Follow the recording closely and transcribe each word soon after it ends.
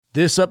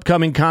This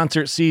upcoming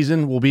concert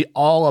season will be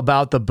all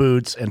about the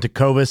boots, and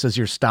Tecovas is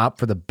your stop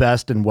for the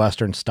best in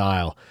Western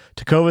style.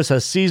 Tecovas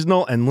has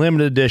seasonal and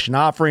limited edition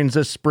offerings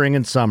this spring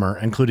and summer,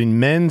 including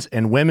men's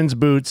and women's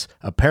boots,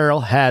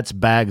 apparel, hats,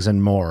 bags,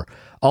 and more.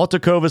 All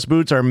Tecovas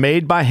boots are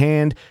made by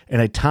hand in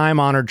a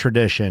time-honored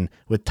tradition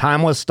with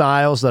timeless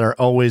styles that are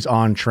always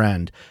on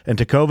trend. And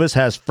Tecovas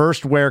has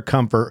first wear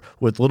comfort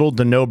with little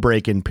to no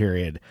break-in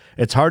period.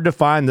 It's hard to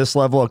find this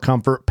level of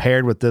comfort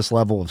paired with this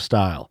level of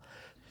style.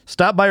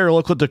 Stop by your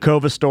local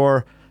Tecovas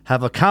store,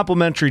 have a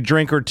complimentary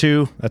drink or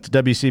two, that's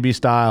WCB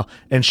style,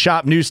 and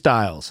shop new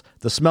styles.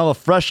 The smell of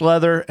fresh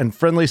leather and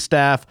friendly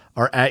staff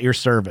are at your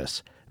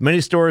service. Many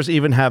stores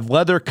even have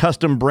leather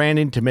custom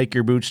branding to make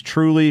your boots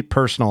truly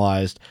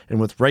personalized.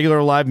 And with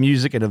regular live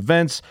music and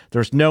events,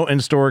 there's no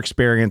in-store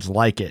experience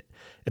like it.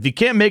 If you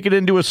can't make it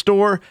into a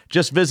store,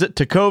 just visit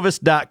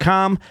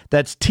tecovas.com.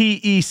 That's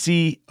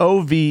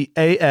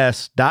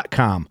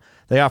TECOVAS.com.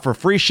 They offer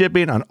free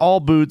shipping on all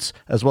boots,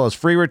 as well as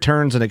free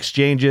returns and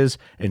exchanges,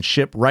 and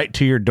ship right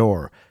to your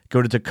door.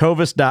 Go to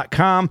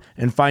tecovas.com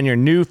and find your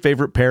new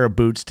favorite pair of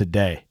boots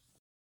today.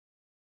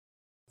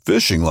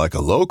 Fishing like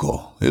a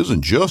local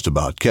isn't just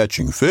about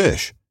catching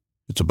fish.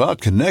 It's about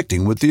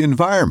connecting with the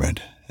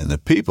environment and the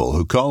people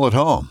who call it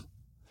home.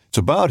 It's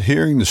about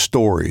hearing the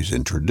stories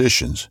and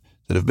traditions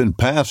that have been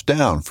passed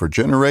down for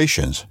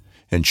generations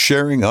and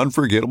sharing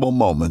unforgettable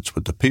moments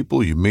with the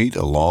people you meet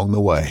along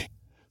the way.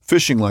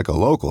 Fishing like a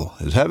local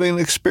is having an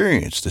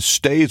experience that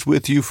stays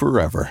with you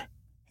forever.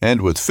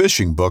 And with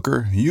Fishing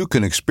Booker, you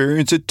can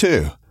experience it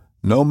too,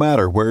 no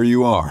matter where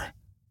you are.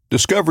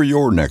 Discover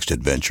your next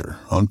adventure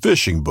on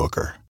Fishing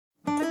Booker.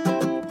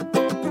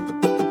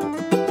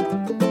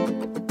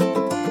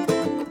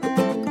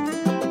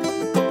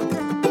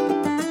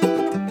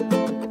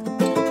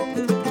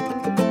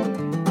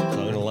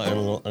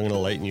 I'm going to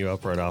lighten you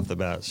up right off the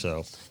bat.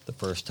 So the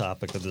first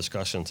topic of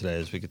discussion today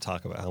is we could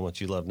talk about how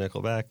much you love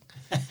Nickelback.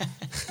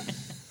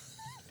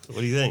 What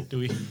do you think? I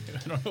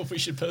don't know if we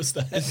should post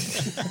that.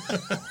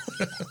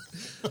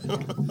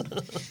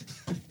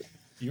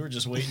 You were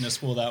just waiting to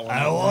spool that one.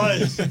 I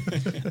was.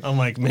 I'm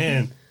like,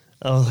 man.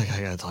 I was like,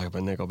 I got to talk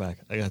about Nickelback.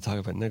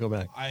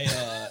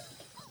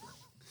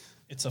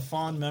 It's a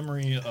fond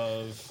memory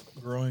of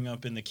growing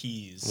up in the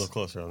Keys. A little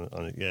closer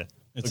on it, yeah.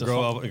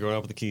 Growing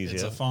up with the Keys,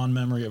 It's a fond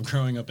memory of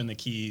growing up in the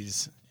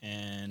Keys,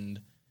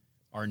 and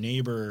our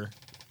neighbor,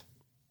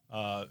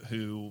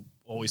 who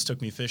always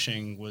took me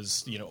fishing,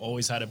 was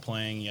always had it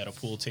playing. He had a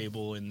pool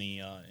table in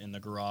the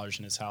garage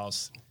in his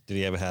house. Did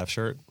he have a half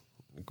shirt,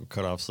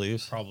 cut off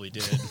sleeves? Probably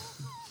did.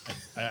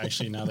 I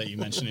actually, now that you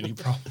mention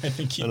it, I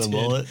think he and did. A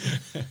mullet?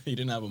 He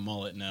didn't have a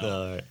mullet.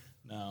 No.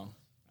 No.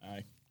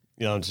 Right.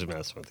 No. I'm just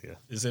messing with you.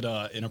 Is it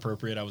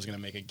inappropriate? I was going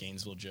to make a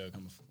Gainesville joke.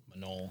 I'm a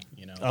Knoll,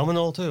 I'm a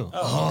Knoll too.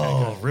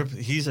 Oh, okay, rip!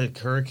 He's a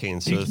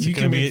Hurricane, so you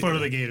can make fun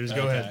of the Gators.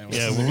 Go ahead.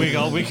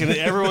 Yeah, we can.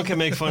 Everyone can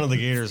make fun of the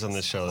Gators on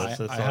this show. That's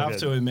I have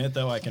to admit,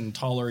 though, I can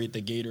tolerate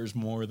the Gators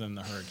more than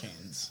the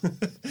Hurricanes. You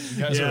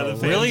guys the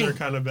fans are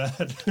kind of bad.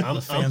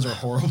 The fans are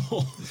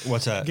horrible.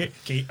 What's that?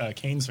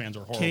 Canes fans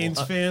are horrible. Canes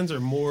fans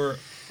are more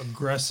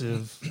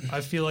aggressive.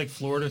 I feel like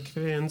Florida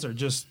fans are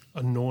just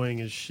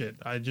annoying as shit.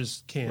 I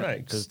just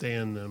can't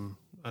stand them.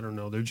 I don't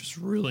know. They're just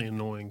really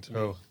annoying to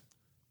me.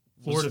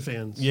 Florida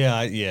fans.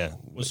 Yeah.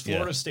 Was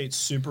Florida State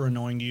super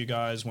annoying to you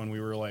guys when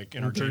we were like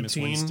in our Jameis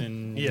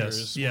Winston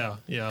years? Yeah.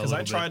 Because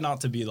I tried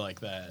not to be like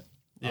that.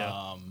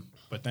 Yeah.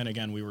 But then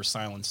again, we were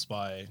silenced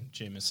by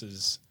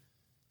Jameis's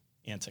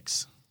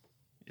antics.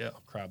 Yeah.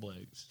 Crab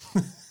legs.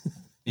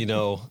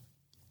 The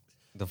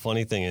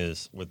funny thing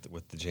is with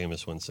the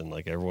Jameis Winston,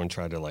 like everyone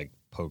tried to like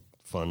poke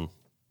fun,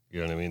 you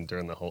know what I mean,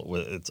 during the whole,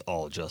 it's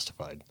all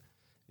justified.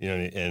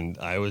 And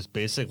I was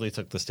basically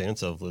took the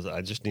stance of,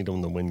 I just need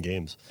him to win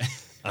games.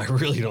 I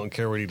really don't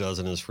care what he does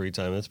in his free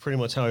time. It's pretty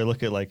much how I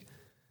look at like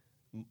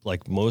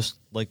most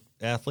like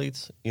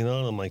athletes, And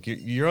I'm like,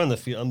 you're on the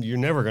field. You're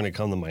never going to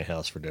come to my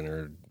house for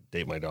dinner or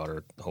date my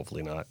daughter.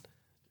 Hopefully not,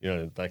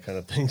 that kind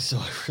of thing. So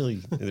I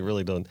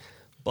really don't.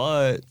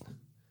 But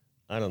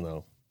I don't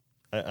know.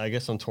 I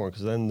guess I'm torn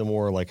because then the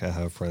more like I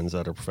have friends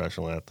that are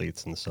professional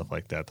athletes and stuff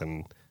like that,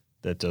 then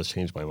that does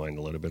change my mind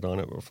a little bit on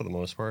it. But for the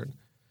most part,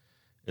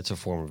 it's a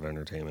form of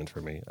entertainment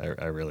for me.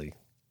 I really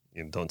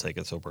don't take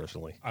it so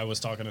personally. I was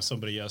talking to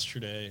somebody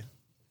yesterday, I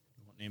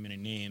won't name any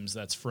names,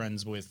 that's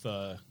friends with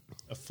a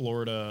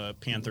Florida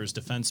Panthers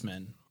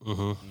defenseman.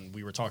 Mm-hmm. And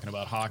we were talking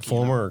about hockey.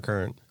 Former or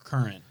current?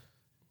 Current.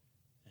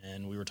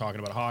 And we were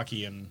talking about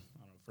hockey, and I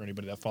don't know, for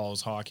anybody that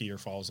follows hockey or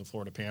follows the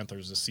Florida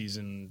Panthers, the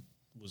season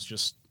was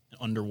just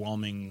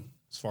underwhelming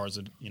as far as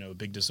a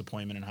big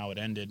disappointment in how it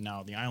ended.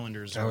 Now the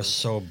Islanders I was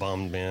so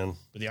bummed, man.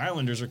 But the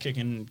Islanders are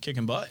kicking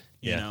butt,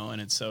 you Yeah. know,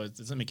 and it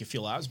doesn't make you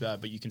feel as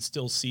bad, but you can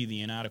still see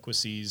the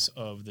inadequacies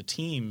of the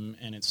team,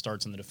 and it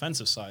starts on the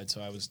defensive side. So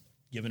I was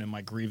giving him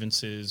my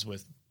grievances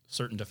with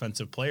certain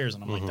defensive players,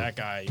 and I'm like, that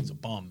guy, he's a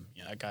bum.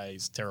 Yeah, that guy,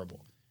 he's terrible.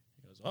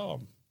 He goes,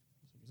 oh,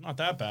 he's not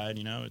that bad,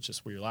 it's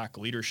just where you lack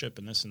leadership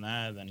and this and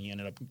that. And then he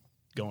ended up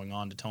going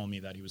on to tell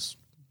me that he was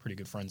pretty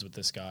good friends with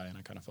this guy, and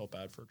I kind of felt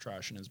bad for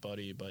trashing his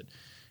buddy, but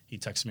he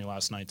texted me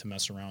last night to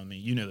mess around with me.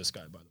 You know this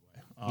guy, by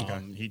the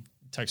way. He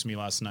texted me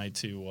last night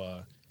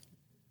to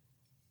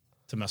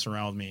mess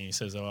around with me. He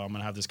says, "Oh, I'm going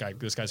to have this guy.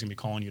 This guy's going to be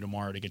calling you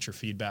tomorrow to get your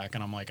feedback."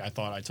 And I'm like, I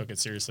thought I took it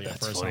seriously at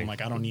first. I'm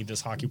like, I don't need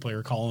this hockey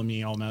player calling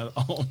me all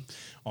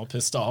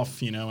pissed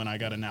off, you know, and I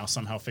got to now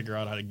somehow figure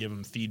out how to give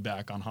him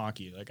feedback on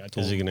hockey. Like I told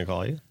him. Is he going to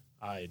call you?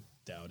 I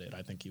doubt it.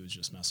 I think he was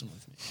just messing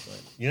with me.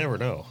 But you never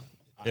know.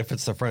 If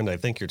it's the friend I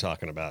think you're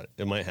talking about,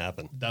 it might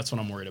happen. That's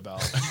what I'm worried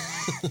about.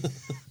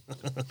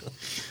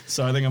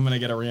 So I think I'm going to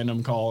get a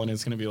random call, and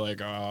it's going to be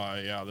like,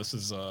 yeah, this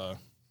is that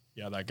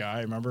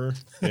guy. Remember?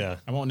 Yeah.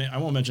 I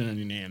won't mention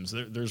any names.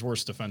 There's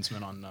worse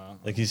defensemen on.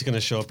 Like he's going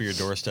to show up at your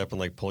doorstep and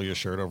like pull your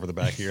shirt over the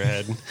back of your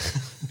head.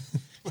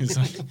 He's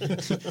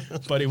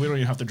like, buddy, we don't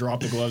even have to drop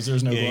the gloves.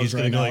 There's no gloves he's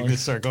right now. Like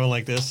start going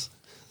like this.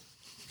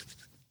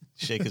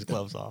 Shake his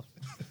gloves off.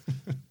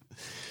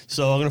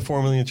 So I'm going to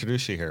formally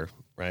introduce you here,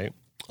 right?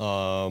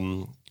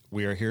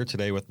 We are here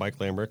today with Mike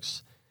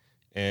Lambrechts,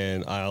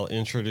 and I'll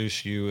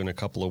introduce you in a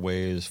couple of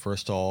ways.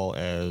 First of all,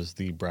 as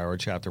the Broward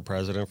chapter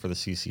president for the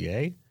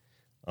CCA,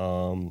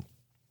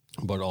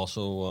 but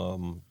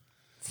also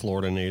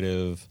Florida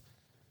native,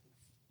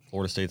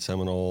 Florida State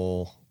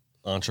Seminole,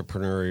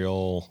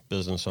 entrepreneurial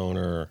business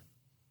owner,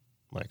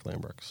 Mike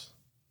Lambrechts.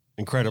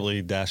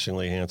 Incredibly,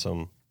 dashingly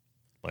handsome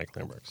Mike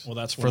Lambrechts. Well,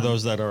 that's for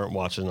those that aren't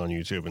watching on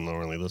YouTube and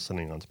only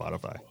listening on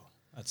Spotify.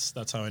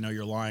 That's how I know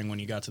you're lying when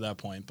you got to that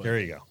point. But there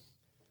you go.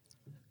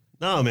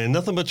 No, man,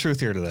 nothing but truth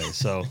here today.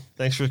 So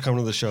thanks for coming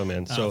to the show,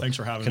 man. So thanks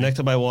for having me.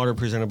 Connected by Water,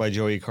 presented by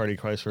Joey Cardi,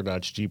 Chrysler,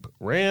 Dodge, Jeep,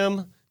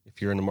 Ram. If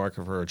you're in the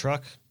market for a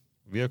truck,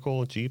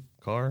 vehicle, Jeep,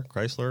 car,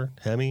 Chrysler,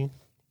 Hemi,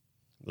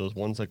 those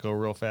ones that go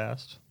real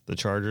fast, the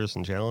Chargers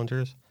and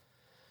Challengers,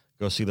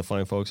 go see the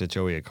fine folks at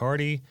Joey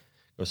Cardi.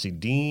 Go see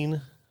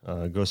Dean.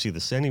 Go see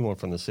anyone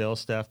from the sales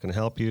staff can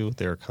help you.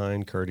 They're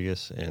kind,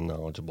 courteous, and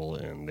knowledgeable,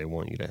 and they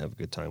want you to have a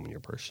good time when you're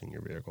purchasing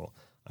your vehicle.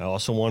 I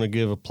also want to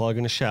give a plug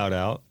and a shout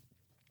out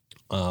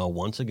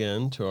once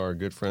again to our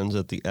good friends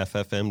at the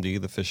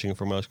FFMD, the Fishing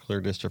for Muscular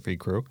Dystrophy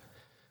crew.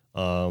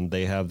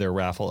 They have their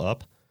raffle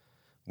up.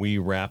 We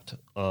wrapped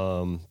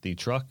the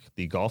truck,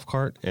 the golf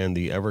cart, and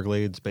the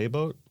Everglades bay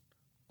boat,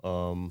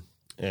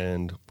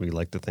 and we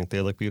like to think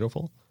they look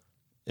beautiful.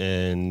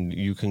 And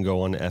you can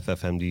go on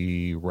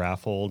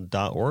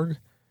ffmdraffle.org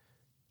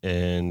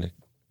and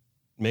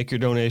make your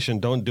donation.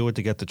 Don't do it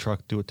to get the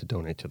truck. Do it to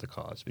donate to the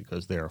cause,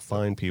 because they are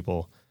fine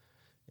people.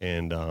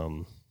 And,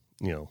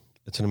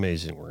 it's an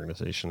amazing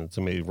organization. It's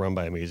run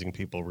by amazing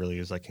people, really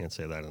is. I can't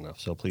say that enough.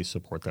 So please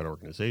support that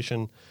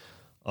organization.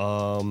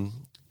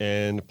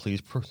 And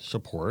please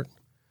support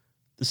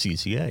the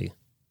CCA,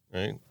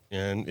 right?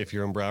 And if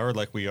you're in Broward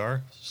like we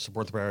are,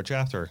 support the Broward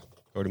chapter.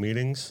 Go to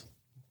meetings.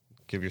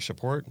 Give your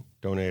support,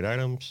 donate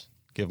items,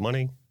 give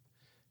money.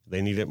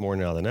 They need it more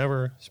now than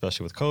ever,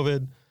 especially with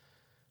COVID.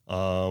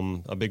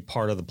 A big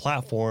part of the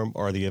platform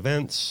are the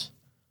events,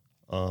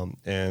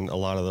 and a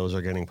lot of those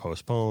are getting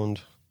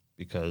postponed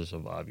because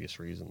of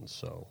obvious reasons.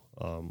 So,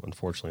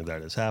 unfortunately,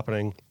 that is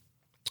happening.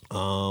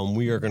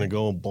 We are going to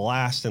go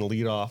blast and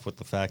lead off with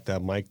the fact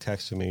that Mike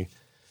texted me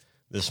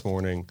this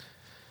morning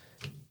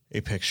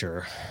a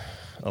picture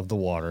of the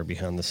water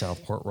behind the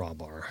Southport Raw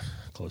Bar,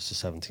 close to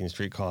 17th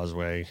Street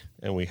Causeway,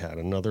 and we had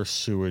another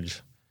sewer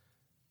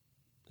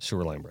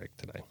line break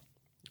today,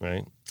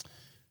 right?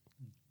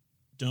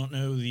 Don't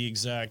know the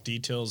exact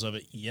details of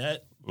it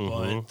yet,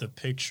 but the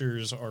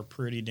pictures are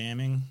pretty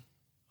damning,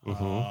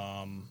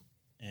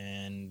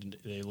 and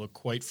they look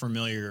quite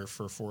familiar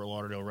for Fort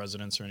Lauderdale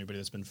residents or anybody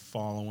that's been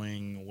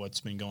following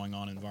what's been going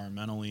on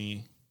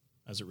environmentally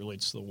as it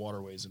relates to the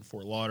waterways in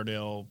Fort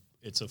Lauderdale.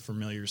 It's a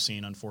familiar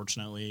scene,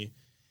 unfortunately.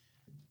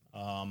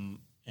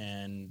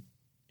 And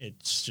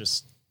it's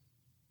just,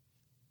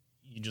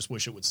 you just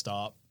wish it would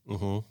stop.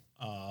 Kind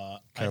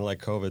of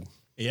like COVID.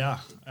 Yeah.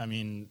 I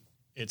mean,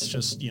 it's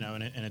just,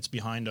 and it's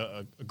behind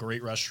a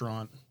great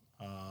restaurant.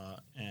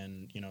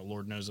 And,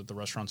 Lord knows that the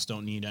restaurants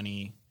don't need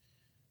any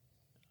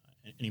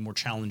more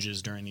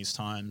challenges during these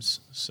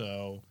times.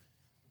 So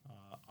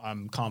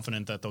I'm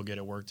confident that they'll get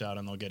it worked out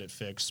and they'll get it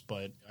fixed.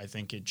 But I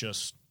think it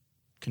just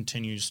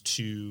continues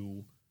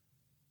to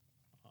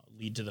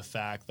lead to the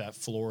fact that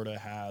Florida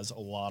has a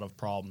lot of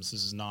problems.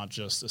 This is not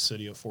just a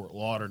city of Fort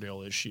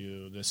Lauderdale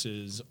issue. This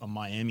is a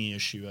Miami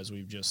issue, as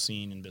we've just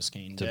seen in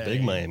Biscayne Bay. It's a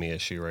big Miami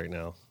issue right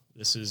now.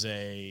 This is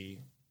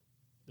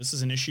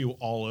an issue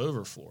all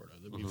over Florida.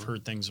 We've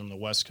heard things from the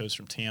West Coast,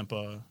 from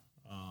Tampa.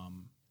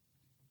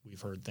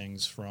 We've heard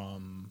things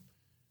from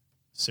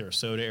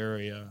Sarasota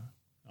area.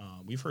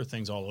 We've heard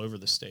things all over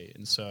the state,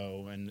 and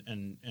so and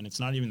it's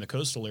not even the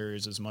coastal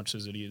areas as much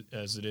as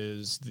it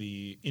is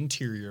the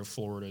interior of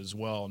Florida as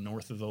well,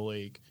 north of the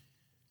lake.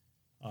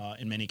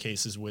 In many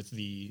cases, with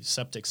the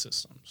septic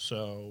system.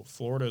 So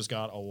Florida's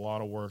got a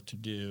lot of work to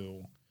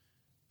do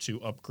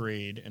to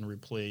upgrade and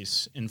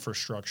replace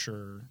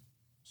infrastructure,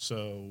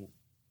 so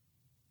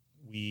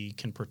we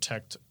can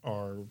protect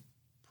our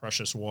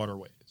precious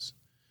waterways.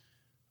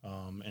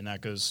 And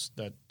that goes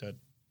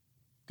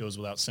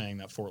without saying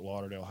that Fort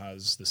Lauderdale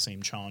has the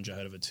same challenge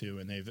ahead of it too,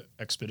 and they've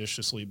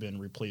expeditiously been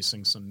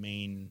replacing some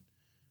main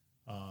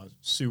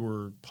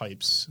sewer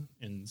pipes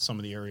in some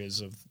of the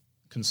areas of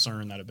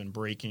concern that have been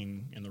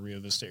breaking in the Rio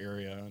Vista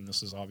area, and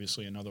this is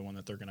obviously another one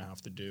that they're going to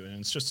have to do. And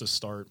it's just a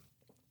start.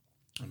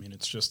 I mean,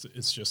 it's just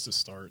a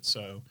start.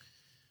 So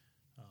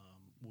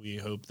we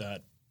hope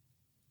that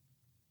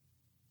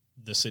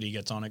the city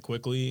gets on it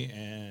quickly,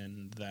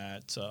 and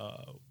that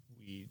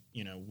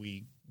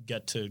we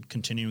get to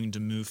continuing to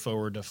move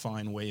forward to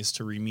find ways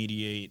to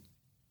remediate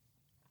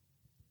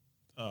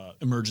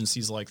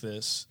emergencies like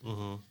this,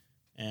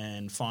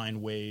 and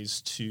find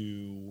ways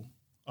to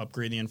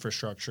upgrade the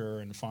infrastructure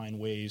and find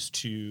ways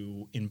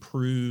to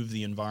improve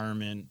the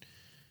environment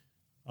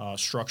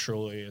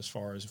structurally, as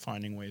far as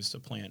finding ways to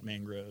plant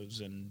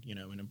mangroves and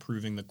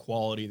improving the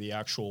quality of the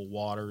actual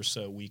water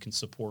so we can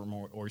support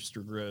more oyster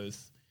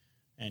growth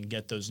and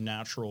get those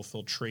natural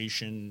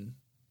filtration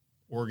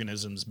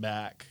organisms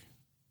back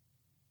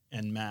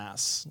en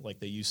masse like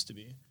they used to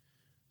be.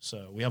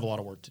 So we have a lot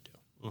of work to do.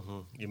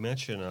 You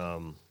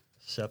mentioned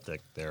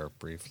septic there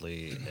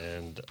briefly,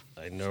 and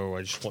I know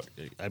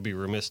I'd be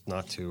remiss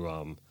not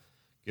to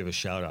give a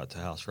shout out to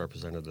House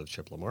Representative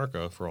Chip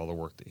LaMarca for all the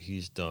work that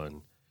he's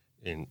done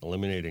in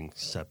eliminating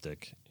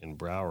septic in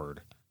Broward,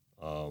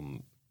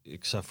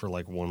 except for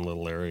like one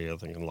little area, I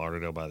think in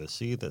Lauderdale by the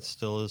Sea, that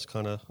still is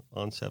kind of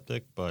on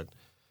septic. But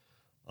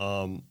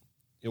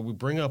we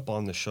bring up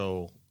on the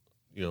show,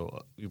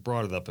 we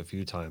brought it up a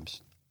few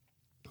times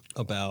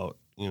about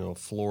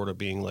Florida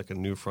being like a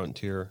new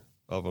frontier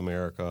of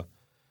America,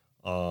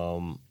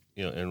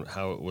 and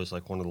how it was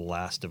like one of the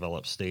last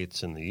developed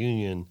states in the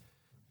Union,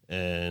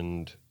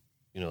 and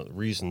the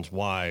reasons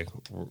why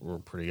were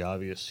pretty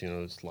obvious.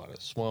 There's a lot of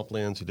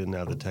swamplands who didn't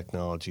have the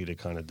technology to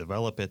kind of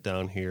develop it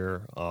down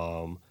here.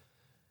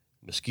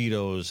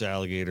 Mosquitoes,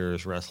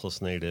 alligators,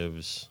 restless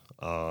natives,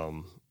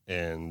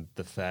 and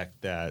the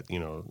fact that,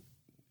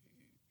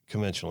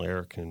 conventional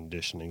air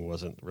conditioning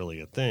wasn't really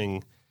a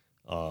thing.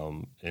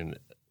 And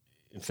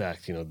in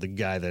fact, the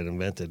guy that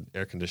invented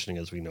air conditioning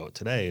as we know it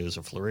today is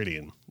a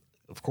Floridian,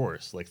 of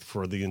course, like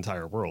for the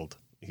entire world.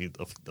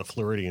 A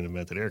Floridian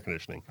invented air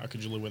conditioning. How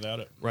could you live without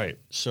it? Right.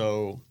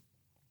 So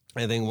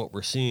I think what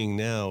we're seeing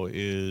now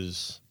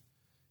is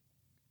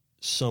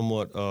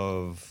somewhat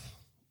of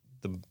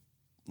I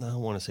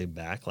don't want to say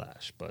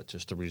backlash, but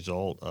just a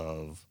result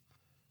of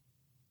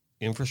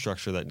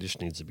infrastructure that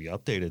just needs to be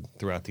updated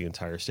throughout the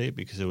entire state,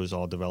 because it was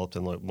all developed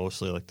in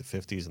mostly like the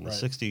 50s and the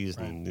 60s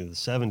and the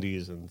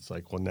 70s. And it's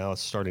like, well, now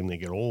it's starting to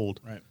get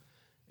old.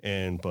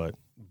 Right. But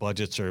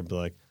budgets are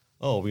like,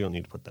 oh, we don't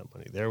need to put that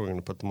money there. We're going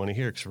to put the money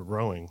here because we're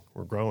growing,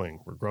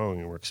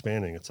 and we're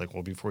expanding. It's like,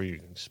 well, before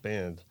you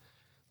expand,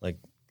 like,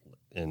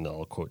 and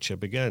I'll quote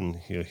Chip again,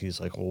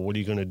 he's like, well, what are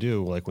you going to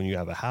do? Like when you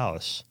have a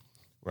house,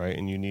 right,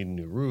 and you need a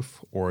new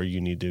roof, or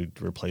you need to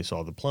replace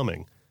all the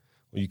plumbing.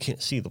 Well, you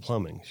can't see the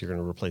plumbing, so you're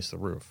going to replace the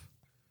roof,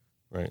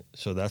 right?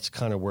 So that's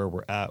kind of where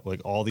we're at.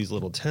 Like all these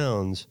little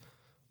towns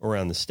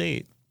around the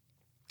state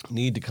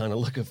need to kind of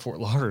look at Fort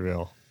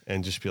Lauderdale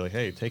and just be like,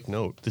 hey, take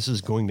note. This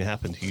is going to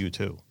happen to you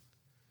too.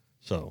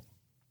 So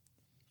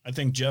I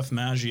think Jeff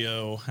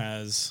Maggio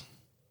has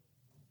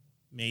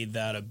made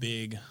that a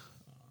big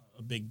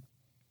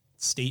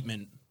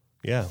statement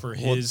for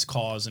his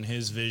cause and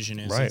his vision.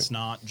 Is It's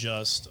not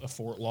just a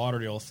Fort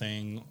Lauderdale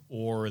thing,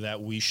 or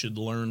that we should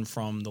learn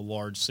from the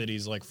large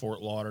cities like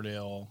Fort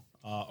Lauderdale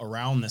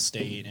around the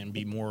state and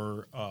be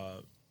more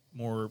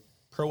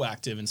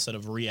proactive instead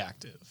of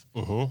reactive.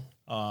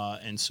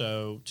 And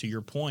so, to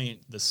your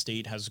point, the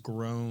state has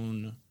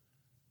grown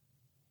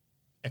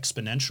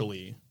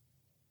exponentially,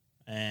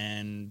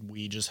 and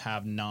we just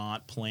have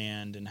not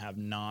planned and have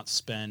not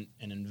spent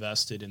and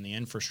invested in the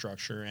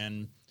infrastructure.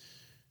 And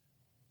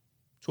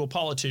to a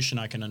politician,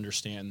 I can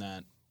understand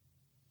that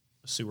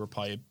a sewer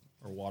pipe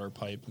or water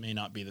pipe may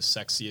not be the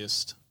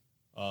sexiest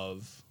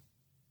of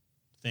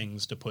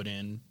things to put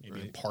in.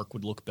 Maybe a park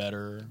would look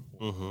better,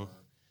 or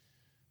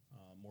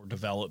more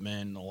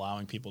development,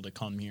 allowing people to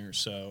come here.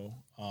 So,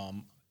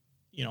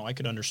 I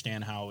could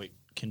understand how it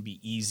can be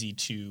easy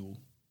to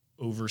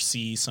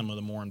oversee some of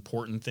the more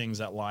important things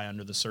that lie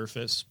under the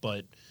surface.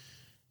 But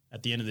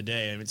at the end of the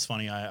day, it's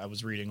funny, I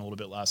was reading a little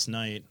bit last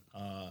night,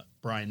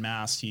 Brian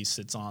Mast, he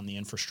sits on the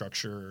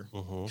infrastructure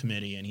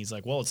committee, and he's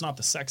like, well, it's not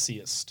the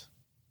sexiest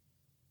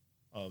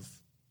of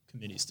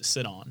committees to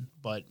sit on,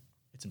 but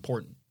it's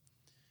important.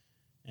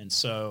 And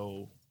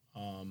so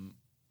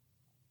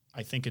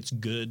I think it's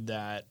good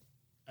that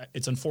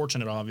it's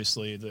unfortunate,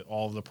 obviously, that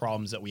all of the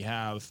problems that we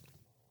have,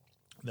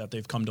 that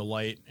they've come to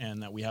light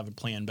and that we haven't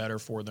planned better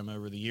for them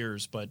over the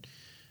years. But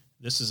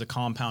this is a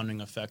compounding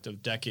effect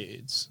of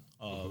decades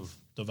of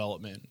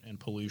development and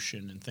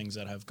pollution and things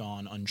that have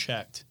gone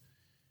unchecked.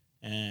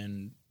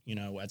 And,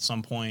 at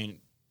some point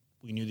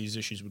we knew these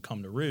issues would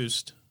come to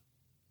roost,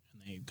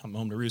 and they come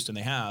home to roost, and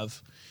they have.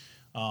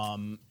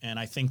 And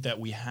I think that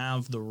we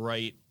have the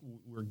right,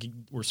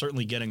 we're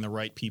certainly getting the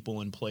right people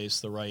in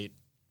place, the right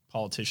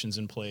politicians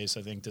in place.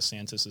 I think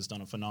DeSantis has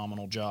done a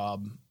phenomenal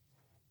job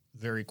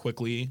very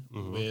quickly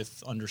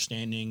with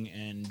understanding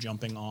and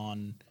jumping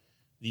on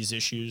these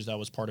issues. That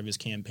was part of his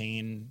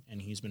campaign, and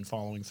he's been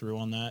following through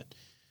on that.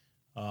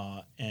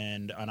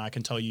 And I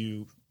can tell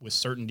you with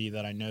certainty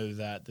that I know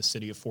that the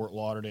city of Fort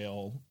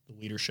Lauderdale, the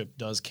leadership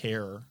does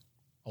care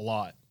a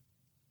lot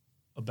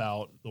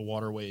about the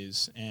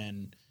waterways,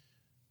 and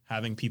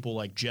having people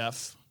like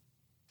Jeff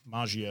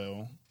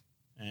Maggio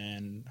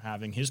and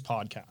having his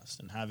podcast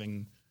and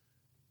having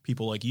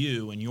people like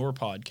you and your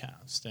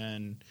podcast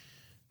and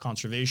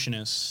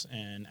conservationists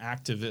and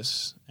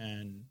activists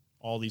and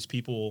all these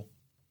people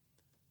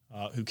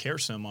who care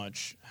so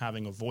much,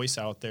 having a voice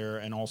out there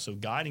and also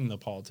guiding the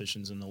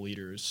politicians and the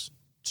leaders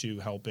to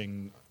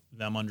helping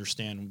them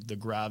understand the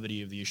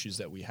gravity of the issues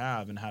that we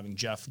have, and having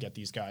Jeff get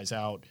these guys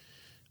out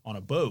on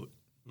a boat,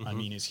 I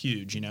mean, is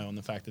huge, and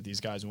the fact that these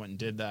guys went and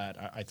did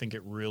that, I think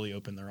it really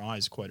opened their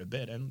eyes quite a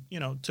bit. And,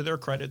 to their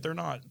credit, they're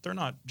not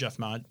Jeff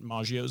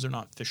Maggios, they're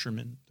not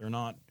fishermen, they're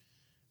not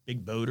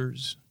big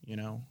boaters,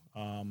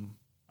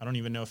 I don't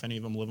even know if any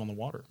of them live on the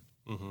water.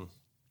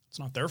 It's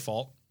not their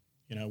fault.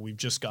 We've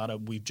just got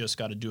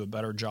to do a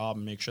better job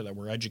and make sure that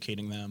we're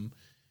educating them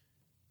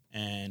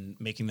and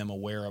making them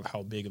aware of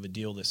how big of a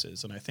deal this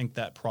is. And I think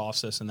that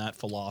process and that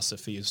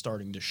philosophy is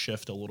starting to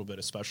shift a little bit,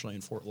 especially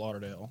in Fort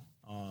Lauderdale.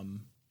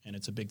 And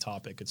it's a big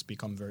topic. It's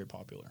become very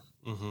popular.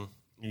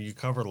 You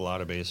covered a lot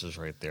of bases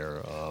right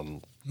there.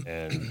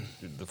 And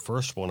the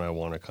first one I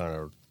want to kind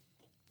of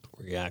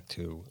react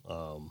to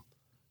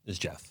is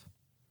Jeff.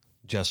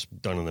 Jeff's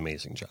done an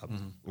amazing job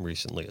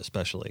recently,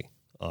 especially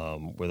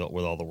with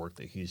all the work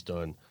that he's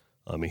done.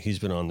 I mean, he's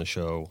been on the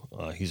show.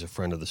 He's a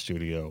friend of the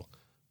studio.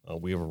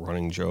 We have a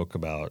running joke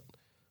about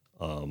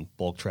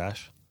bulk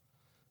trash.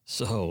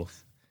 So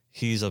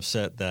he's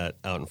upset that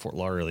out in Fort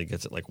Lauderdale he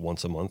gets it like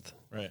once a month.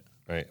 Right.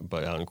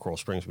 But out in Coral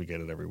Springs we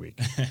get it every week.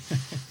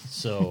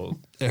 So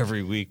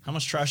every week. How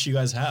much trash do you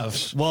guys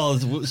have? Well,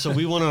 so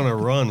we went on a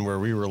run where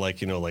we were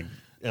like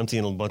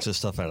emptying a bunch of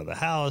stuff out of the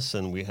house,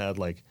 and we had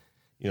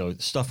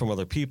stuff from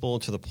other people,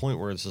 to the point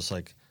where it's just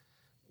like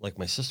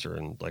my sister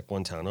in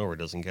one town over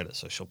doesn't get it,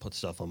 so she'll put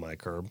stuff on my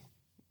curb.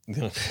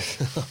 So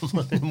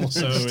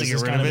is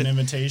this kind of an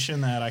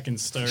invitation that I can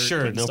start?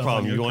 Sure, no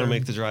problem. You want to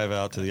make the drive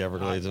out to the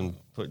Everglades and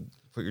put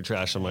your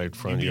trash on my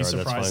front yard? You'd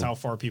be surprised how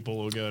far people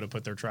will go to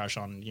put their trash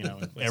on.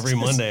 Every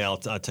Monday I'll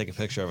take a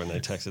picture of it and I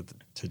text it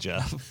to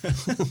Jeff.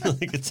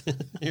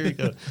 Here we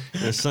go.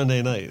 It's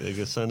Sunday night.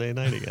 It's Sunday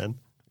night again,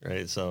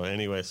 right? So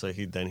anyway,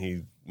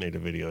 he made a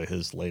video of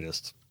his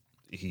latest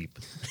heap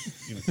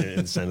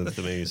and send it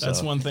to me.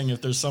 That's one thing.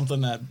 If there's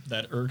something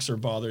that irks or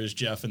bothers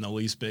Jeff in the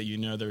least bit,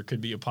 there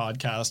could be a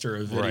podcast or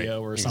a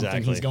video or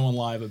something. He's going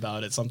live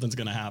about it. Something's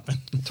going to happen.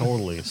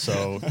 Totally.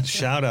 So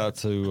shout out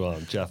to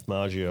Jeff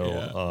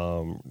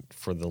Maggio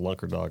for the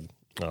Lunker Dog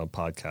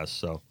podcast.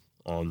 So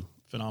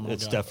phenomenal.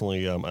 It's guy.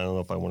 Definitely. I don't know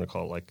if I want to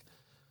call it like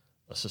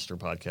a sister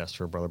podcast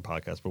or a brother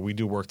podcast, but we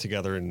do work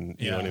together, and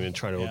you know what I mean.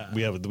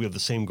 We have the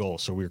same goal,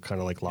 so we're kind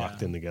of like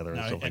locked in together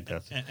and stuff like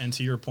that. And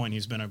to your point,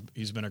 he's been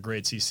a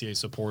great CCA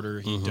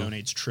supporter. He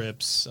donates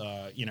trips.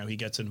 He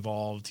gets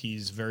involved.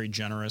 He's very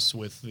generous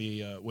with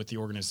the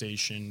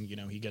organization.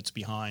 He gets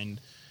behind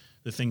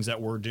the things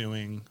that we're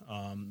doing,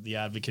 the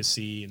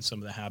advocacy and some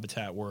of the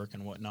habitat work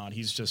and whatnot.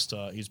 He's just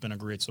he's been a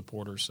great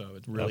supporter. So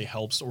it really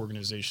helps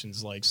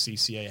organizations like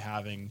CCA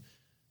having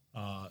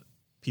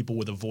people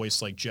with a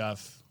voice like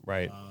Jeff.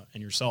 Right.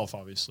 And yourself,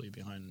 obviously,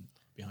 behind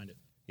it.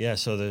 Yeah,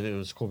 so it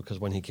was cool because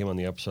when he came on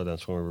the episode,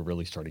 that's when we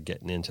really started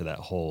getting into that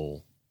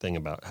whole thing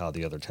about how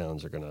the other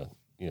towns are going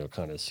to,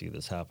 kind of see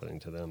this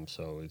happening to them.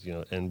 So,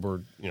 and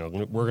we're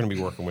going to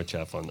be working with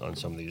Jeff on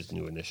some of these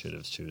new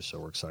initiatives too. So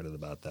we're excited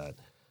about that.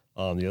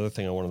 The other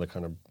thing I wanted to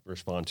kind of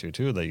respond to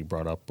too that you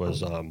brought up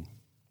was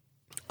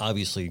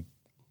obviously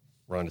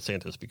Ron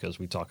DeSantis, because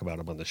we talk about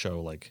him on the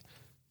show, like.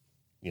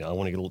 I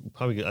want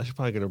to I should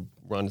probably get a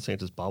Ron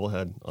DeSantis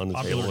bobblehead on the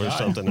Popular table guy. or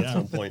something at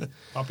some point.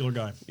 Popular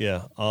guy.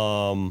 Yeah.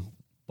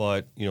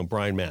 But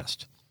Brian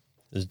Mast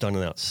has done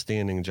an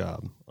outstanding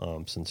job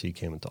since he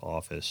came into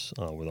office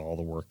with all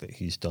the work that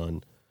he's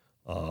done.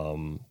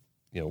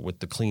 With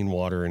the clean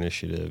water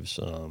initiatives,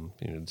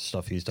 the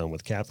stuff he's done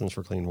with Captains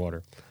for Clean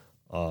Water,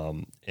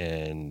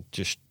 and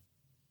just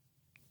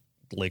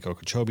Lake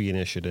Okeechobee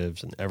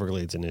initiatives and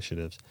Everglades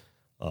initiatives.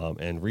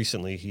 And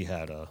recently he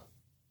had a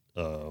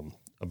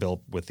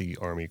bill with the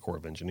Army Corps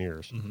of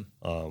Engineers,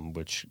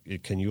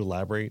 can you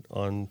elaborate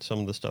on some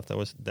of the stuff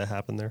that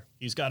happened there?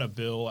 He's got a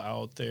bill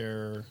out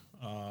there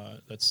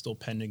that's still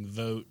pending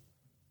vote,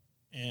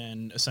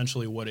 and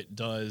essentially what it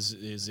does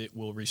is it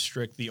will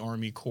restrict the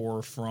Army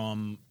Corps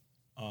from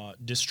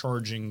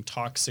discharging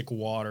toxic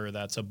water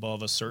that's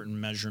above a certain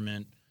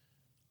measurement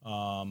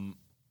of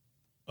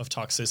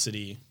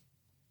toxicity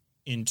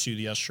into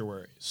the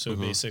estuary. So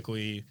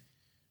basically,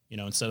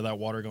 instead of that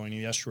water going to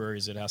the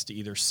estuaries, it has to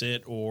either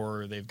sit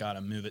or they've got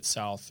to move it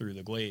south through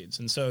the glades.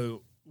 And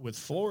so with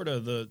Florida,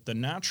 the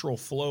natural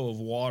flow of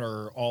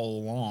water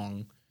all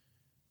along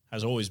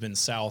has always been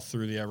south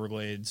through the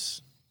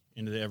Everglades,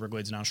 into the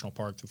Everglades National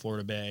Park, through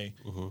Florida Bay.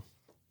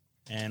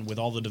 And with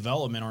all the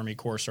development, Army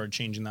Corps started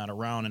changing that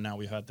around, and now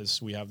we have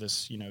this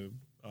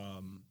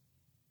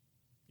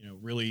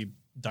really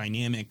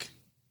dynamic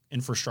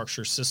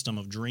infrastructure system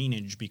of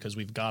drainage, because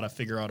we've got to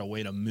figure out a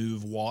way to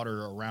move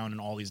water around in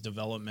all these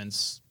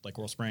developments like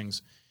Coral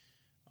Springs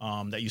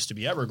that used to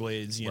be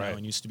Everglades, you know,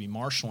 and used to be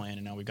marshland.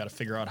 And now we've got to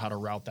figure out how to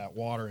route that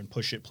water and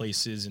push it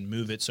places and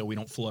move it so we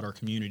don't flood our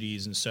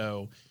communities. And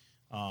so,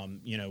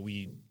 you know,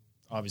 we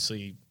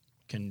obviously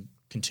can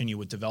continue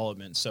with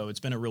development. So it's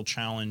been a real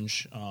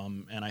challenge.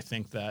 And I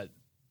think that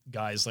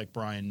guys like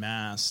Brian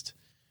Mast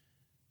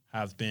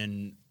have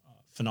been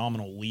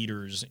phenomenal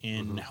leaders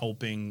in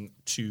helping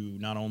to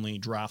not only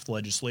draft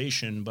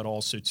legislation, but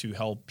also to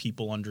help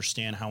people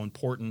understand how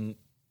important,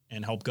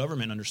 and help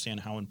government understand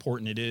how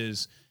important it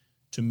is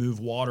to move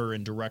water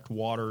and direct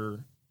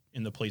water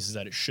in the places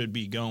that it should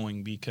be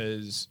going,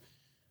 because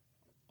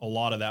a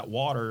lot of that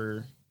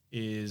water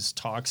is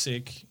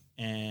toxic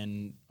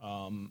and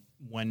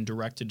when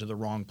directed to the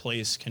wrong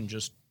place can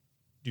just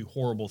do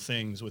horrible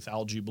things with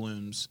algae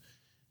blooms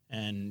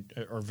and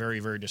are very,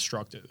 very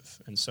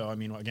destructive. And so, I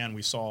mean, again,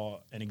 we saw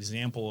an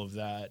example of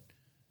that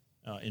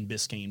in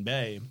Biscayne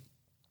Bay,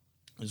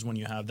 is when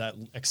you have that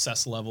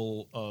excess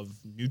level of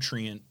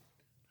nutrient,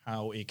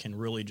 how it can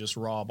really just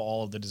rob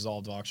all of the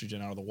dissolved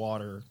oxygen out of the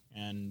water.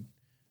 And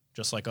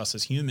just like us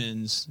as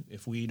humans,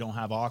 if we don't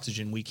have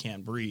oxygen, we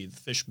can't breathe.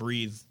 Fish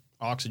breathe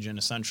oxygen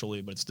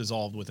essentially, but it's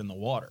dissolved within the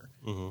water.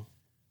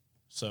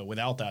 So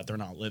without that, they're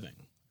not living.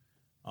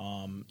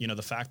 You know,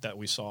 the fact that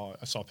I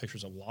saw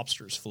pictures of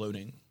lobsters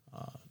floating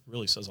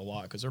really says a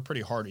lot, because they're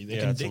pretty hardy. They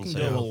can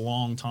go a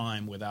long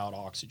time without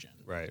oxygen.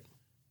 Right.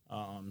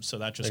 So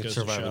that just they goes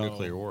survive to show. a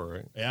nuclear war,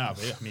 right? Yeah,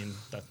 but I mean,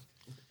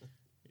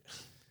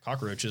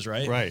 cockroaches,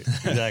 right? Right,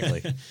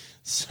 exactly.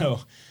 So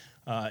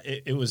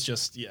it was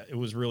just, it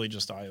was really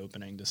just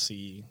eye-opening to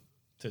see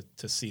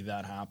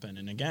that happen.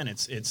 And again,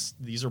 it's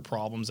these are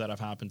problems that have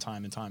happened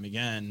time and time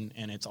again,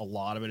 and it's a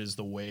lot of it is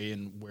the way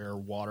and where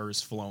water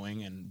is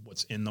flowing and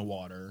what's in the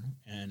water.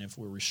 And if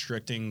we're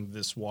restricting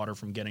this water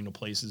from getting to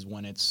places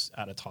when it's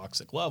at a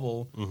toxic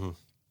level,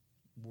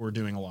 we're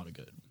doing a lot of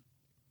good.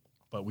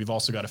 But we've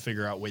also got to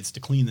figure out ways to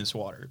clean this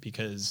water,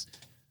 because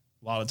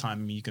a lot of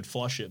time you could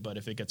flush it, but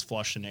if it gets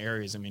flushed into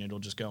areas, I mean, it'll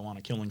just go on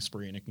a killing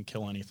spree and it can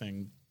kill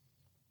anything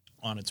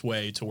on its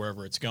way to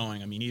wherever it's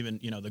going. I mean, even,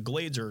 you know, the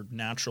glades are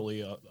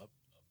naturally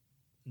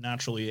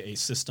a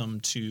system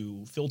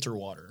to filter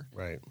water.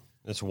 Right.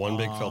 It's one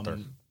big filter.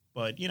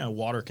 But, you know,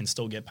 water can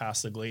still get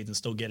past the glades and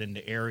still get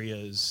into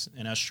areas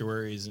and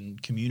estuaries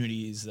and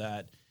communities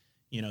that,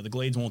 you know, the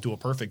glades won't do a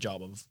perfect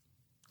job of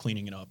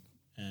cleaning it up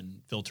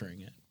and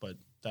filtering it, but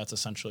that's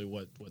essentially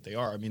what they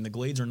are. I mean, the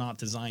glades are not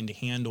designed to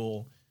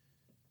handle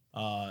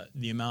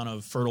the amount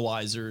of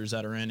fertilizers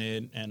that are in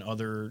it and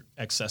other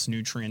excess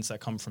nutrients that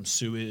come from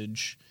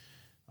sewage,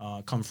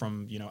 come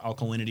from, you know,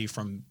 alkalinity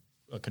from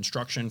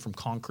construction, from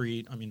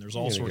concrete. I mean, there's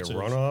all sorts of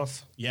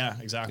runoff. Yeah,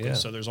 exactly. Yeah.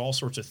 So there's all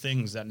sorts of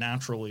things that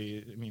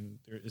naturally, I mean,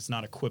 it's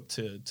not equipped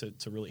to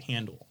really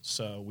handle.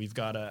 So we've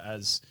got to,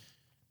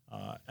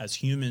 as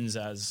humans,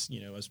 as,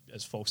 you know,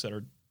 as folks that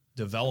are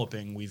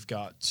developing, we've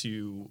got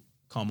to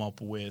come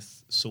up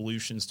with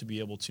solutions to be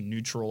able to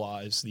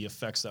neutralize the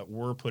effects that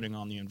we're putting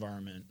on the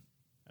environment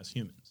as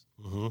humans.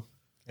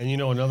 And, you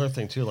know, another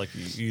thing too, like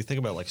you think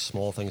about like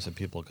small things that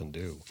people can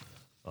do.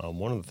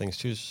 One of the things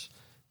too is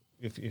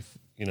if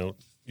you know,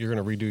 you're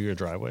going to redo your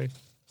driveway,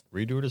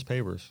 redo it as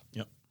pavers.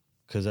 Yep.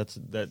 Because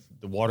the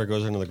water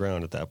goes into the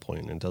ground at that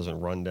point and doesn't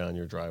run down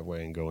your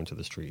driveway and go into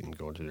the street and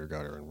go into your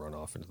gutter and run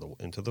off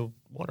into the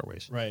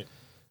waterways. Right.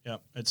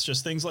 Yep. It's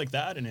just things like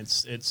that, and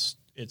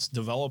it's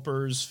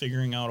developers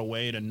figuring out a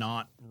way to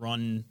not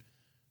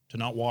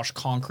wash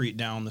concrete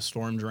down the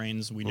storm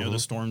drains. We know the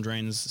storm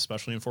drains,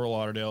 especially in Fort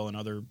Lauderdale and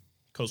other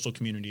coastal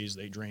communities,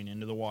 they drain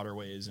into the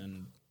waterways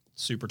and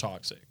super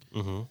toxic.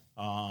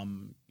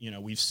 You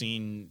know, we've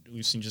seen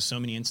just so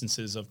many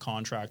instances of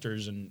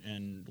contractors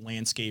and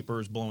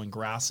landscapers blowing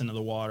grass into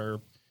the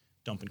water,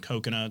 dumping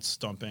coconuts,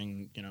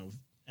 dumping, you know,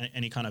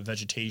 any kind of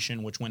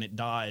vegetation, which when it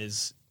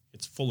dies,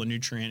 it's full of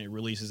nutrient. It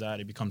releases that.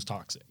 It becomes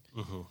toxic.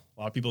 A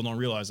lot of people don't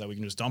realize that we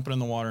can just dump it in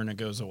the water and it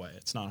goes away.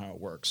 It's not how it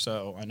works.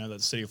 So I know that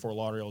the city of Fort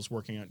Lauderdale is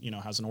working on, you know,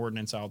 has an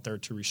ordinance out there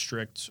to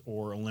restrict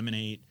or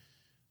eliminate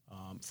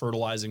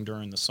fertilizing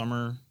during the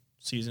summer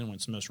season when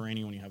it's the most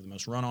rainy, when you have the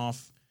most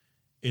runoff.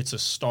 It's a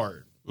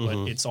start,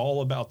 but it's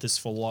all about this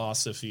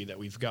philosophy that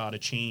we've got to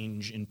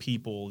change in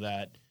people,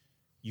 that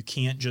you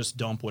can't just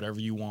dump whatever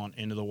you want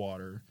into the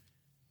water.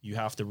 You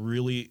have to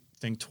really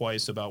think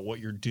twice about what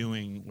you're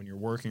doing when you're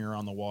working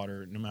around the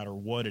water, no matter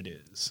what it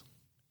is.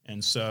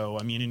 And so,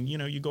 I mean, and, you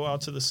know, you go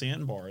out to the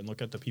sandbar and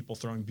look at the people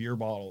throwing beer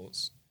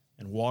bottles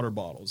and water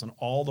bottles and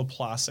all the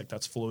plastic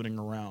that's floating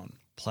around.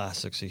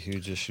 Plastic's a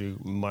huge issue.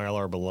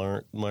 Mylar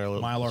balloons,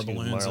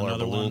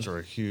 another balloons one. are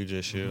a huge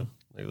issue.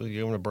 You're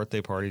having a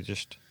birthday party,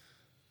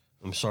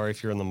 I'm sorry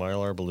if you're in the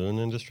Mylar balloon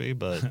industry,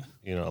 but,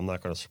 you know, I'm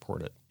not going to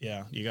support it.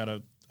 Yeah, you got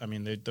to, I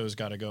mean, those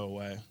got to go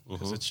away,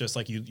 because it's just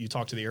like you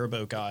talk to the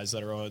airboat guys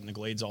that are out in the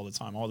glades all the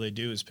time. All they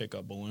do is pick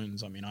up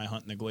balloons. I mean, I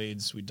hunt in the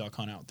glades. We duck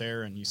hunt out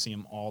there, and you see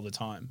them all the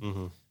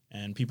time.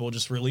 And people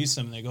just release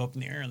them and they go up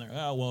in the air and they're,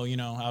 oh,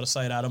 well, out of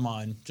sight, out of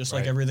mind. Just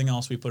like everything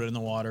else, we put it in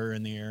the water,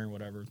 in the air,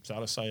 whatever. It's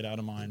out of sight, out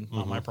of mind.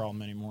 Not my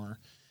problem anymore.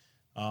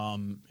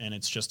 And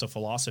it's just a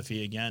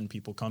philosophy. Again,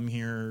 people come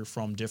here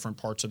from different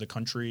parts of the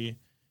country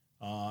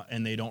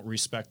and they don't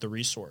respect the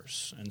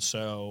resource. And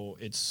so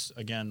it's,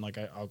 again, like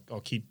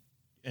I'll keep,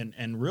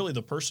 and really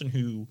the person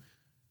who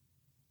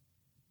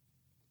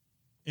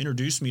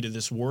introduced me to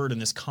this word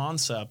and this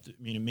concept,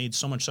 I mean, it made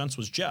so much sense,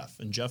 was Jeff.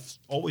 And Jeff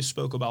always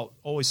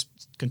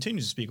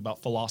continues to speak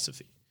about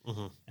philosophy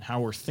and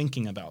how we're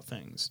thinking about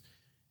things.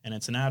 And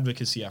it's an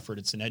advocacy effort.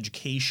 It's an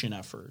education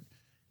effort.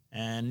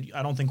 And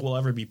I don't think we'll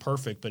ever be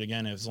perfect. But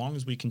again, as long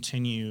as we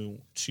continue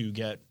to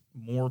get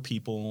more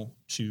people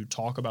to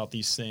talk about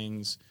these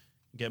things,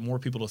 get more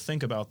people to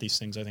think about these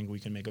things, I think we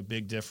can make a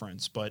big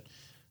difference. But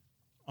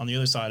on the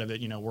other side of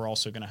it, we're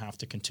also going to have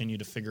to continue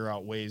to figure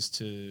out ways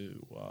to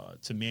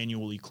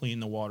manually clean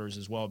the waters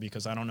as well,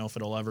 because I don't know if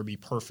it'll ever be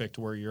perfect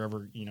where you're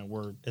ever,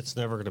 It's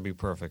never going to be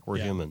perfect. We're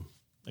human.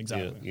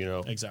 Exactly.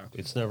 Exactly.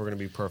 It's never going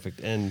to be perfect.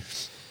 And,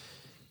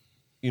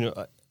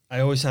 I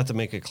always have to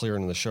make it clear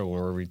in the show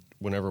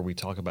whenever we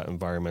talk about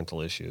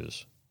environmental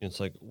issues, it's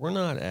like, we're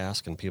not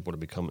asking people to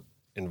become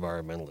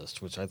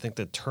environmentalists, which I think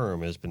the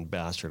term has been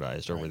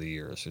bastardized over the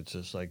years. It's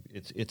just like,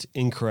 it's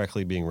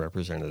incorrectly being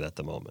represented at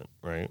the moment,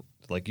 right?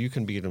 Like, you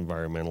can be an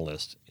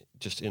environmentalist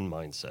just in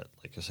mindset,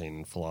 like you're saying,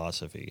 in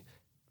philosophy,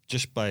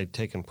 just by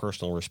taking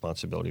personal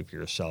responsibility for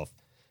yourself.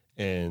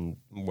 And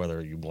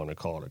whether you want to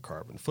call it a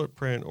carbon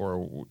footprint or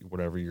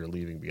whatever you're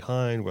leaving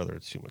behind, whether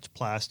it's too much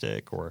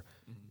plastic or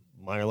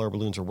mylar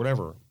balloons or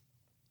whatever,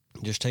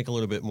 just take a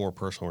little bit more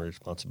personal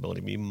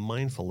responsibility. Be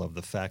mindful of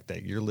the fact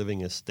that you're living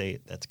in a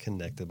state that's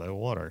connected by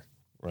water,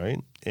 right?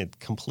 And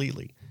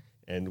completely.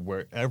 And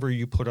wherever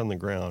you put on the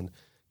ground,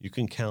 you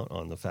can count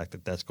on the fact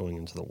that that's going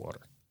into the water.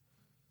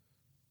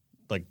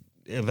 Like,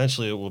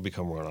 eventually it will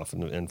become runoff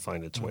and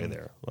find its way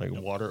there. Like,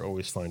 water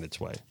always finds its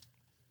way,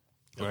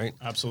 right?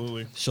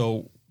 Absolutely.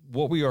 So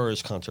what we are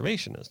as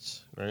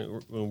conservationists, right?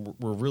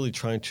 We're really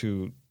trying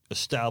to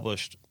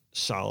establish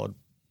solid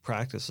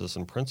practices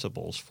and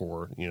principles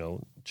for,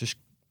 just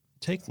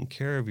taking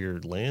care of your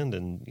land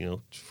and,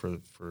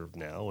 for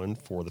now and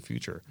for the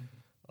future.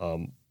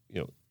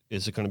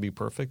 Is it going to be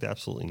perfect?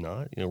 Absolutely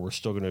not. We're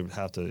still going to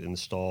have to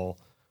install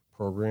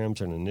programs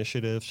and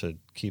initiatives to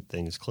keep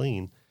things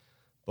clean.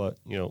 But,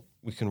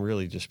 we can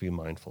really just be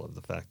mindful of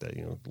the fact that,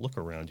 look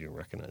around you and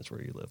recognize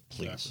where you live,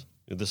 please.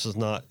 Exactly. This is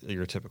not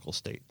your typical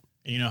state.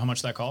 And you know how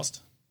much that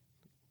cost?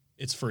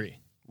 It's free.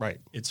 Right.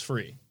 It's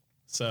free.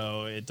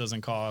 So it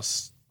doesn't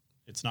cost,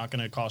 it's not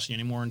going to cost you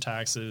any more in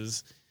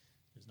taxes.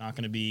 There's not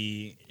going to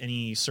be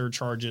any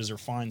surcharges or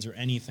fines or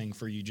anything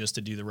for you just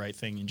to do the right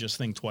thing, and just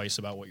think twice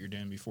about what you're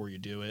doing before you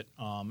do it.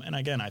 And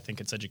again, I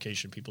think it's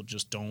education. People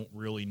just don't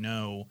really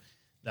know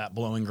that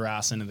blowing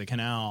grass into the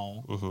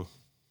canal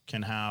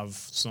can have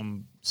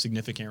some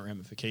significant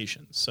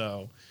ramifications.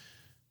 So,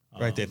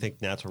 right. They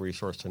think natural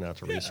resource to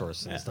natural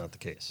resource, and it's not the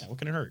case. Yeah, what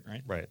can it hurt?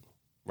 Right.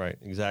 Right.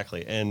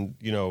 Exactly. And,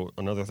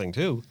 another thing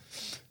too,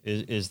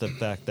 is the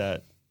fact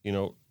that,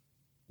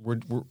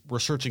 we're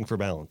searching for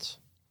balance,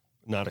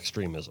 not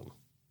extremism.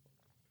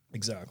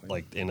 Exactly.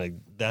 Like,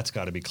 and that's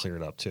got to be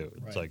cleared up too.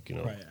 It's like,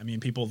 right. I mean,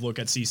 people look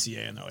at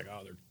CCA and they're like,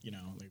 oh, they're,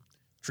 they're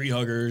tree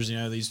huggers,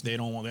 they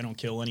don't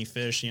kill any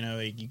fish,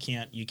 you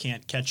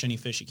can't catch any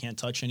fish, you can't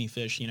touch any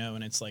fish,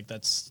 and it's like,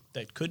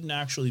 that couldn't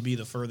actually be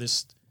the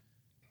furthest,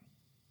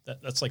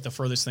 that's like the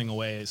furthest thing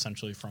away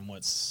essentially from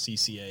what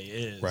CCA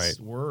is. Right.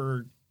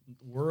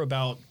 We're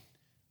about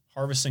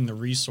harvesting the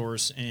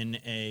resource in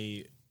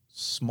a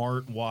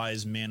smart,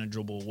 wise,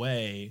 manageable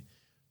way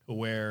to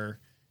where,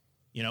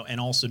 and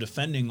also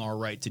defending our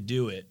right to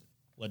do it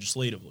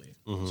legislatively.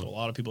 So a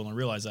lot of people don't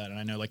realize that. And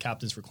I know, like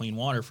Captains for Clean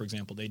Water, for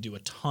example, they do a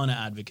ton of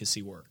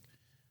advocacy work.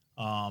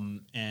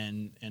 And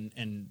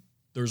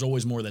there's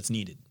always more that's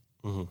needed.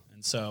 And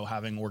so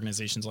having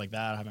organizations like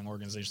that, having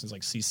organizations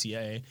like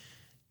CCA,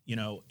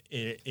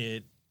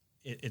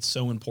 it's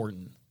so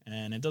important.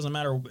 And it doesn't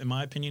matter, in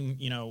my opinion,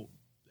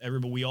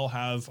 we all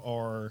have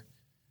our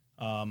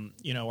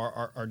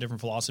different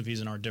philosophies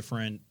and our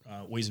different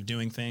ways of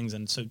doing things.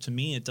 And so to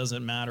me, it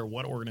doesn't matter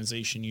what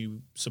organization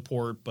you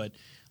support, but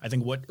I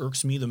think what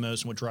irks me the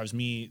most and what drives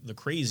me the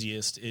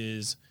craziest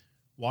is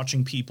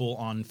watching people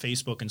on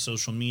Facebook and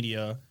social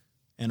media,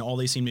 and all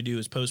they seem to do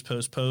is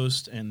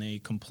post, and they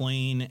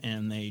complain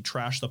and they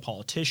trash the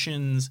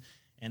politicians,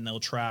 and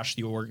they'll trash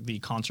the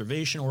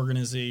conservation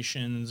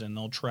organizations, and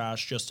they'll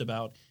trash just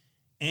about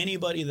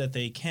anybody that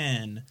they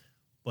can.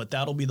 But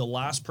that'll be the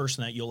last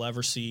person that you'll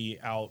ever see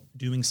out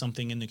doing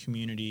something in the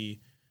community,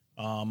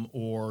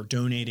 or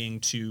donating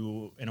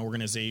to an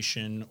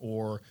organization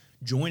or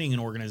joining an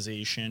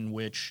organization,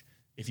 which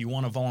if you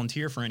want to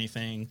volunteer for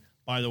anything,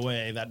 by the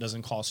way, that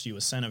doesn't cost you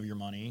a cent of your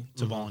money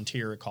to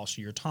volunteer. It costs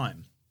you your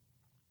time,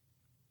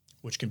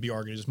 which can be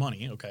argued as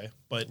money. Okay.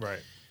 But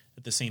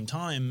at the same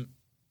time,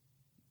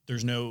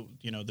 there's no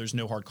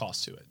hard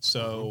cost to it.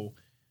 So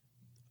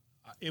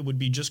it would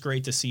be just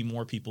great to see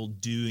more people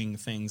doing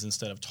things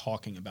instead of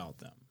talking about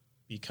them,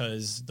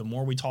 because the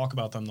more we talk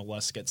about them, the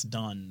less gets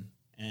done.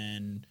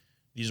 And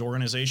these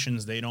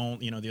organizations, they don't,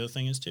 the other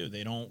thing is too,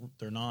 they don't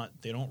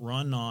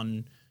run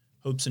on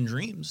hopes and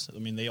dreams. I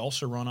mean, they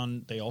run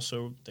on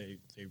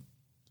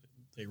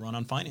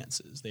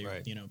finances.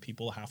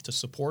 People have to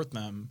support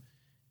them.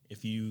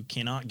 If you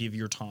cannot give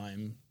your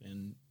time,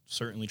 and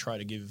certainly try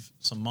to give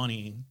some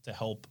money to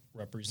help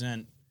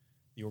represent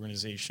the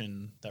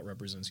organization that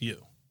represents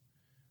you.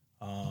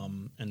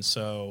 And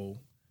so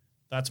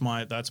that's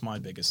my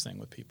biggest thing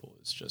with people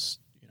is just,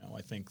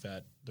 I think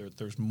that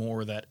there's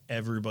more that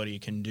everybody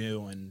can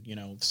do. And,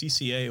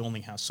 CCA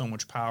only has so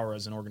much power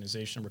as an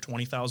organization. We're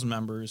 20,000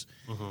 members.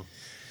 Mm-hmm.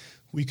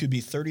 We could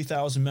be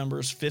 30,000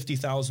 members,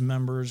 50,000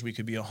 members. We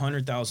could be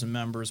 100,000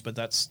 members, but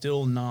that's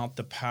still not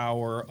the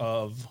power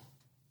of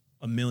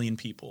 1 million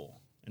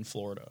people in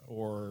Florida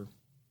or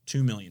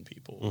 2 million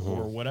people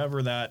or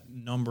whatever that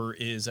number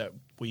is that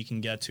we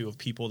can get to of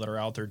people that are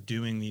out there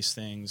doing these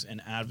things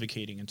and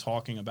advocating and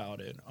talking about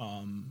it.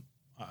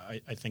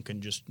 I think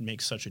can just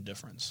make such a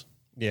difference.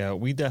 Yeah,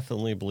 we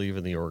definitely believe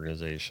in the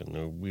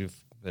organization. We've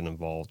been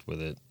involved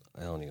with it.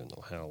 I don't even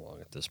know how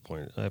long at this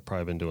point. I've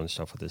probably been doing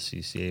stuff with the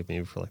CCA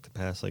maybe for like the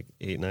past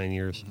 8-9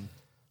 years.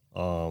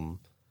 Mm-hmm.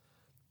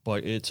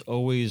 But it's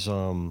always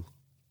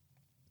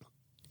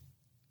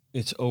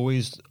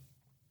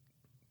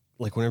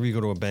like whenever you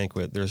go to a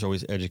banquet, there's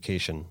always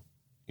education,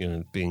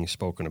 being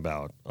spoken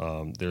about.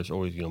 There's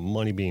always,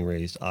 money being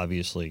raised,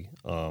 obviously,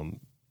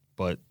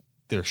 but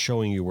they're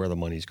showing you where the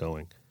money's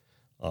going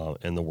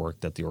and the work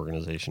that the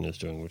organization is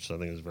doing, which I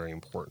think is very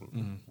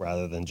important,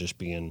 rather than just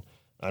being,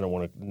 I don't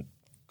want to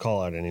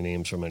call out any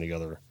names from any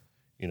other,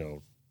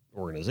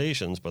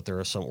 organizations, but there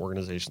are some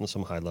organizations,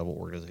 some high-level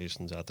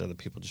organizations out there that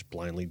people just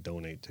blindly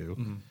donate to.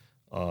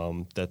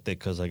 That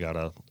because I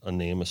got a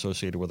name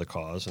associated with a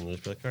cause, and they're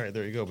just like, all right,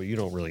 there you go. But you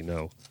don't really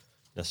know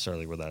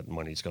necessarily where that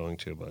money's going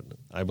to. But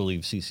I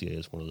believe CCA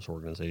is one of those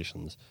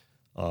organizations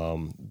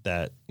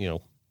that,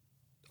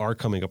 are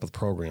coming up with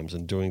programs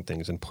and doing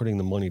things and putting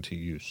the money to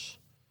use.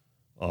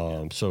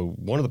 So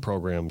one of the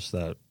programs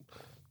that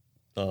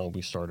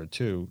we started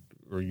too,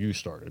 or you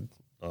started,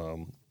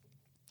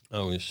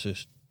 was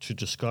just to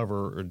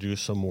discover or do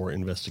some more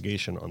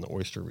investigation on the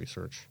oyster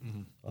research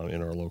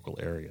in our local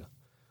area.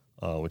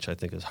 Which I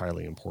think is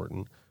highly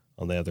important.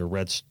 They have their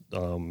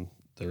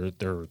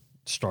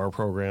STAR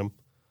program,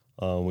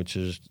 which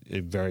is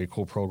a very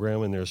cool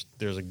program, and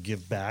there's a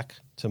give back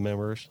to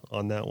members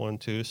on that one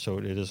too. So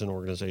it is an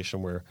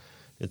organization where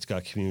it's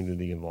got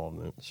community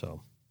involvement.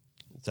 So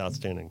it's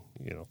outstanding.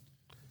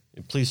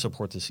 Please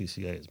support the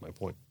CCA is my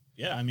point.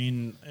 Yeah, I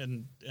mean,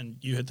 and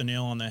you hit the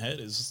nail on the head.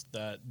 Is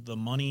that the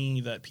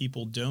money that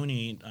people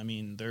donate? I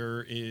mean,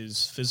 there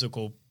is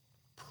physical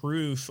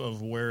proof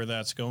of where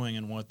that's going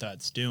and what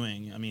that's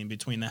doing. I mean,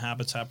 between the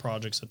habitat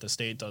projects that the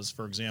state does,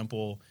 for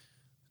example,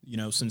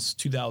 since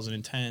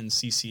 2010,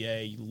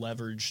 CCA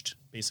leveraged,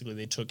 basically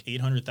they took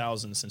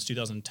 800,000 since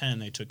 2010,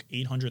 they took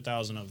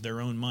 800,000 of their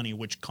own money,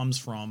 which comes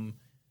from,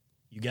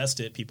 you guessed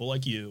it, people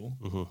like you,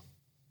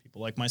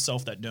 people like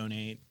myself that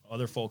donate,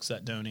 other folks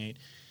that donate.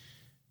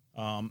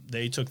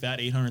 They took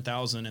that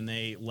 800,000 and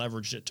they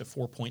leveraged it to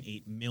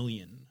 4.8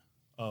 million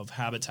of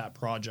habitat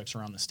projects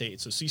around the state.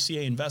 So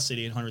CCA invested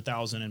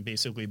 800,000, and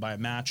basically by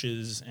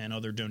matches and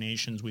other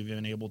donations, we've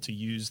been able to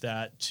use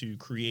that to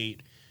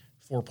create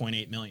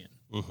 4.8 million.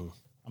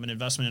 I'm an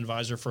investment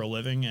advisor for a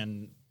living,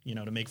 and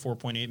to make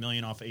 4.8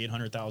 million off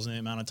 800,000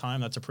 amount of time,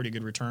 that's a pretty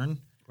good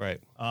return.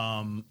 Right.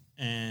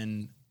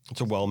 And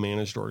it's a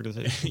well-managed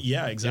organization.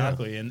 Yeah,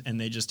 exactly. Yeah. And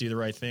they just do the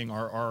right thing.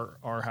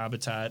 Our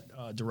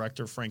habitat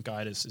director, Frank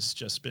Gaitis, has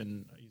just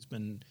been,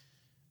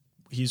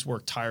 he's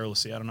worked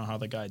tirelessly. I don't know how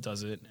the guy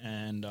does it,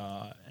 and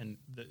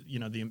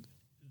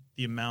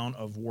the amount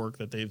of work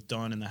that they've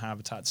done in the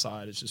habitat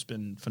side has just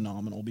been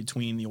phenomenal.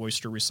 Between the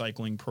oyster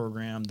recycling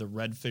program, the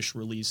redfish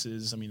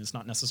releases. I mean, it's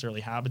not necessarily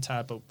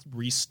habitat, but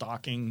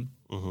restocking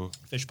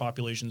fish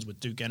populations with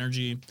Duke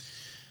Energy.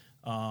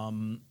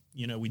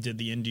 We did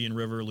the Indian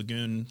River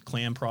Lagoon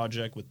clam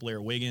project with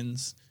Blair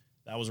Wiggins.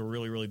 That was a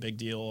really, really big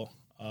deal.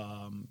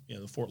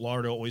 The Fort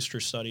Lauderdale oyster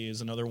study is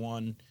another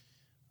one.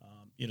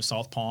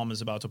 South Palm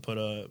is about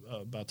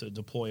to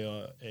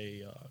deploy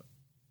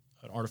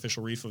an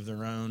artificial reef of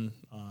their own.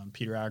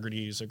 Peter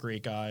Aggerty is a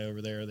great guy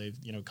over there. They've,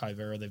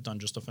 Kaivera, they've done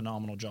just a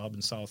phenomenal job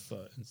in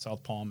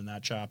South Palm in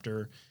that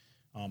chapter.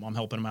 I'm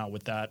helping them out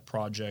with that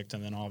project.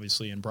 And then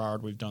obviously in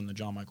Broward, we've done the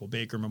John Michael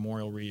Baker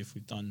Memorial Reef.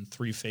 We've done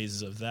 3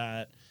 phases of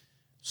that.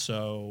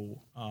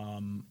 So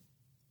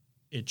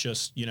it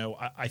just,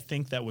 I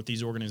think that with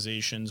these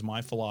organizations,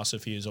 my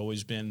philosophy has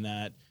always been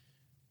that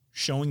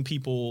showing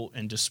people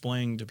and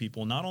displaying to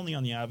people, not only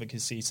on the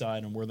advocacy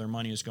side and where their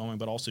money is going,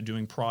 but also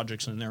doing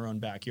projects in their own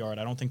backyard.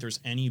 I don't think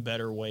there's any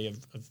better way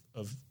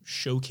of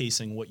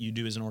showcasing what you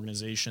do as an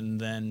organization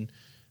than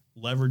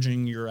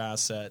leveraging your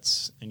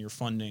assets and your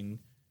funding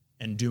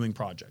and doing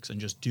projects and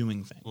just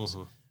doing things.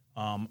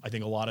 I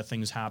think a lot of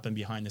things happen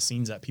behind the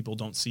scenes that people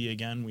don't see.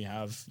 Again, we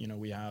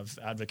have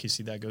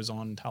advocacy that goes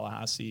on in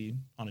Tallahassee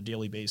on a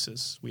daily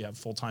basis. We have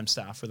full-time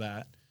staff for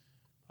that.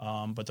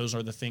 But those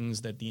are the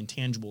things that the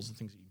intangibles, the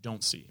things that you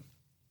don't see.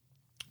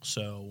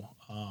 So,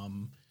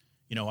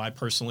 I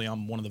personally,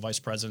 I'm one of the vice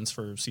presidents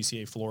for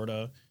CCA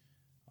Florida.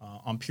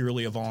 I'm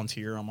purely a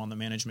volunteer. I'm on the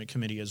management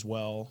committee as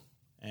well.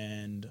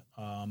 And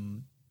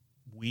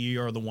we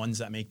are the ones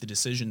that make the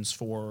decisions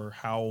for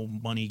how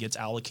money gets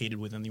allocated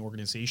within the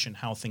organization,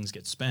 how things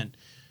get spent.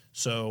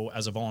 So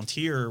as a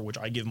volunteer, which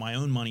I give my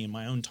own money and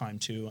my own time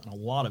to, and a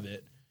lot of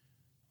it,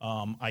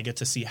 I get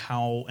to see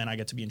how, and I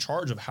get to be in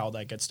charge of how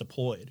that gets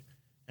deployed.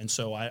 And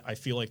so I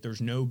feel like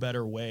there's no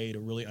better way to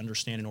really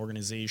understand an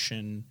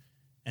organization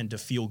and to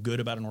feel good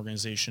about an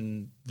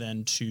organization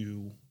than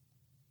to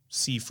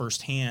see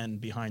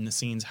firsthand behind the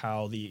scenes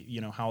how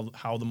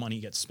the money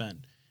gets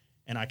spent.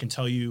 And I can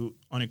tell you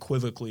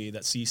unequivocally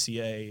that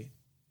CCA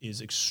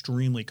is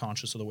extremely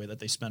conscious of the way that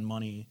they spend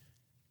money,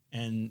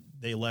 and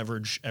they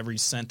leverage every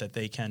cent that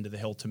they can to the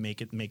hilt to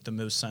make the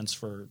most sense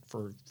for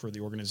the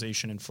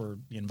organization and for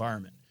the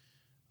environment.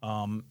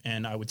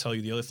 And I would tell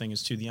you the other thing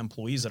is too, the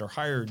employees that are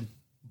hired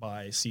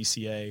by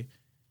CCA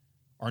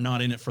are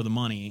not in it for the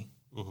money.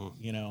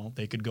 Mm-hmm.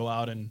 They could go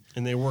out and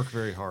they work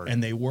very hard,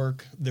 and they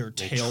work their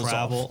tails off. They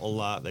travel a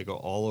lot. They go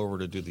all over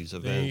to do these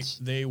events.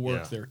 They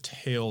work their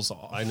tails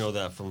off. I know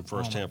that from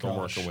firsthand from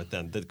working with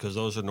them, because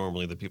those are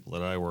normally the people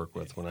that I work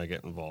with when I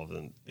get involved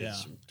in.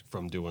 It's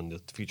from doing the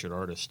featured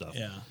artist stuff.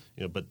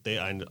 Yeah. But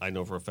I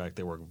know for a fact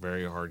they work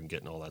very hard in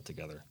getting all that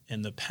together.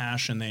 And the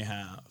passion they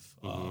have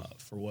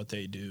for what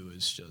they do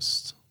is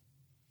just,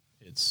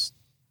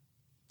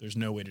 there's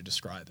no way to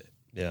describe it.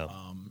 Yeah.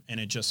 And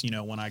it just,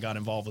 when I got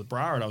involved with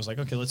Broward, I was like,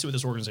 okay, let's see what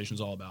this organization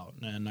is all about.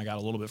 And I got a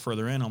little bit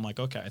further in. I'm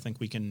like, okay, I think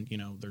we can,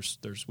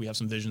 we have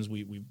some visions.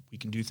 We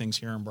can do things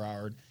here in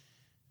Broward.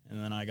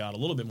 And then I got a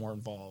little bit more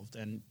involved.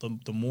 And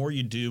the more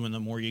you do and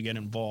the more you get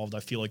involved, I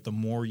feel like the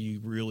more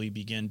you really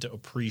begin to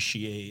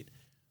appreciate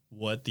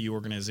what the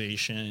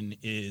organization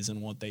is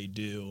and what they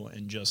do,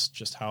 and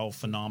just how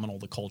phenomenal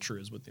the culture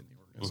is within the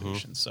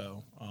organization. Mm-hmm.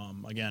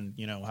 So, again,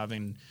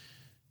 having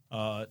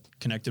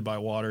connected by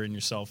Water and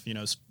yourself,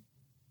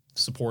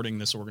 supporting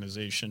this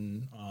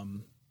organization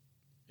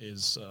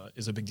is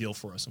a big deal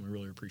for us, and we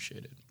really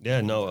appreciate it.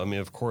 Yeah, no, I mean,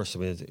 of course,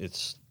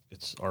 it's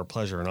our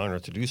pleasure and honor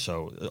to do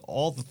so.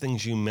 All the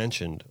things you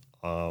mentioned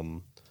are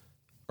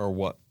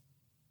what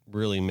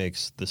really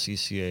makes the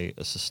CCA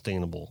a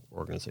sustainable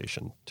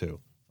organization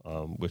too,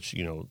 which,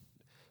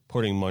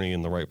 putting money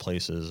in the right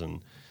places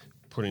and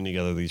putting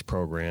together these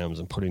programs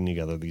and putting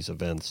together these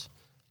events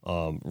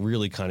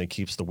really kind of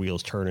keeps the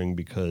wheels turning,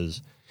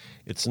 because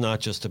it's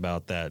not just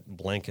about that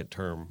blanket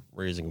term,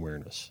 raising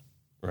awareness,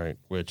 right?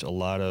 Which a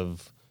lot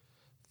of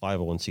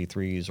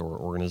 501c3s or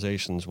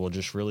organizations will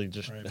just really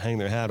hang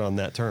their hat on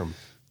that term.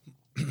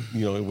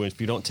 If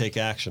you don't take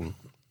action,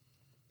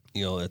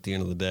 at the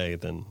end of the day,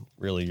 then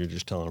really you're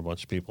just telling a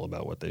bunch of people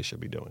about what they should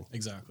be doing.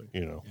 Exactly.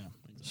 Yeah, exactly.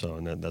 So,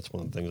 and that's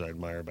one of the things I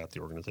admire about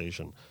the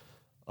organization.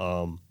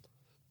 One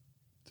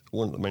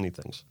of the many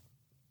things.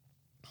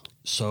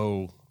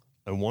 So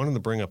I wanted to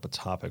bring up a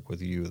topic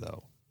with you,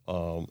 though.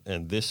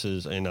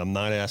 And I'm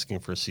not asking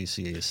for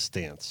CCA's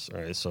stance,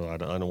 all right? So I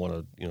don't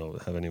want to,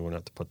 have anyone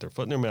have to put their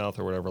foot in their mouth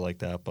or whatever like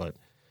that. But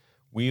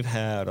we've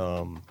had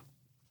on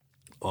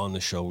the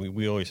show,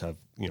 we always have,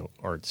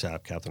 Art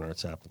Sapp, Captain Art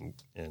Sapp,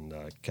 and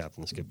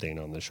Captain Skip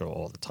Dana on the show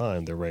all the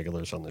time. They're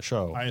regulars on the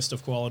show. Highest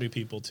of quality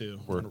people too.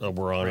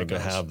 We're honored to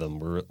have them.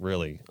 We're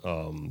really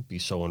be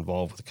so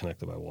involved with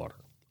Connected by Water.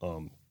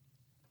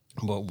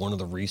 But one of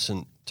the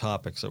recent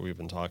topics that we've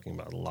been talking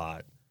about a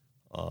lot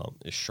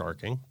is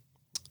sharking.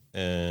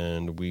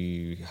 And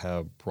we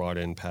have brought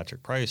in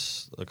Patrick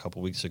Price a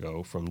couple weeks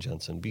ago from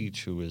Jensen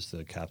Beach, who is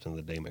the captain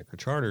of the Daymaker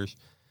Charters.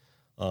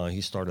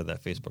 He started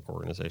that Facebook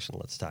organization,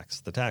 Let's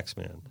Tax the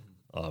Taxman.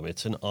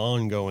 It's an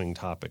ongoing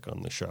topic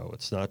on the show.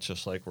 It's not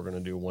just like we're going to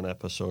do one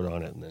episode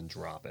on it and then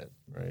drop it,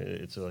 right?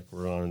 It's like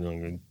we're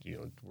on,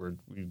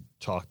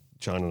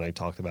 John and I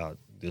talked about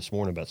this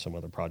morning about some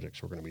other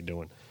projects we're going to be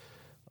doing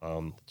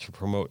to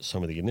promote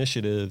some of the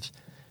initiatives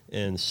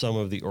and some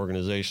of the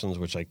organizations,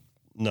 which I'm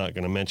not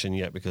going to mention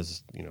yet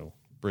because,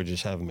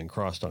 bridges haven't been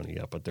crossed on it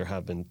yet, but there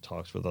have been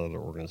talks with other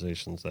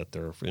organizations that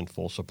they're in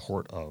full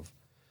support of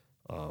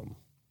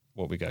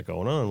what we got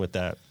going on with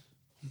that.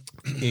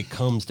 It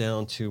comes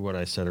down to what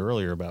I said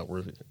earlier about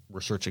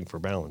we're searching for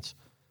balance.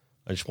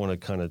 I just want to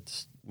kind of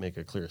make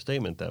a clear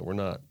statement that we're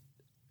not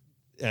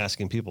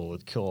asking people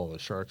to kill all the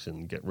sharks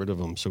and get rid of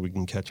them so we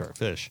can catch our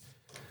fish.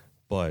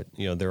 But,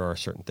 there are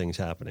certain things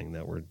happening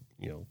that we're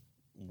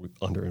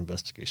under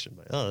investigation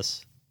by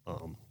us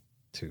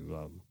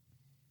to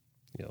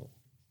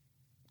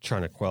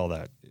trying to quell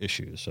that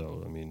issue.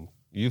 So, I mean,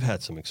 you've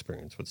had some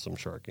experience with some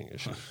sharking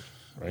issues,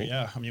 right?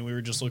 Yeah. I mean, we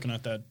were just looking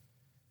at that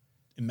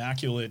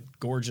immaculate,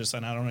 gorgeous,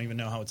 and I don't even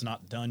know how it's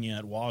not done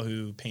yet,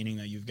 wahoo painting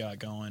that you've got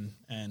going.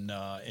 And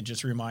it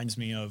just reminds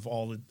me of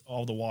all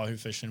the wahoo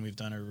fishing we've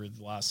done over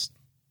the last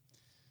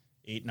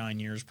 8-9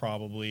 years,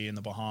 probably in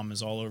the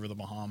Bahamas, all over the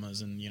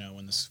Bahamas. And,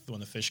 when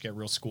the fish get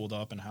real schooled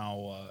up and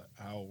how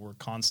we're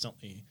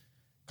constantly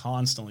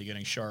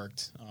getting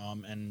sharked,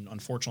 and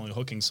unfortunately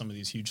hooking some of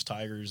these huge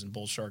tigers and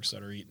bull sharks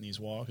that are eating these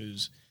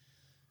wahoos.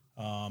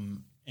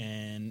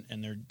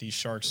 And these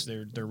sharks,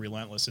 they're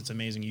relentless. It's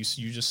amazing. You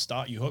just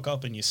stop, you hook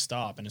up and you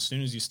stop, and as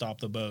soon as you stop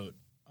the boat,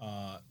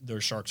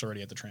 there's sharks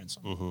already at the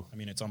transom. Mm-hmm. I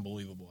mean, it's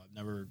unbelievable.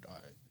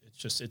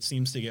 It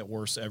seems to get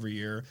worse every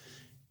year.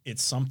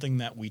 It's something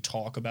that we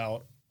talk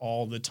about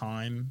all the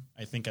time.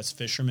 I think as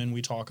fishermen,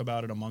 we talk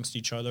about it amongst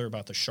each other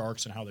about the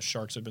sharks and how the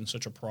sharks have been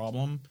such a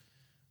problem.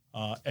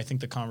 I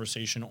think the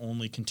conversation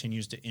only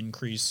continues to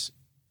increase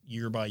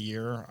year by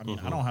year. I mean,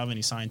 I don't have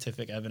any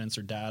scientific evidence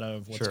or data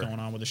of what's going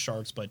on with the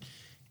sharks, but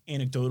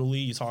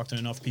anecdotally, you talk to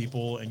enough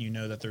people and you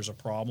know that there's a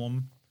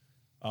problem.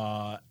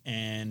 So,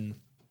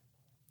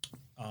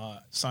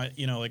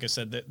 you know, like I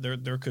said,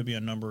 there could be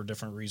a number of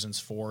different reasons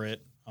for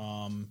it.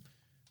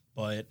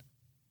 But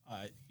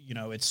you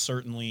know, it's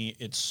certainly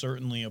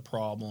a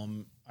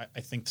problem.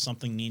 I think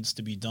something needs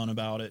to be done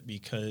about it,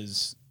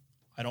 because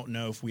I don't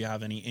know if we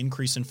have any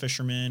increase in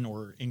fishermen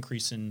or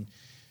increase in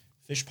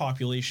fish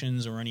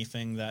populations or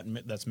anything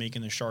that's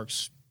making the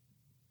sharks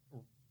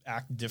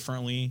act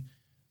differently.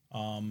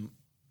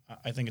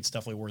 I think it's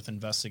definitely worth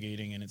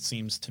investigating, and it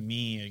seems to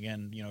me,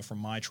 again, you know, from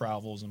my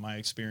travels and my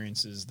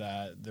experiences,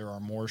 that there are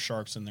more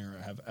sharks than there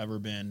have ever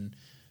been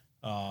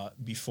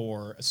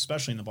before,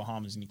 especially in the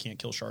Bahamas, and you can't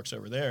kill sharks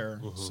over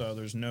there. So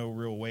there's no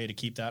real way to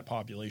keep that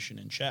population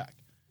in check.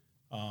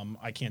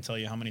 I can't tell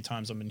you how many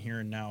times I've been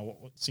hearing now,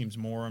 what seems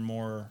more and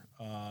more,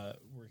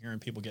 we're hearing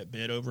people get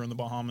bit over in the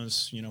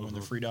Bahamas, you know, when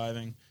they're free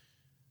diving.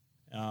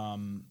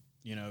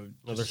 You know,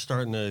 well, they're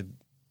starting to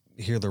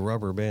hear the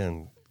rubber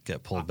band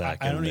get pulled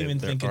back. I don't even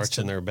think they're it's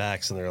arching their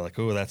backs, and they're like,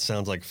 "Oh, that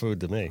sounds like food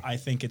to me." I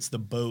think it's the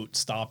boat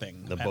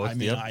stopping. The boat. I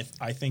mean,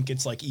 I think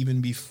it's like even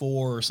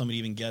before somebody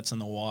even gets in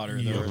the water.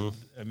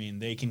 I mean,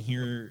 they can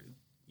hear.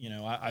 You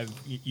know,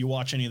 you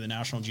watch any of the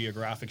National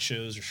Geographic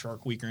shows or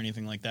Shark Week or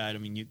anything like that. I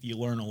mean, you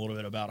learn a little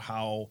bit about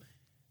how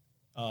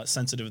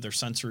sensitive their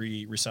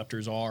sensory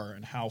receptors are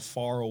and how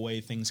far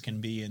away things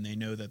can be, and they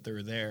know that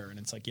they're there. And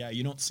it's like, yeah,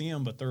 you don't see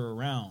them, but they're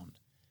around.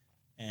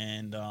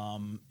 And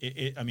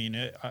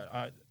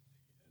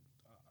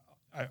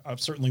I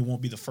certainly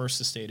won't be the first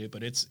to state it,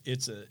 but it's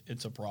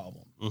a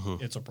problem.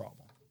 It's a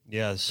problem.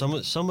 Yeah, some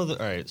of the.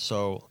 All right,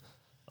 so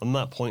I'm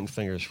not pointing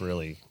fingers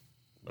really,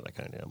 but I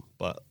kind of am,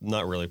 but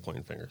not really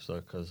pointing fingers. So,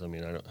 because I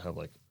mean, I don't have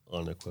like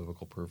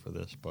unequivocal proof of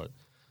this, but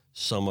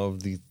some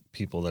of the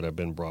people that have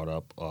been brought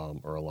up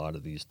are a lot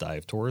of these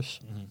dive tours,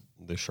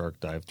 the shark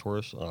dive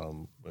tours,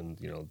 and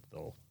you know,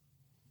 they'll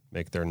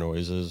make their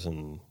noises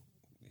and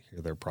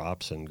hear their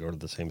props and go to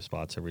the same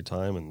spots every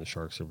time, and the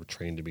sharks are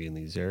trained to be in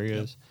these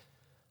areas.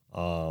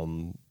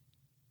 And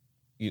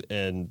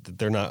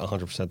they're not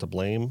 100% to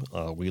blame.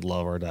 We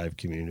love our dive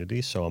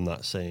community, so I'm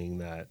not saying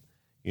that,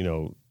 you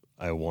know,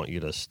 I want you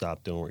to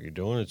stop doing what you're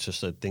doing. It's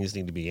just that things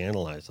need to be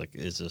analyzed. Like,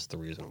 is this the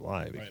reason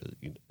why? Because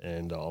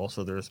and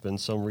also there's been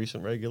some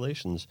recent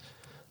regulations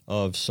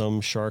of some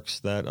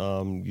sharks that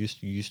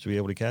used to be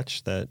able to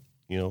catch that,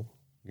 you know,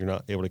 you're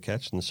not able to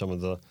catch, and some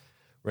of the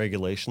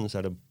regulations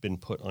that have been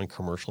put on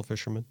commercial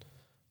fishermen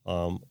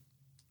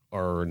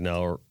are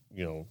now,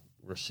 you know,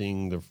 we're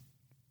seeing the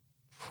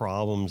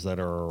problems that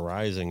are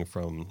arising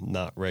from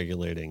not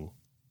regulating,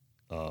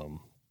 you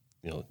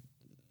know,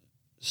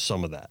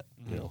 some of that,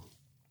 you know.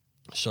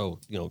 So,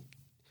 you know,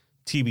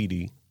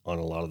 TBD on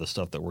a lot of the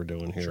stuff that we're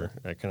doing here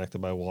at Connected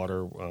by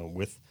Water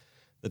with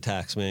the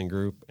Taxman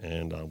Group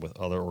and with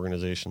other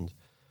organizations.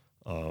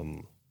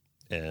 And,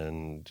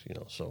 you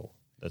know, so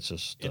that's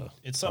just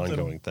it's an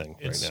ongoing thing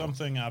right now. It's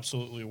something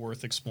absolutely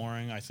worth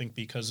exploring, I think,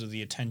 because of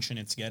the attention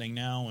it's getting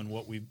now and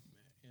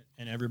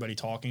and everybody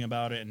talking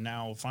about it. And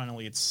now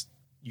finally it's,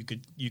 you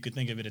could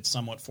think of it, it's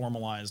somewhat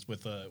formalized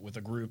with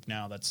a group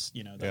now that's,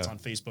 you know, that's on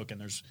Facebook, and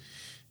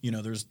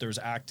there's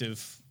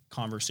active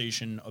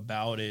conversation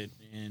about it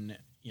in,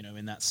 you know,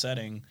 in that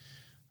setting.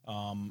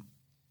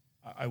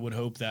 I would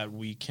hope that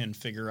we can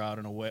figure out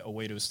a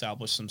way to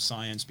establish some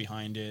science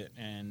behind it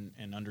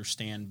and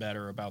understand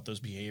better about those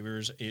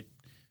behaviors.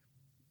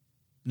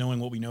 Knowing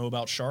what we know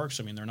about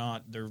sharks, I mean,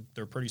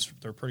 they're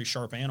pretty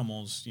sharp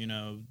animals. You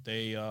know,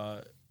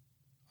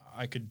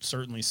 I could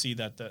certainly see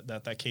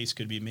that case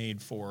could be made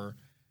for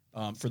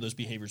those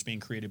behaviors being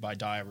created by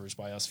divers,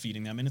 by us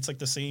feeding them. And it's like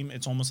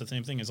it's almost the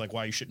same thing as like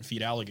why you shouldn't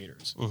feed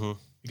alligators.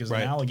 Because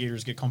when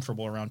alligators get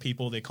comfortable around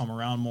people, they come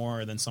around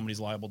more, then somebody's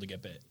liable to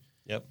get bit.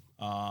 Yep.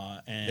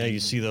 And you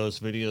see those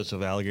videos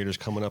of alligators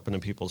coming up into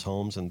people's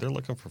homes, and they're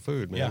looking for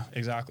food, man. Yeah,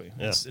 exactly.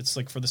 Yeah. It's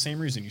like for the same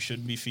reason you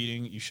shouldn't be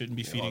feeding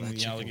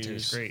the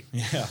alligators. Great.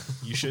 Yeah,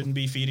 you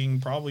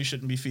probably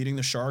shouldn't be feeding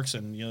the sharks.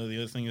 And you know, the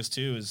other thing is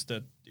too is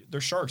that they're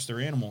sharks,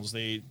 they're animals.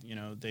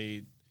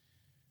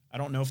 I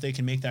don't know if they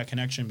can make that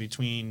connection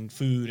between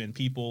food and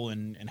people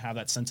and have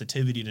that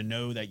sensitivity to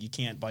know that you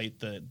can't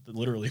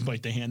literally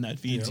bite the hand that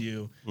feeds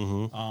you.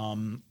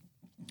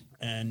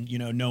 And, you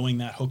know, knowing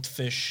that hooked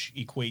fish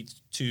equates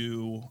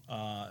to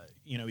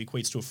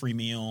a free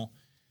meal,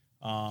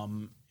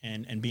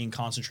 and being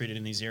concentrated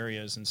in these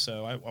areas. And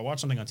so I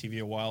watched something on TV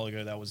a while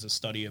ago that was a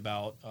study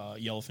about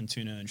yellowfin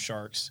tuna and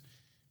sharks,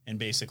 and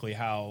basically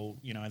how,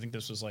 you know, I think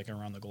this was like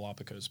around the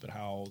Galapagos, but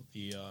how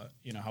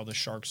how the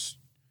sharks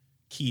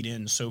keyed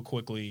in so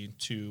quickly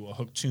to a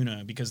hooked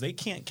tuna because they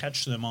can't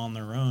catch them on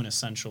their own.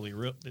 Essentially,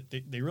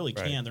 they really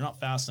can't. They're not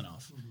fast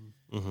enough.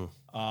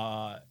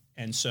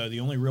 And so the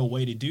only real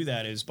way to do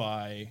that is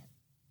by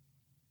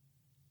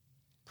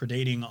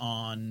predating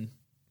on,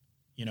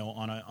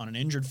 on an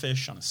injured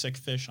fish, on a sick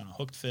fish, on a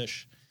hooked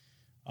fish.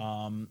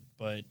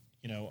 But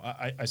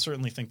I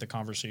certainly think the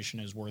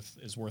conversation is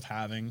worth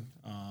having,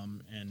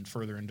 and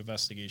further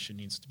investigation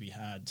needs to be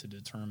had to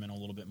determine a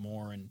little bit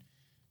more and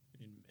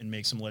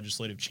make some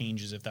legislative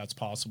changes if that's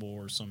possible,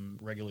 or some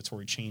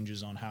regulatory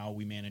changes on how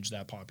we manage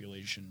that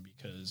population,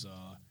 because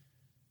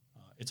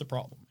it's a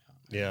problem.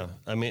 Yeah,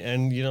 I mean,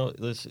 and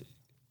listen,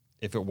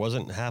 if it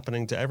wasn't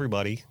happening to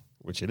everybody,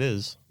 which it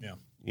is, yeah,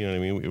 you know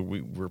what I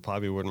mean, we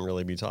probably wouldn't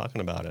really be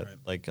talking about it. Right.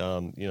 Like,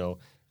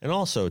 and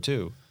also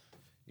too,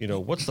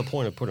 what's the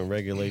point of putting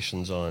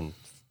regulations on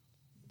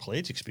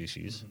pelagic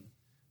species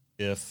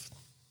if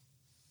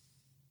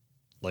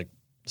like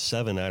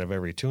 7 out of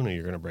every tuna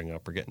you're going to bring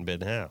up are getting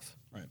bit in half,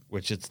 right?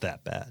 Which it's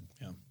that bad,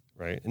 yeah,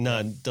 right?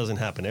 It doesn't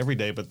happen every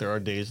day, but there are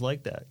days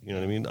like that. You know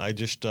what I mean? I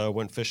just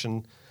went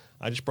fishing.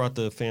 I just brought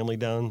the family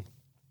down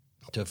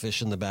to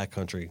fish in the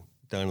backcountry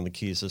down in the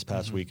Keys this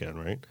past weekend,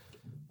 right?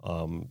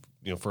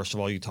 First of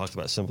all, you talked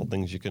about simple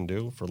things you can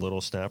do for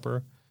little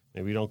snapper.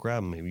 Maybe you don't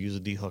grab them. Maybe use a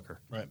dehooker.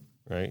 Right.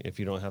 If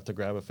you don't have to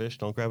grab a fish,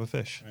 don't grab a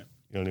fish. Right.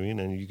 You know what I mean?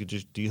 And you could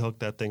just dehook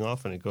that thing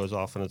off and it goes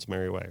off on its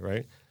merry way.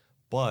 Right.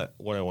 But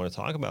what I want to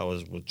talk about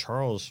was with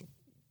Charles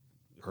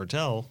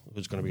Hertel,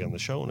 who's going to be on the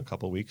show in a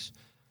couple of weeks,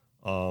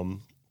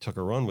 took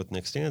a run with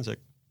Nick Stanzik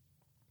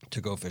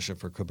to go fishing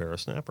for Cubera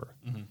snapper.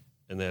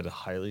 And they had a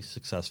highly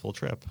successful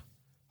trip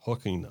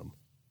hooking them.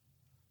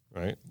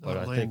 Right. But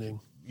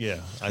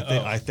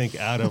I think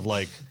out of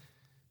like,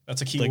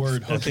 that's a key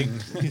word. I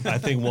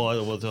think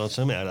on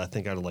some ad, I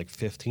think out of like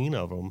 15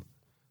 of them,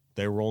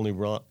 they were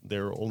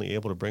only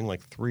able to bring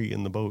like 3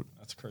 in the boat.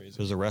 That's crazy.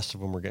 Because the rest of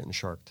them were getting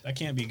sharked. That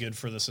can't be good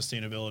for the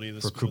sustainability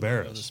of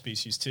the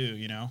species too.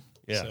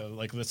 Yeah. So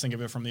like, let's think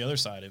of it from the other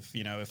side. If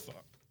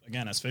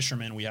again, as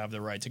fishermen, we have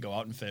the right to go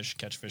out and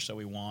catch fish that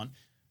we want.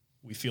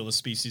 We feel the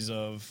species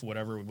of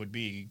whatever it would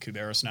be,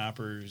 Cubera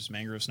snappers,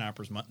 mangrove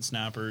snappers, mutton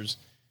snappers,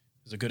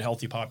 is a good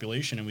healthy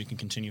population, and we can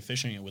continue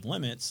fishing it with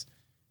limits.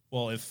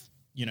 Well, if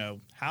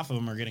half of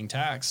them are getting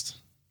taxed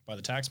by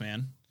the tax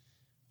man,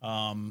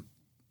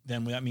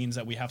 then that means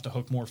that we have to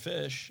hook more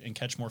fish and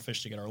catch more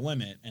fish to get our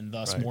limit, and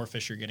thus more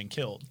fish are getting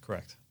killed.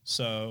 Correct.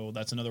 So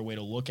that's another way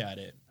to look at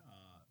it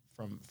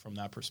from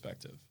that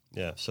perspective.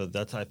 Yeah. So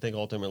that's, I think,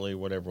 ultimately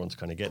what everyone's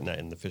kind of getting at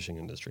in the fishing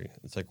industry.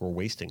 It's like we're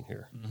wasting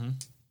here,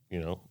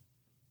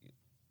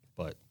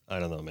 but I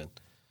don't know, man.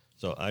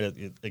 So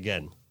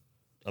again,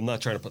 I'm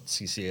not trying to put the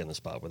CCA on the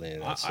spot with any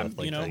of that stuff.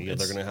 They're going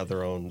to have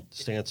their own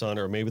stance on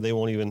it, or maybe they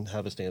won't even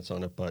have a stance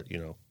on it. But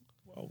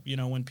well,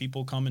 when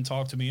people come and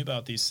talk to me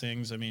about these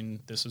things, I mean,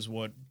 this is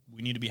what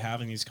we need to be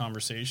having these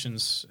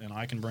conversations, and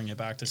I can bring it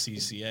back to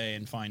CCA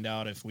and find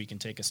out if we can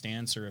take a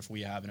stance or if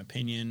we have an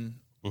opinion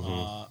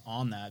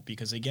on that.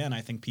 Because again, I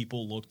think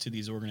people look to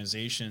these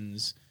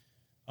organizations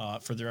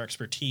for their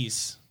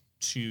expertise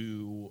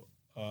to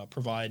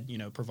provide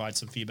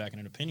some feedback and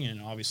an opinion.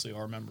 And obviously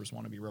our members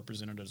want to be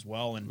represented as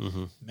well.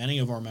 And many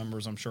of our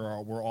members, I'm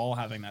sure, we're all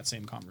having that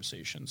same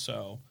conversation.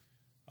 So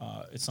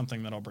it's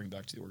something that I'll bring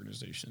back to the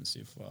organization,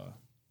 see what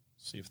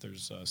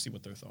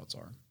their thoughts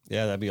are.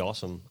 Yeah, that'd be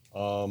awesome.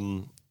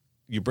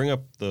 You bring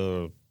up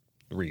the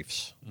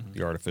reefs,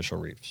 the artificial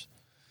reefs.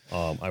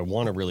 I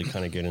want to really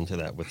kind of get into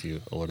that with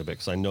you a little bit,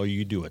 because I know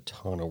you do a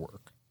ton of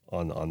work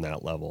on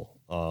that level.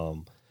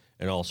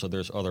 And also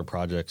there's other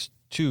projects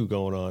too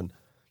going on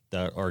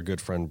that our good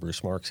friend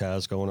Bruce Marks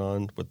has going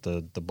on with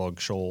the bug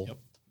shoal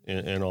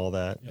and all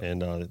that. Yep.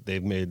 And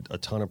they've made a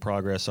ton of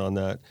progress on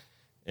that.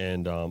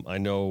 And I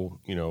know,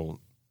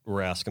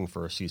 we're asking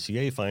for a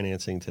CCA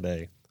financing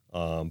today,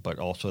 but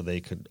also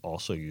they could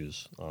also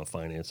use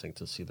financing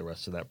to see the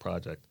rest of that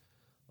project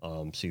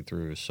see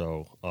through.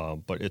 So,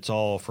 but it's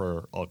all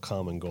for a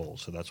common goal.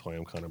 So that's why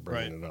I'm kind of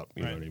bringing it up.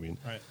 You know what I mean?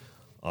 Right.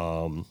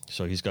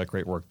 So he's got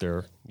great work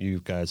there. You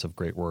guys have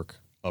great work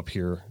up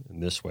here in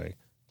this way.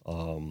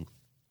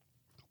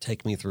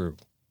 Take me through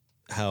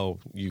how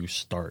you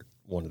start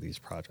one of these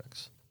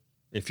projects,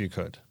 if you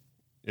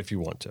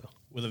want to.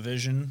 With a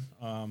vision,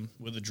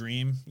 with a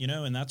dream,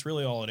 and that's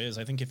really all it is.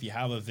 I think if you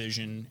have a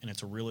vision and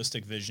it's a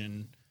realistic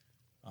vision,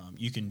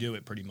 you can do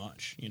it pretty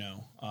much,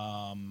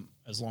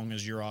 as long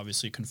as you're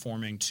obviously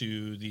conforming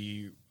to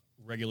the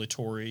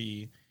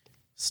regulatory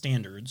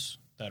standards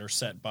that are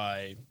set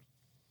by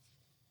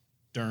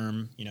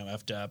DERM,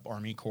 FDEP,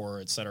 Army Corps,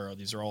 et cetera.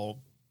 These are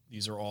all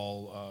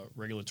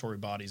regulatory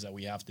bodies that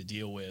we have to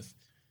deal with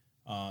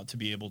to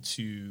be able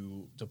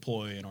to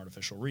deploy an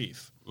artificial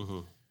reef.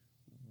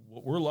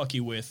 What we're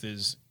lucky with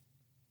is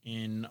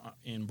in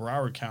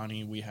Broward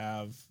County,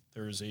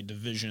 there's a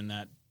division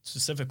that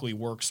specifically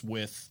works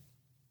with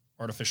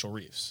artificial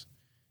reefs.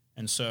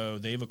 And so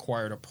they've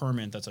acquired a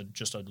permit that's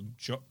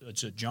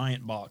it's a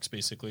giant box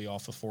basically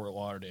off of Fort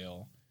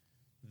Lauderdale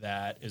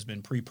that has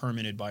been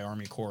pre-permitted by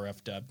Army Corps,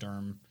 FDEP,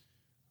 DERM,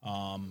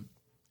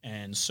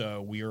 And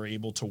so we are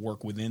able to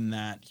work within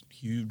that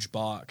huge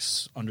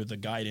box under the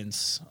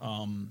guidance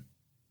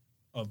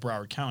of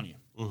Broward County.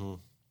 Mm-hmm.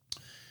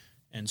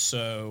 And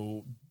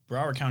so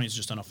Broward County has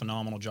just done a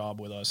phenomenal job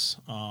with us.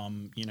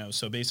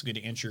 So basically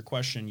to answer your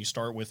question, you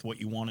start with what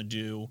you want to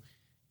do.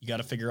 You got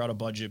to figure out a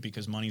budget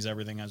because money's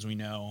everything, as we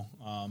know.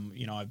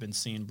 I've been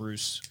seeing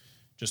Bruce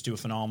just do a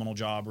phenomenal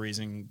job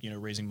raising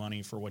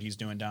money for what he's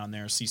doing down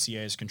there.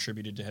 CCA has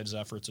contributed to his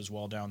efforts as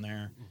well down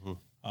there.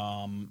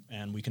 Mm-hmm.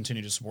 And we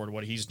continue to support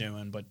what he's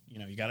doing. But,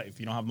 if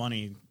you don't have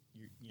money,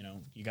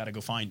 you got to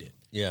go find it.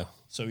 Yeah.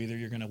 So either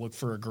you're going to look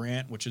for a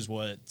grant, which is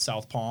what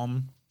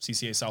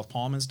CCA South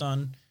Palm has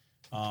done.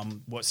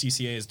 What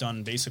CCA has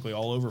done basically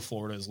all over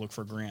Florida is look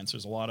for grants.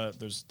 There's a lot of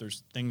things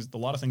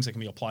that can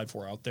be applied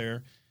for out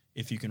there.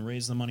 If you can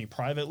raise the money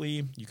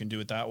privately, you can do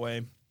it that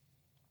way.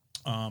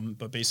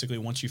 But basically,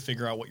 once you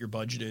figure out what your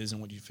budget is and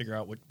what you figure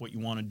out what you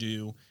want to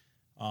do,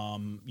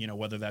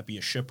 whether that be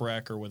a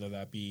shipwreck or whether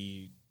that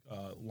be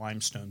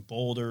limestone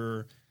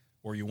boulder,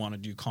 or you want to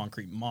do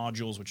concrete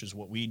modules, which is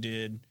what we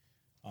did.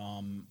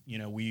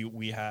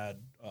 We had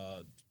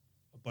a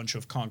bunch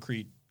of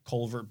concrete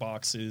culvert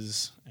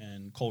boxes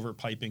and culvert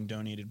piping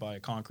donated by a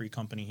concrete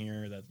company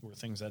here that were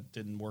things that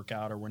didn't work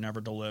out or were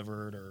never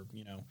delivered, or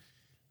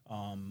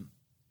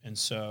and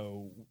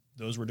so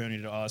those were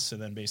donated to us, and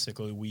then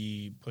basically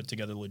we put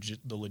together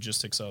the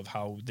logistics of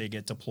how they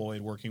get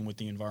deployed, working with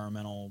the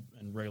environmental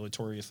and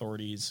regulatory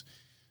authorities,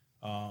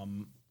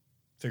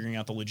 figuring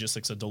out the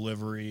logistics of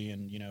delivery,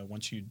 and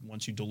once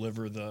you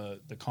deliver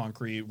the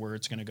concrete, where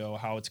it's going to go,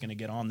 how it's going to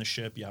get on the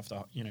ship, you have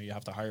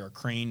to hire a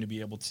crane to be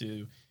able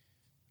to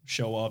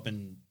show up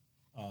and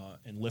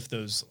lift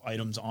those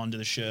items onto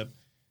the ship.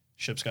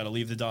 Ship's got to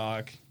leave the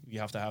dock. You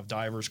have to have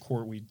divers.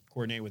 We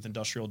coordinate with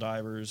industrial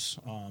divers,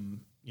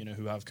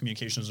 who have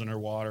communications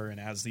underwater. And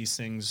as these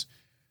things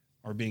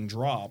are being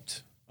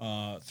dropped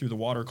through the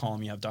water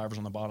column, you have divers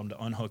on the bottom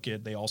to unhook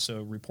it. They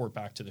also report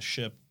back to the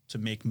ship to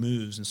make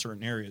moves in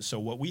certain areas. So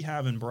what we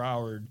have in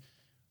Broward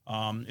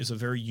is a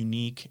very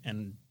unique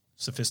and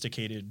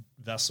sophisticated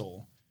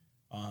vessel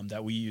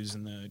that we use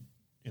in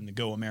the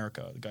Go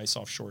America, the Geis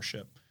offshore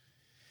ship.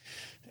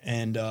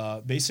 And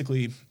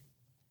basically,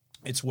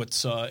 it's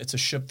a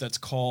ship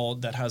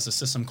that has a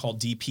system called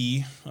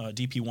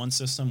DP1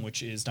 system,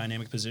 which is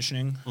dynamic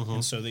positioning. Mm-hmm.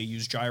 And so they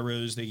use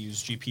gyros, they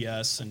use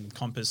GPS and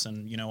compass,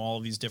 and all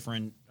of these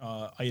different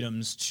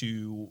items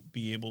to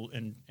be able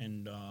and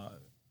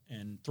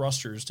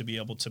thrusters to be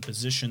able to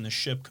position the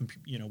ship,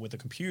 with a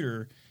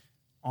computer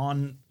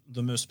on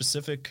the most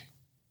specific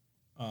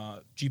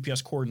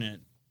GPS coordinate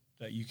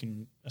that you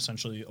can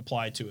essentially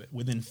apply to it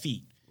within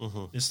feet.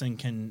 Mm-hmm. This thing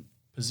can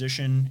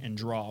position and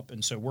drop.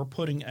 And so we're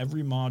putting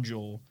every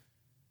module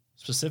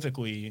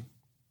specifically,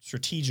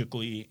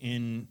 strategically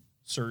in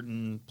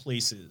certain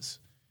places.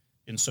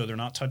 And so they're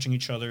not touching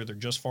each other. They're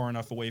just far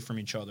enough away from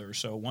each other.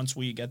 So once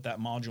we get that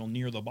module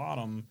near the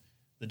bottom,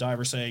 the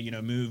divers say,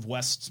 move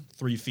west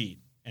 3 feet.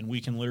 And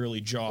we can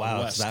literally jog west.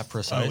 Wow, it's that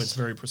precise? Oh, it's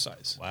very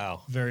precise.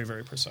 Wow. Very,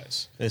 very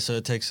precise. And so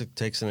it takes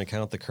into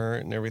account the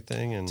current and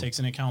everything? And takes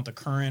into account the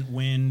current,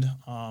 wind.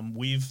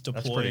 We've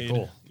deployed. That's pretty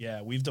cool.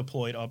 Yeah, we've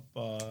deployed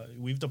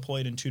we've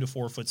deployed in 2 to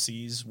 4 foot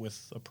seas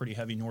with a pretty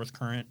heavy north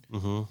current.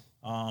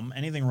 Mm-hmm.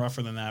 Anything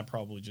rougher than that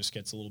probably just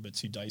gets a little bit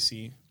too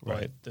dicey.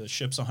 Right. But the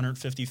ship's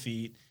 150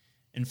 feet.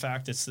 In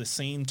fact, it's the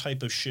same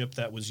type of ship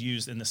that was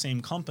used in the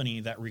same company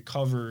that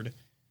recovered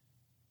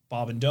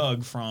Bob and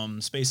Doug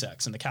from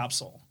SpaceX in the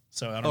capsule.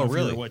 So I don't know if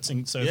really? you were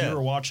watching. So if you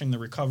were watching the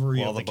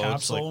recovery of the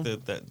boats capsule,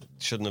 that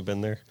shouldn't have been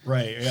there.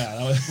 right?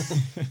 Yeah,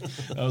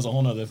 that was a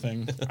whole nother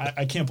thing.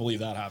 I can't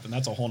believe that happened.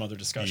 That's a whole nother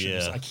discussion.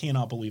 Yeah. I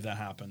cannot believe that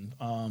happened.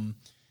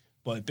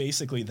 But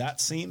basically,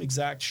 that same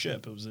exact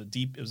ship, it was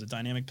a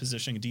dynamic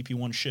positioning, a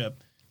DP1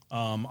 ship,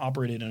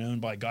 operated and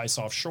owned by Geis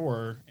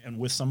Offshore, and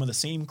with some of the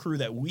same crew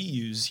that we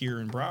use here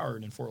in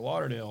Broward and Fort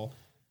Lauderdale,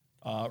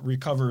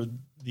 recovered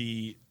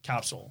the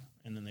capsule.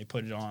 And then they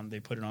put it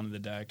onto the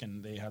deck,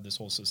 and they have this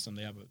whole system.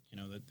 They have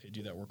that they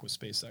do that work with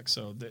SpaceX.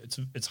 So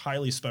it's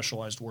highly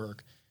specialized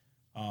work.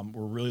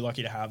 We're really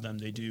lucky to have them.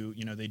 They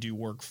do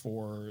work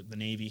for the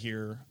Navy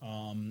here,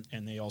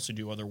 and they also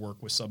do other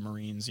work with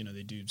submarines.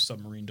 They do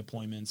submarine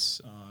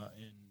deployments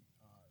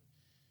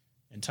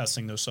and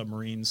testing those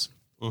submarines.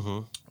 Mm-hmm.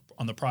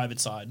 On the private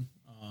side,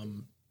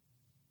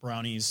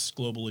 Brownies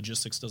Global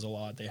Logistics does a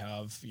lot. They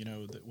have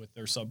with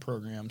their sub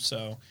program.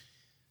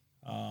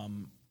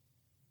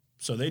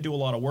 So they do a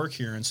lot of work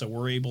here, and so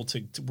we're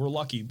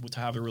lucky to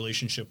have a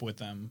relationship with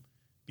them,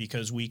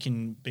 because we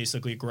can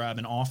basically grab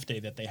an off day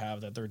that they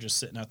have that they're just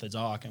sitting at the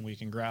dock, and we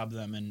can grab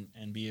them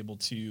and be able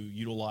to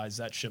utilize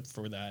that ship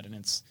for that. And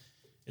it's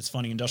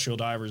funny, industrial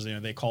divers,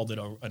 they called it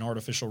an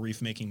artificial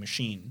reef making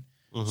machine.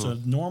 Mm-hmm. So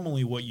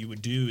normally what you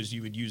would do is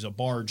you would use a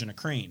barge and a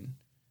crane,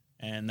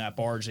 and that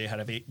barge they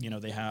have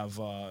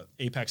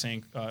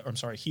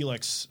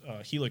helix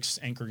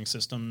anchoring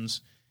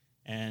systems.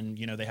 And,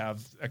 they have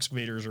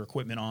excavators or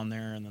equipment on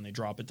there, and then they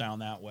drop it down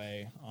that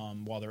way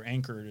while they're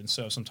anchored. And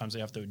so sometimes they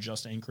have to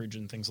adjust anchorage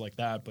and things like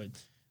that. But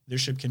this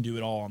ship can do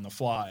it all on the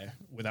fly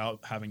without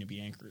having to be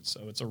anchored.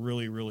 So it's a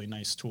really, really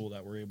nice tool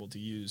that we're able to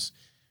use.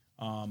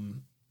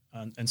 And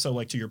so,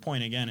 like, to your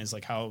point again, is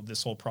like how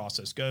this whole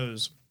process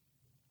goes.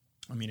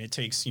 I mean, it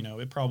takes,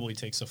 it probably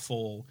takes a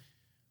full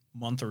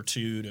month or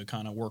two to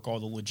kind of work all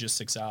the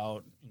logistics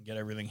out and get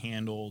everything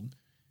handled.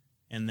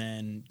 And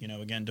then,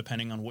 again,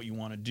 depending on what you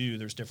want to do,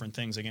 there's different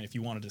things. Again, if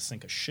you wanted to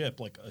sink a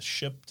ship, like a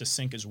ship to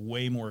sink is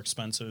way more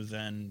expensive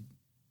than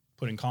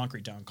putting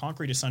concrete down.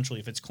 Concrete, essentially,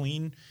 if it's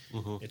clean,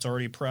 it's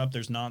already prepped.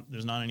 There's not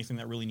anything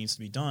that really needs to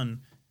be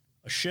done.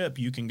 A ship,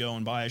 you can go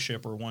and buy a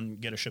ship or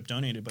get a ship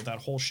donated, but that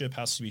whole ship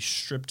has to be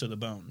stripped to the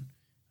bone.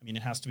 I mean,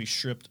 it has to be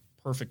stripped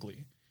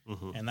perfectly.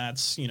 And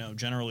that's,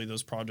 generally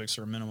those projects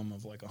are a minimum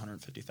of like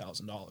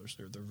 $150,000.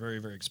 They're very,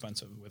 very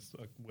expensive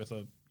with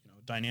a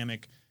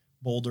dynamic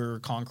boulder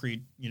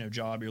concrete,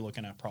 job. You're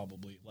looking at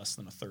probably less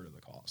than a third of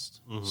the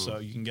cost. So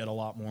you can get a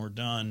lot more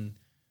done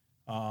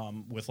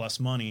with less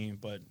money,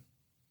 but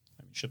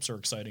I mean, ships are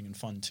exciting and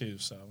fun too.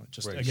 So it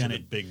just, again,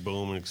 it big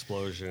boom and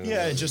explosion.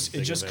 Yeah. It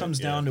just comes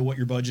down to what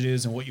your budget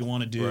is and what you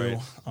want to do.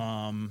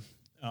 Right.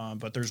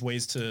 But there's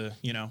ways to,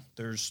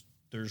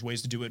 there's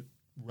ways to do it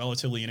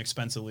relatively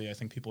inexpensively. I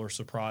think people are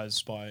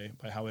surprised by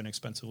how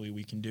inexpensively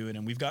we can do it.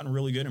 And we've gotten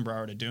really good in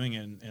Broward at doing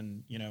it.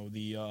 And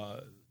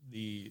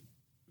the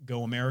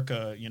Go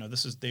America,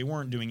 they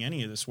weren't doing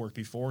any of this work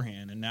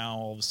beforehand. And now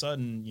all of a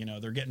sudden,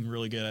 they're getting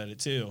really good at it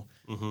too.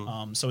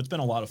 So it's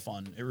been a lot of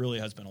fun. It really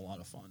has been a lot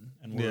of fun.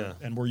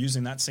 And we're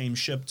using that same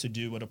ship to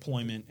do a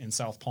deployment in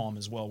South Palm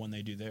as well when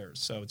they do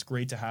theirs. So it's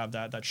great to have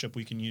that ship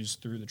we can use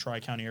through the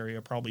Tri-County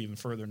area, probably even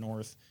further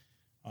north.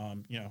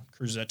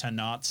 Cruises at 10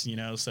 knots,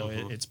 so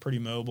it's pretty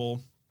mobile.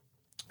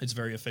 It's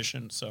very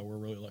efficient. So we're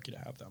really lucky to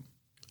have them.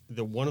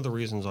 One of the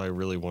reasons I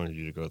really wanted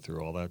you to go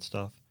through all that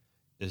stuff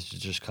is to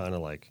just kind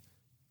of like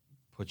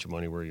put your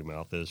money where your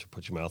mouth is, or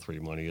put your mouth where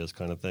your money is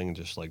kind of thing. And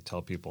just like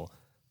tell people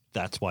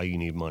that's why you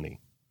need money.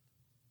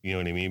 You know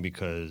what I mean?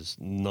 Because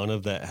none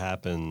of that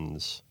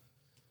happens,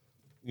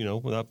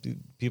 without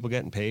people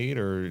getting paid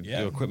or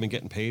equipment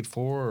getting paid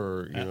for,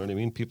 or you know what I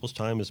mean? People's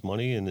time is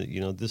money, and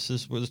this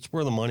is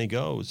where the money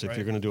goes if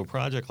you're going to do a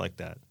project like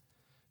that.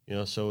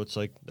 So it's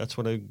like that's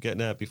what I'm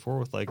getting at before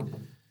with like,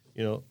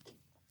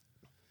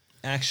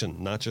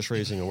 action, not just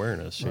raising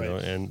awareness,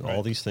 and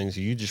all these things.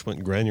 You just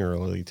went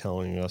granularly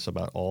telling us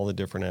about all the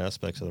different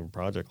aspects of a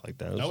project like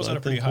that. That was at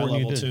a pretty high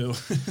level too.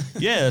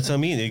 Yeah, that's what I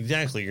mean.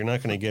 Exactly. You're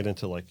not going to get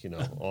into like,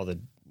 all the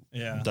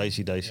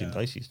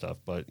dicey stuff,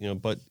 but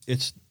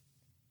it's,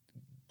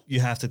 you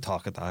have to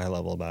talk at the high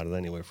level about it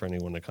anyway for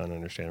anyone to kind of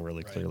understand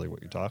really clearly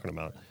what you're talking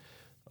about.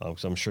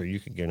 Because I'm sure you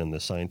could get in the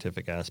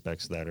scientific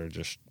aspects that are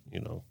just,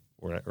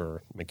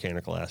 or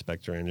mechanical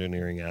aspects or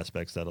engineering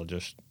aspects that'll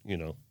just,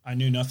 I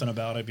knew nothing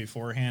about it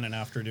beforehand, and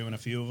after doing a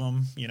few of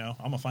them,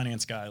 I'm a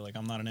finance guy. Like,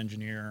 I'm not an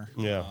engineer.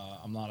 Yeah.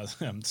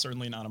 I'm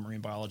certainly not a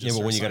marine biologist. Yeah,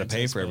 but when you got to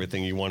pay for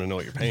everything, you want to know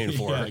what you're paying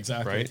for. Yeah,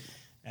 exactly. Right.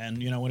 And,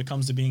 when it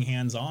comes to being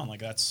hands-on,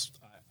 like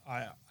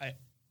I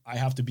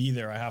have to be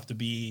there.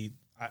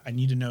 I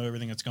need to know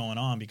everything that's going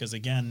on because,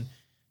 again,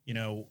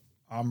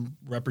 I'm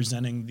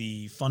representing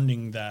the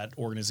funding that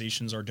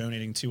organizations are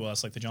donating to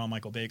us, like the John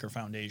Michael Baker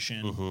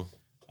Foundation.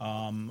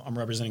 I'm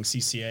representing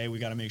CCA. We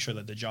got to make sure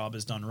that the job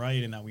is done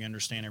right and that we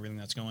understand everything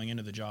that's going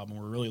into the job. And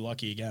we're really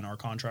lucky. Again, our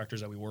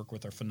contractors that we work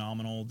with are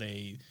phenomenal.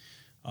 They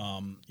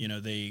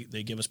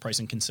give us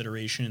pricing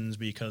considerations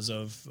because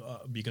of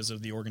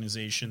the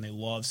organization. They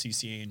love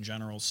CCA in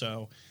general.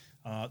 So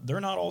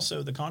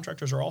the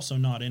contractors are also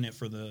not in it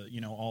for the,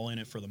 all in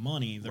it for the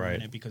money. They're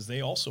in it because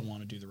they also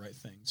want to do the right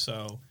thing.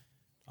 So,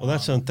 well,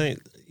 that's something,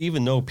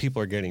 even though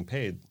people are getting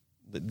paid,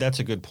 that's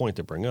a good point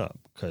to bring up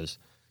because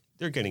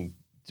they're getting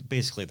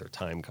basically their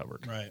time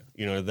covered, right?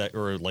 That,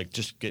 or like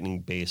just getting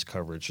base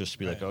coverage, just to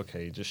be like,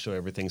 okay, just so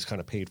everything's kind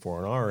of paid for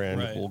on our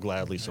end, we'll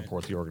gladly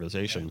support the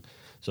organization. Right.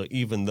 So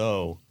even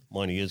though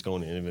money is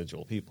going to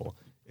individual people,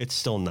 it's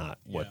still not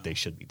what they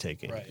should be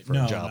taking for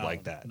a job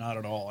like that. Not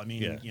at all. I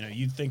mean,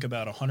 you'd think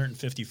about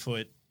 150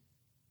 foot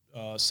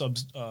a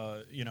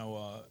supply,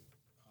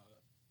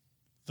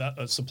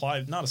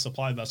 not a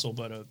supply vessel,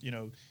 but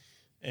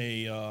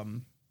a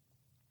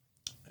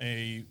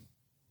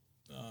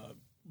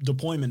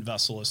deployment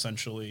vessel,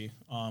 essentially,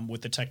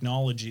 with the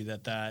technology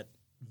that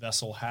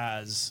vessel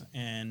has,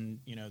 and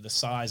the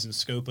size and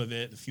scope of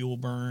it, the fuel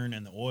burn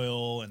and the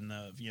oil and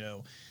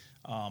the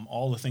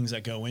all the things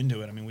that go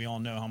into it. I mean, we all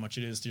know how much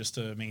it is just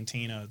to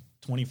maintain a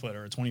 20 foot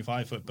or a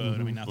 25 foot boat.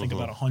 I mean, now think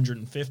about a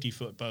 150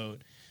 foot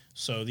boat.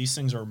 So these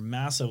things are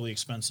massively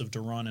expensive to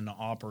run and to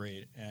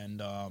operate, and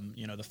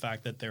the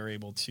fact that they're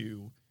able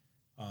to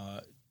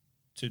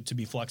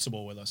be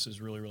flexible with us is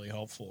really, really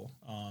helpful.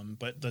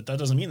 But that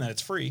doesn't mean that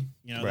it's free.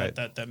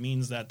 That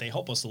means that they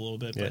help us a little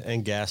bit. But,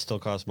 and gas still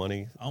costs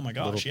money. Oh my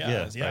gosh,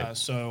 yeah. Right.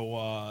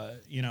 So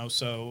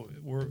so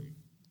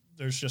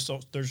there's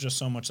just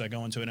so much that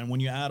go into it, and when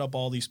you add up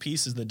all these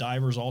pieces, the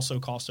divers also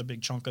cost a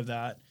big chunk of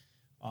that.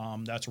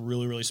 That's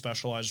really, really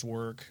specialized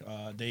work.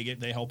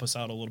 They help us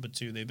out a little bit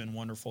too. They've been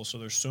wonderful. So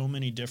there's so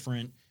many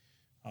different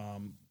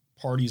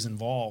parties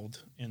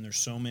involved, and there's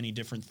so many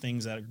different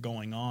things that are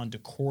going on to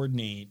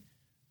coordinate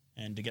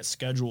and to get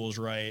schedules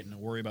right and to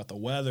worry about the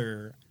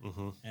weather.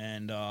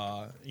 And,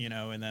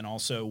 and then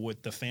also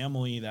with the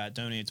family that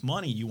donates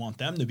money, you want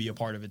them to be a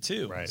part of it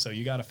too. Right. So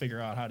you got to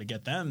figure out how to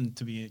get them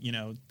to be,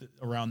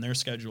 around their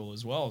schedule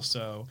as well.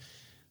 So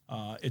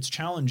it's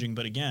challenging,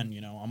 but again,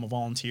 I'm a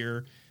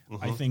volunteer.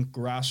 I think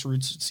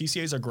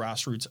CCA is a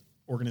grassroots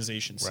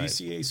organization. Right.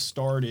 CCA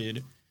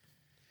started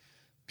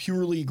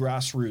purely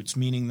grassroots,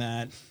 meaning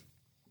that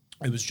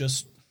it was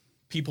just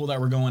people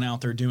that were going out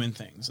there doing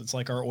things. It's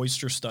like our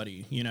oyster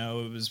study,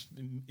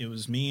 it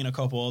was me and a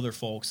couple other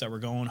folks that were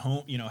going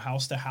home,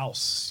 house to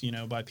house,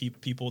 by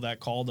people that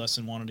called us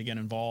and wanted to get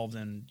involved.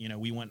 And,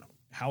 we went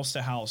house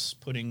to house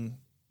putting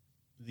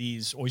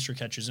these oyster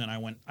catches in.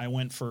 I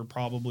went for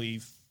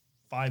probably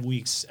 5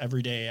 weeks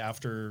every day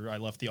after I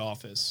left the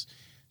office,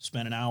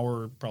 spent an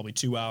hour, probably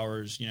 2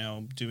 hours,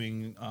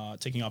 doing,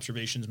 taking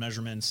observations,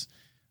 measurements,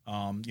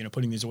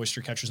 putting these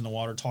oyster catchers in the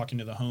water, talking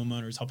to the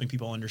homeowners, helping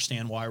people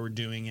understand why we're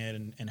doing it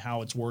and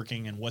how it's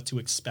working and what to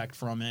expect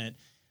from it.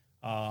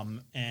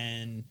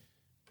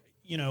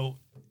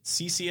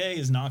 CCA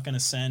is not going to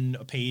send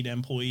a paid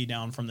employee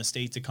down from the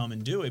state to come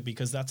and do it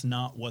because that's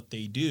not what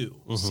they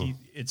do.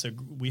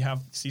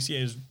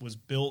 CCA was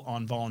built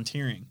on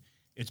volunteering.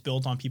 It's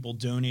built on people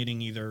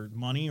donating either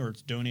money or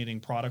it's donating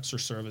products or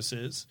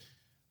services.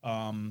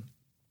 And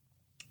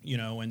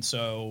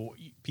so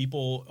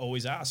people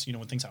always ask,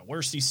 when things happen,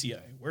 where's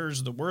CCA? Where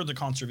are the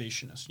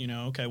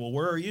conservationists? Okay, well,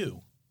 where are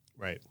you?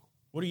 Right.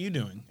 What are you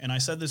doing? And I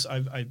said this,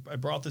 I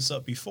brought this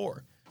up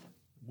before.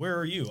 Where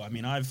are you? I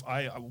mean,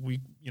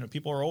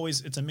 people are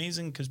always, it's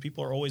amazing because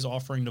people are always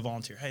offering to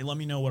volunteer. Hey, let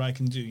me know what I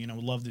can do,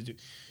 would love to do.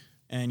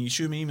 And you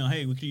shoot me an email,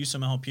 hey, we could use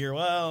some help here.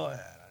 Well, I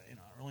don't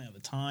really have the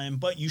time,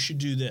 but you should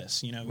do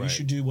this, you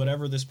should do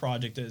whatever this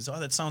project is. Oh,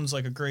 that sounds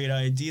like a great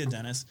idea,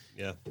 Dennis.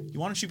 Yeah.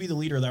 Why don't you be the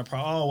leader of that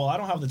project? Oh, well, I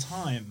don't have the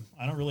time.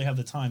 I don't really have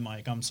the time,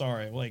 Mike. I'm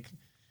sorry. Because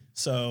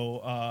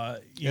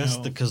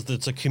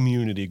it's a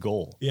community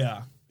goal.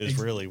 Yeah. Is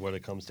really what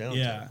it comes down to.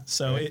 Yeah.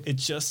 So right? It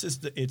just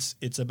is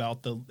it's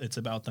about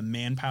the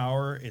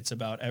manpower. It's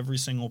about every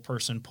single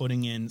person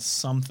putting in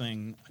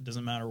something. It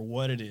doesn't matter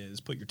what it is.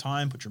 Put your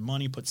time, put your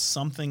money, put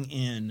something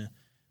in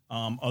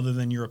other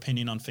than your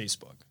opinion on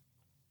Facebook.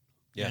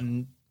 Yeah.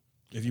 And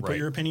if you put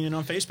your opinion in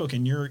on Facebook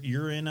and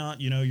you're in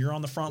you're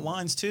on the front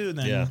lines too,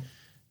 then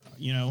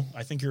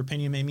I think your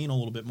opinion may mean a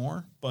little bit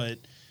more. But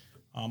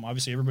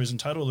obviously everybody's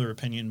entitled to their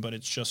opinion, but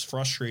it's just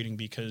frustrating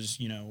because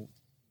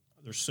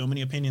there's so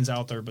many opinions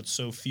out there, but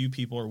so few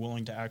people are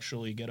willing to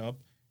actually get up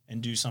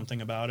and do something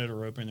about it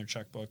or open their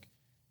checkbook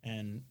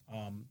and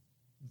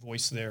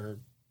voice their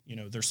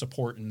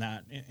support in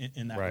that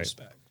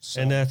respect.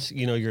 So, and that's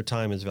your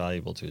time is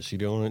valuable too. So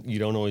you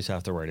don't always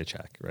have to write a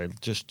check, right?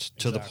 Just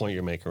to the point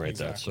you're making right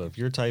there. So if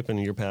you're typing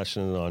and you're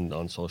passionate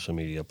on social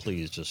media,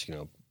 please just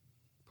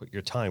put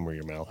your time where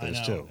your mouth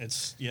is too.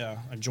 It's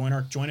join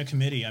a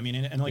committee. I mean,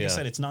 and like I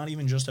said, it's not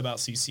even just about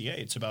CCA.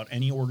 It's about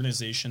any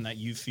organization that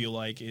you feel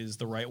like is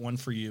the right one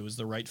for you, is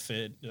the right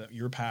fit,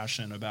 you're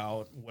passionate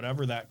about,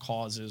 whatever that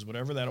cause is,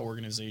 whatever that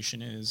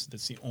organization is.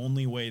 That's the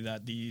only way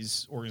that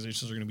these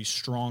organizations are going to be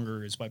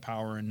stronger is by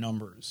power and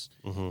numbers.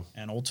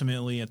 And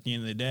ultimately, at the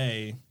end of the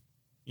day,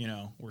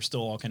 we're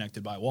still all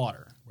connected by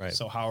water. Right.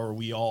 So how are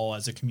we all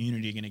as a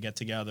community going to get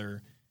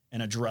together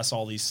and address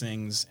all these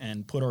things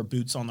and put our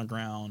boots on the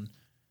ground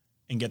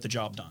and get the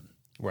job done?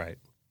 Right,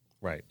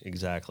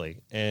 exactly.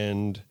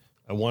 And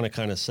I want to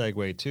kind of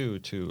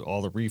segue to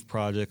all the reef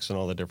projects and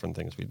all the different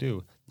things we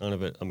do. None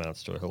of it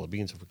amounts to a hill of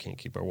beans if we can't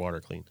keep our water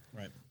clean.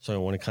 Right. So I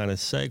want to kind of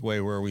segue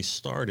where we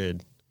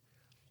started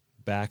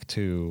back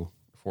to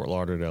Fort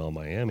Lauderdale,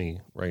 Miami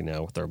right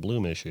now with our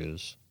bloom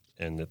issues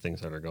and the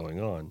things that are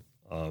going on.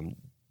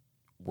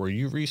 Were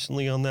you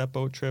recently on that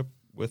boat trip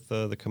with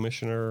the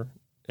commissioner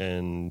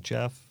and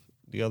Jeff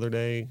the other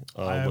day?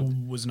 I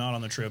was not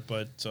on the trip,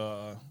 but...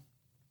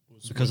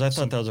 because I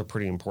thought that was a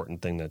pretty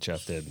important thing that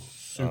Jeff did.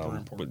 Super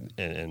important.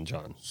 And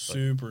John.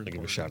 Super important. I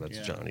give a shout out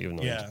to John, even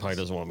though he probably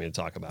doesn't want me to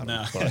talk about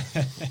him. But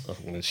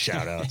I'm going to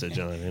shout out to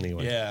John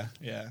anyway.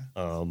 Yeah.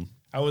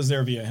 I was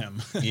there via him.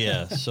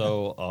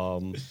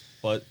 So,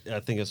 but I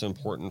think it's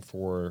important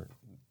for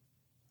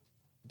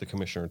the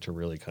commissioner to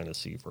really kind of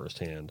see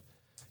firsthand,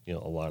 a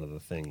lot of the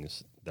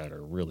things that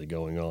are really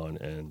going on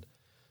and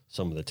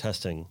some of the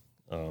testing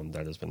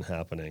that has been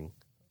happening.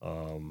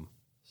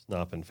 It's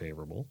not been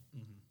favorable.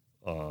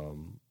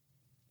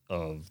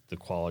 Of the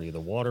quality of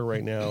the water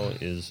right now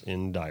is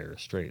in dire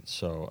straits.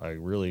 So I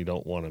really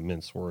don't want to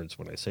mince words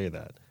when I say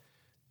that.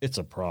 It's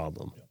a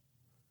problem. Yeah.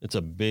 It's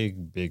a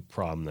big, big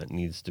problem that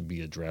needs to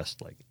be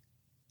addressed like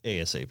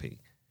ASAP.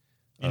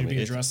 It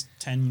be addressed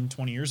 10,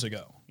 20 years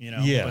ago,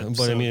 Yeah,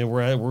 but I mean,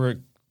 we're at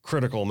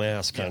critical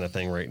mass kind of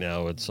thing right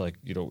now. It's like,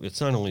 it's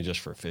not only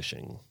just for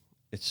fishing.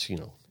 It's,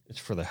 it's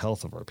for the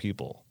health of our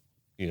people.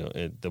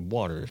 The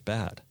water is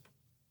bad.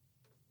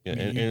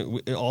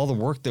 And all the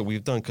work that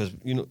we've done, because,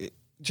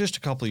 just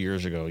a couple of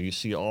years ago, you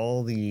see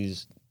all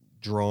these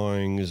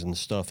drawings and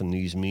stuff and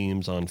these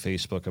memes on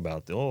Facebook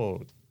about,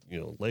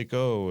 Lake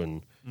O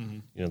and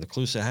the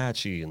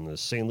Caloosahatchee and the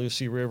St.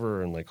 Lucie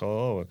River and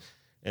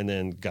and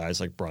then guys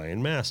like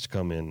Brian Mast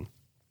come in,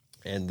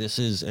 and this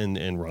is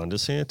and Ron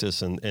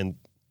DeSantis and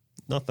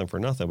nothing for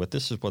nothing, but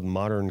this is what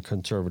modern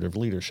conservative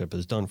leadership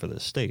has done for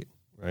this state,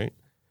 right?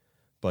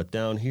 But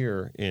down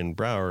here in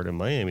Broward and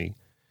Miami,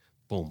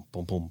 boom,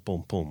 boom, boom,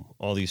 boom, boom,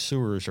 all these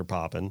sewers are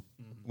popping.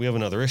 We have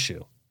another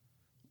issue.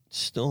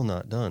 Still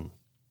not done,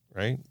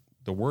 right?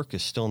 The work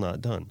is still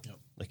not done. Yep.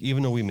 Like,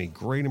 even though we made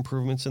great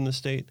improvements in the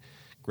state,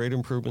 great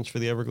improvements for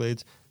the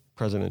Everglades,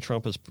 President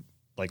Trump has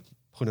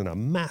put in a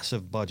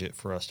massive budget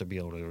for us to be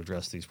able to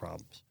address these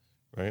problems,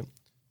 right?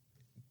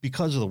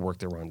 Because of the work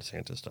that Ron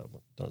DeSantis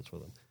does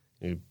with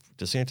them.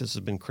 DeSantis has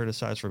been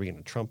criticized for being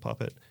a Trump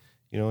puppet.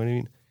 You know what I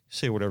mean?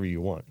 Say whatever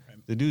you want. Right.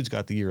 The dude's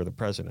got the ear of the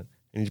president,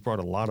 and he's brought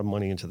a lot of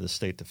money into the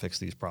state to fix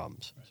these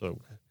problems. Right. So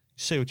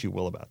say what you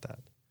will about that,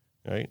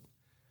 right?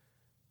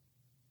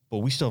 But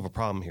we still have a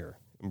problem here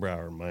in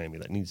Broward and Miami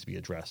that needs to be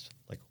addressed,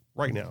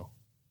 right now.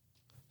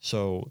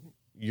 So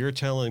you're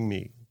telling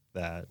me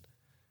that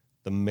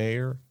the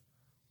mayor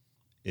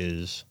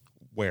is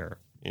where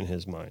in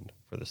his mind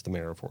for this, the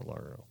mayor of Fort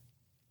Lauderdale?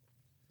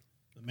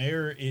 The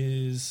mayor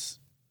is,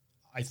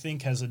 I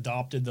think, has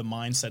adopted the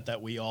mindset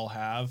that we all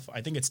have.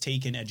 I think it's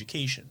taken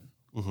education.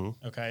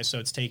 Mm-hmm. Okay, so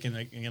it's taken,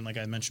 again, like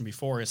I mentioned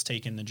before, it's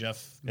taken the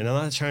Jeff. And I'm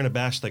not trying to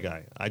bash the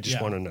guy. I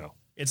just want to know.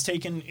 I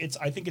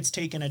think it's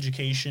taken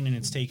education, and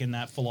it's taken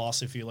that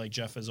philosophy like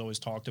Jeff has always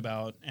talked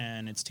about,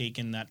 and it's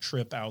taken that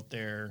trip out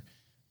there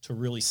to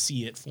really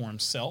see it for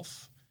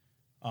himself.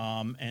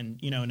 And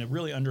to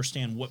really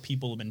understand what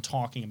people have been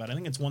talking about. I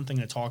think it's one thing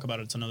to talk about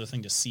it, it's another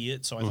thing to see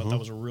it. So I thought that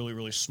was a really,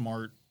 really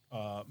smart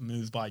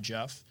move by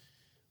Jeff.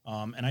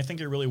 And I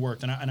think it really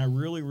worked. And I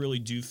really, really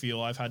do feel,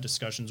 I've had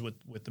discussions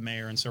with the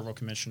mayor and several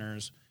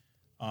commissioners.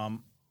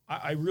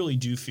 I really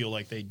do feel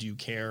like they do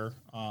care,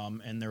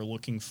 and they're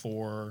looking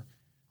for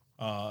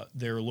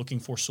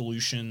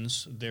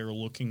solutions. They're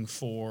looking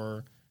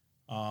for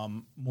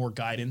more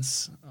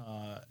guidance,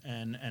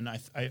 and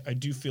I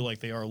do feel like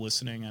they are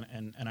listening,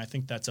 and I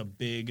think that's a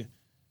big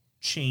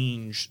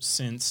change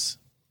since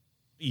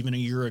even a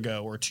year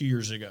ago or 2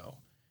 years ago.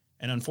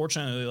 And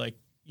unfortunately,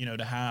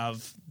 to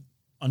have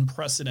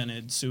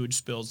unprecedented sewage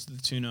spills to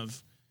the tune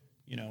of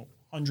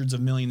hundreds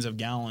of millions of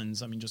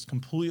gallons, I mean, just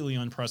completely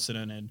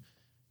unprecedented.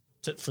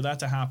 For that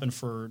to happen,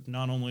 for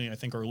not only I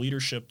think our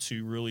leadership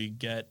to really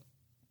get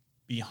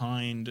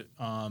behind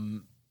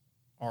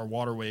our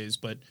waterways,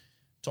 but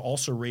to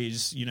also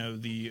raise,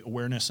 the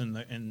awareness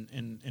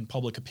in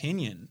public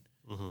opinion.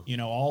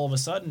 Mm-hmm. All of a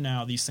sudden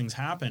now these things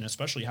happen,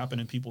 especially happen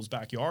in people's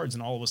backyards,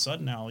 and all of a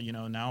sudden now,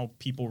 now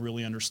people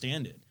really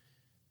understand it.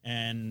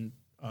 And,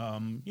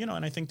 and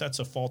I think that's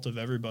a fault of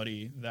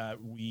everybody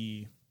that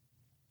we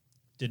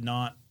did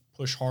not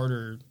push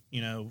harder,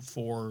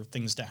 for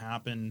things to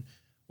happen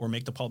or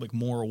make the public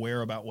more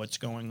aware about what's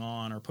going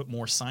on or put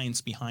more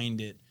science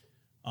behind it.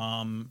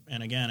 And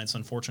again, it's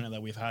unfortunate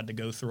that we've had to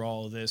go through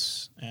all of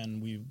this,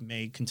 and we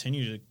may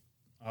continue to,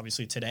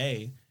 obviously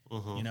today,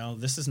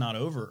 this is not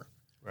over.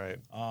 Right.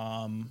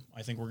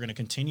 I think we're going to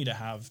continue to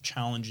have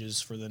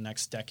challenges for the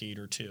next decade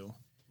or two.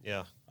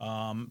 Yeah.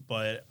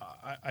 But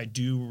I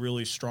do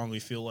really strongly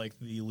feel like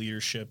the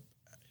leadership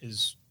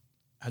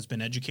has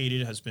been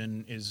educated,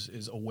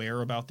 is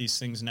aware about these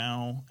things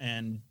now,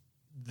 and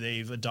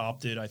they've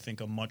adopted, I think,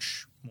 a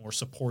much more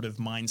supportive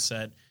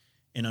mindset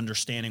in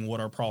understanding what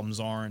our problems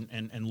are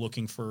and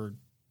looking for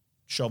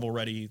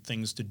shovel-ready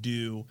things to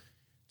do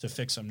to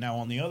fix them. Now,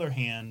 on the other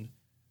hand,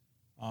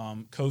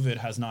 COVID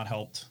has not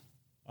helped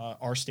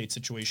our state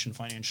situation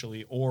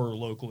financially or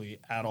locally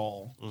at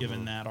all,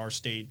 given that our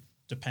state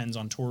depends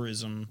on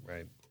tourism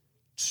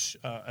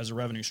as a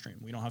revenue stream.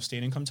 We don't have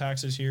state income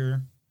taxes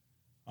here.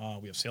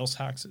 We have sales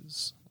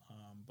taxes.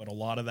 But a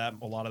lot of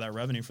that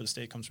revenue for the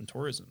state comes from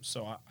tourism.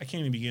 So I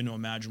can't even begin to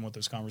imagine what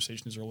those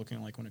conversations are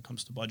looking like when it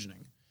comes to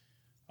budgeting.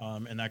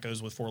 And that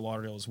goes with Fort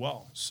Lauderdale as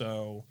well.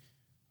 So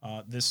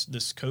this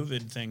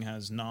COVID thing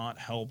has not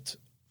helped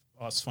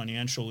us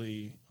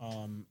financially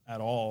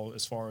at all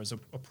as far as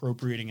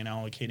appropriating and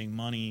allocating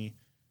money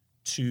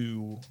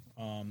to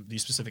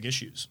these specific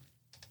issues.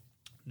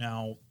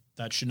 Now,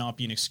 that should not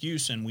be an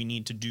excuse, and we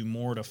need to do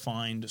more to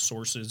find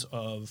sources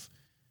of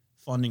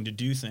funding to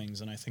do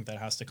things. And I think that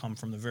has to come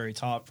from the very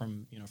top,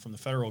 from the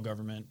federal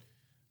government.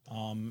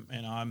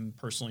 And I'm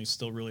personally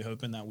still really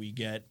hoping that we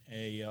get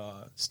a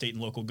state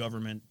and local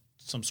government,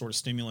 some sort of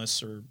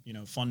stimulus or,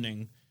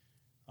 funding,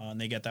 and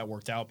they get that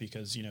worked out,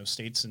 because,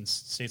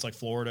 states like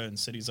Florida and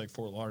cities like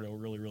Fort Lauderdale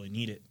really, really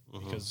need it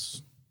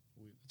because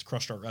it's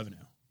crushed our revenue.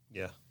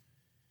 Yeah.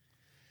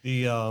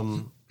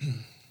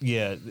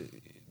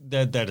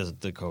 That is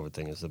the COVID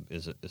thing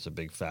is a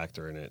big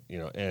factor in it,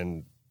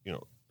 and,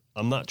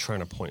 I'm not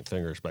trying to point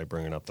fingers by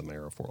bringing up the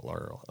mayor of Fort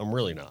Lauderdale. I'm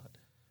really not,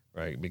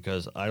 right?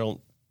 Because I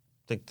don't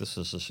think this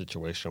is a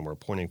situation where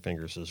pointing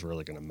fingers is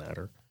really going to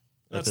matter.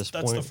 That's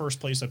the first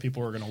place that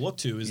people are going to look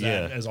to is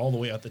that as all the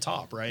way at the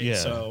top, right? Yeah.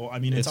 So I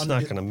mean, it's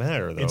not going to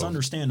matter though. It's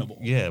understandable.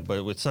 Yeah,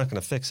 but it's not going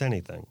to fix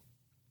anything,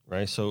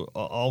 right? So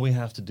all we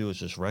have to do is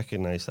just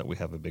recognize that we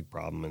have a big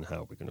problem and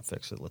how we're going to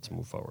fix it. Let's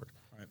move forward.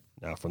 Right.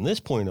 Now, from this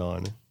point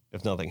on,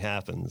 if nothing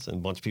happens and a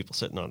bunch of people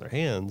sitting on their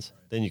hands,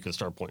 then you can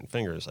start pointing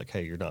fingers like,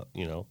 hey, you're not,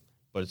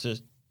 but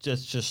it's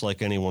just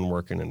like anyone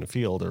working in the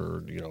field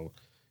or,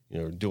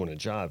 doing a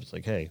job. It's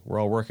like, hey, we're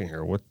all working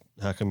here.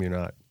 How come you're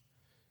not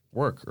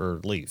work or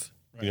leave?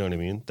 Right. You know what I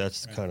mean?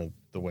 That's kind of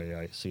the way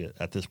I see it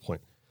at this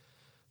point.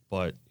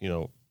 But,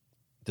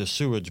 the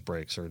sewage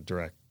breaks are a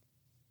direct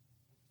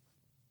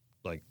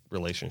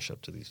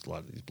relationship to a lot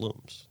of these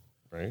blooms,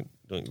 right?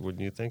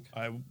 Wouldn't you think?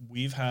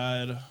 We've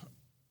had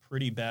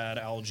pretty bad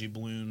algae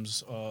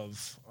blooms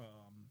of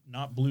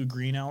not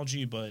blue-green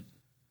algae, but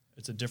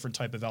it's a different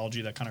type of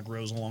algae that kind of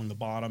grows along the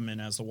bottom,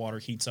 and as the water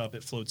heats up,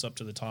 it floats up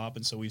to the top.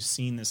 And so we've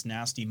seen this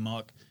nasty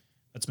muck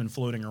that's been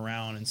floating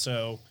around. And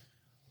so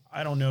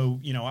I don't know,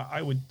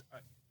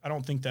 I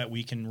don't think that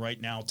we can right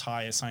now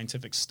tie a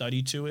scientific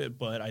study to it,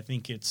 but I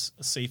think it's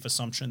a safe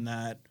assumption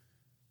that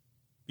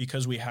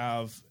because we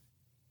have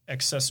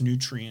excess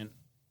nutrient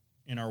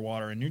in our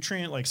water, and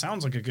nutrient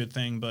sounds like a good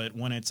thing, but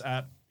when it's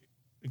at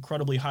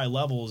incredibly high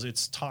levels,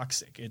 it's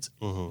toxic. It's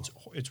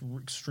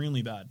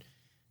extremely bad.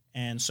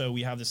 And so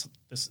we have this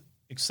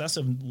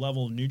excessive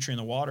level of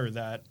nutrient in the water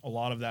that a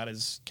lot of that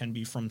can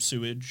be from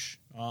sewage.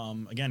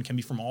 Again, can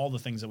be from all the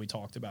things that we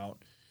talked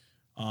about,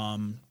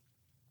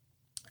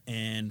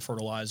 and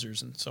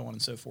fertilizers and so on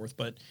and so forth.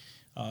 But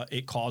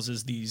it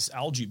causes these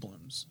algae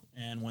blooms.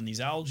 And when these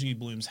algae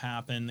blooms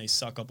happen, they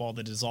suck up all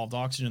the dissolved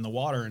oxygen in the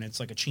water, and it's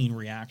like a chain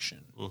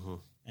reaction. Mm-hmm.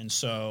 And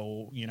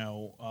so,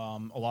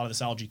 a lot of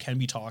this algae can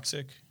be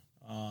toxic,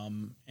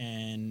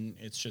 and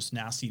it's just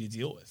nasty to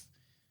deal with.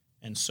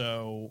 And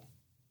so,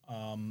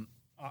 that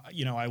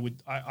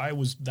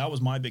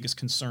was my biggest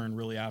concern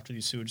really after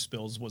these sewage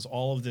spills was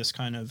all of this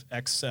kind of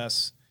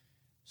excess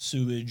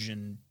sewage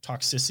and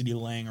toxicity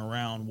laying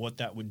around, what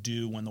that would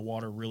do when the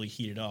water really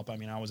heated up. I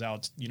mean, I was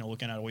out,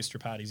 looking at oyster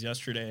patties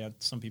yesterday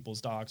at some people's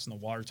docks, and the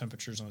water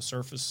temperatures on the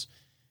surface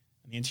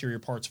and the interior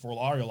parts of Fort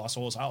Lauderdale, Los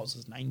Olas House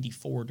is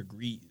 94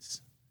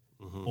 degrees,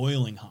 mm-hmm.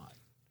 Boiling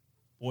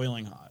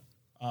hot.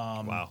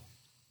 Wow.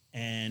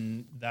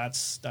 And that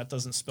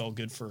doesn't spell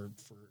good for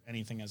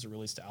anything as it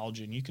relates to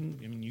algae. And you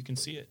can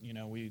see it.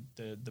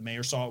 The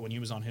mayor saw it when he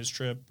was on his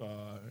trip.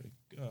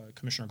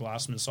 Commissioner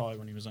Glassman saw it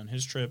when he was on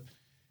his trip,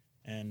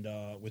 and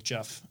with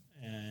Jeff.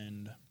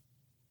 And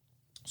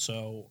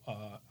so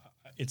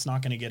it's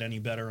not going to get any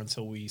better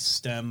until we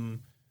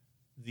stem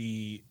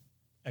the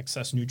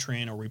excess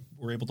nutrient, or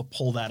we're able to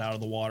pull that out of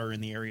the water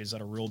in the areas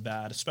that are real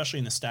bad, especially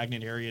in the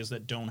stagnant areas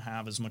that don't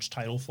have as much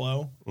tidal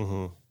flow.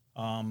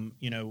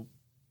 Mm-hmm.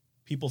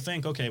 People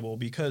think, okay, well,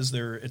 because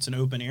it's an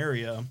open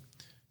area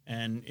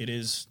and it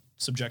is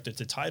subjected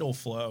to tidal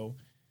flow,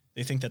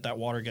 they think that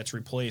water gets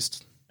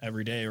replaced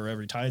every day or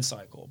every tide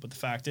cycle. But the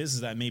fact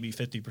is that maybe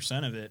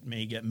 50% of it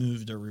may get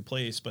moved or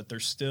replaced, but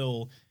there's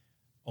still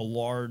a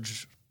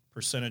large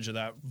percentage of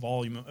that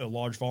volume, a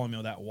large volume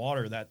of that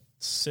water that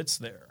sits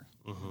there.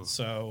 Mm-hmm.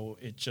 So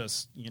it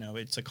just,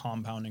 it's a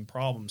compounding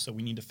problem. So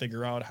we need to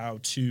figure out how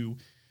to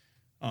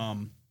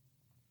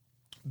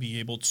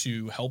be able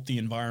to help the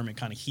environment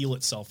kind of heal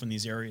itself in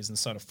these areas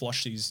instead of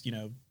flush these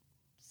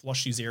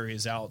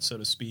areas out, so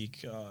to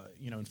speak,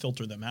 and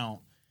filter them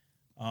out.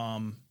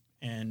 And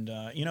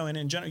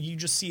in general, you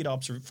just see it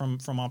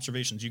from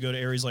observations. You go to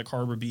areas like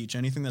Harbor Beach,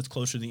 anything that's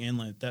closer to the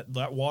inlet,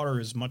 that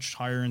water is much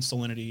higher in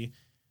salinity,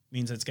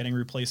 means it's getting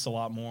replaced a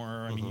lot more.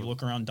 I mean, you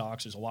look around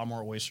docks, there's a lot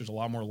more oysters, a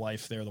lot more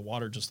life there. The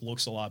water just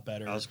looks a lot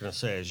better. I was going to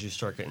say, as you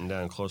start getting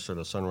down closer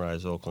to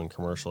Sunrise, Oakland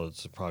Commercial,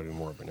 it's probably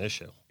more of an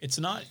issue. It's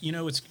not,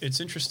 it's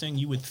interesting.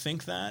 You would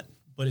think that,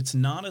 but it's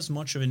not as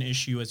much of an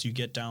issue as you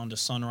get down to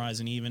Sunrise,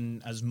 and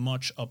even as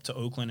much up to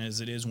Oakland as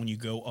it is when you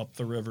go up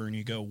the river and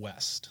you go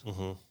west.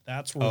 Mm-hmm.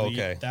 That's where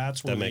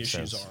the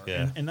issues are.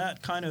 Yeah. And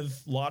that kind of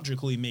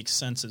logically makes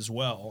sense as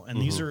well.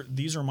 And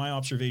these are my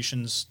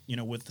observations,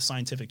 with the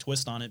scientific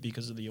twist on it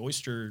because of the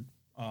oyster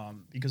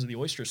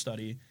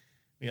study.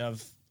 We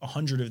have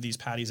 100 of these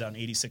patties out in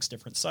 86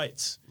 different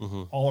sites,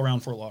 all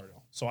around Fort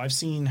Lauderdale. So I've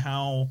seen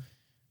how,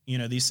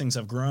 these things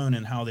have grown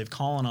and how they've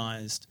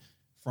colonized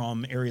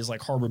from areas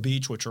like Harbor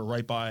Beach, which are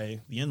right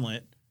by the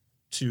inlet,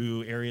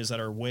 to areas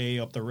that are way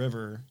up the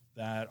river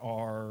that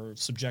are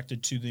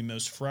subjected to the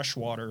most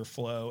freshwater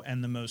flow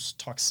and the most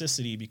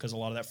toxicity, because a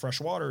lot of that fresh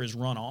water is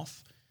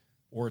runoff,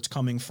 or it's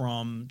coming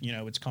from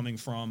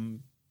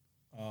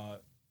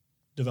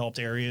developed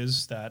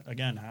areas that,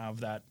 again, have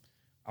that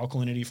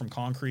alkalinity from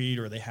concrete,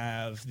 or they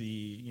have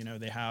the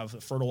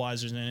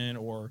fertilizers in it,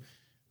 or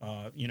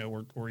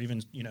even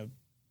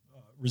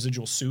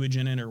residual sewage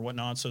in it or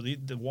whatnot. So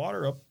the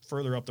water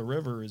further up the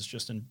river is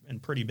just in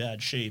pretty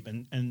bad shape.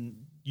 And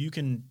you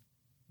can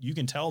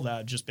tell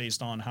that just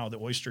based on how the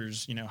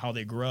oysters, how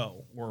they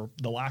grow, or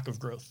the lack of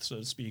growth, so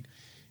to speak,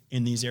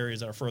 in these areas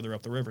that are further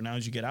up the river. Now,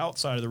 as you get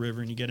outside of the river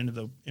and you get into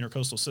the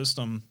intercoastal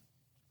system,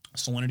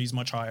 salinity is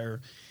much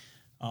higher.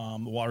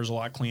 The water's a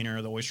lot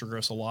cleaner. The oyster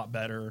growth's a lot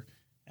better.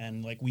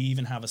 And we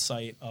even have a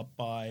site up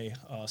by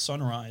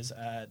Sunrise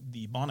at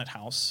the Bonnet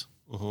House,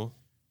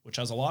 which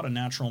has a lot of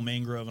natural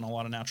mangrove and a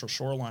lot of natural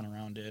shoreline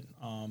around it.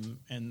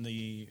 And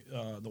the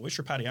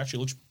oyster patty actually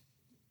looks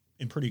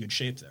in pretty good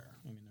shape there.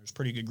 I mean, there's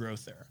pretty good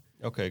growth there.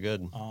 Okay,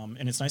 good.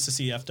 And it's nice to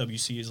see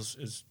FWC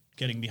is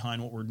getting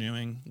behind what we're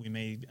doing. We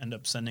may end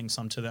up sending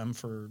some to them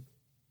for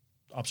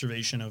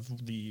observation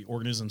of the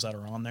organisms that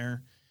are on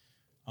there.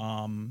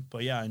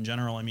 But yeah, in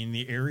general, I mean,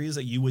 the areas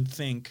that you would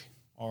think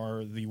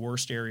are the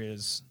worst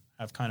areas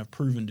have kind of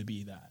proven to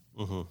be that.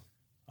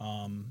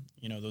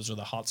 You know, those are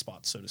the hot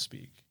spots, so to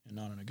speak, and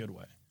not in a good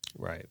way.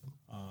 Right.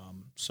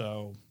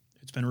 So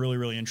it's been really,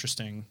 really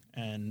interesting.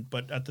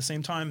 But at the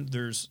same time,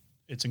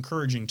 it's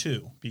encouraging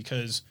too,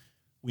 because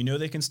we know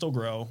they can still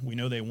grow. We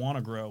know they want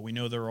to grow. We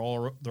know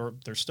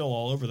they're still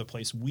all over the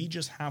place. We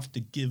just have to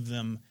give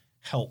them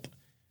help.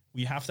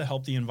 We have to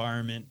help the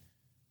environment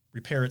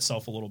repair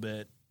itself a little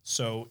bit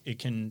so it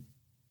can,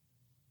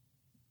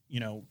 you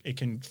know, it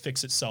can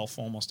fix itself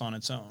almost on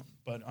its own.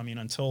 But I mean,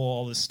 until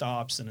all this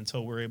stops and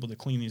until we're able to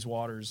clean these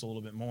waters a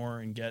little bit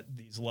more and get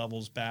these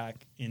levels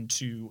back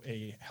into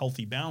a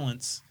healthy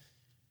balance,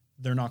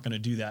 they're not going to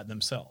do that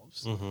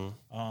themselves.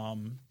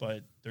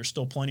 But there's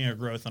still plenty of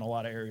growth in a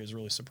lot of areas.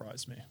 Really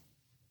surprised me.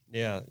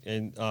 Yeah.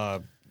 And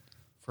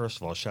first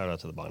of all, shout out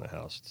to the Bonnet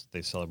House.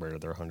 They celebrated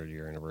their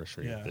 100-year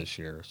anniversary this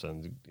year.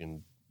 So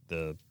in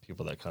the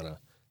people that kind of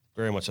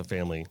very much a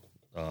family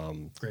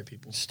great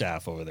people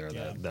staff over there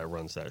that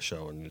runs that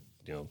show, and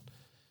you know,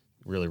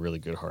 really, really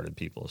good-hearted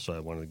people. So I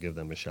wanted to give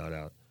them a shout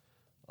out.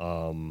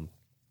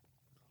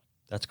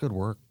 That's good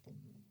work,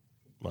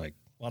 Mike.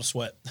 A lot of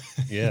sweat.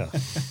 Yeah.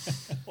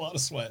 A lot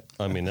of sweat.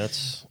 I mean,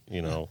 that's,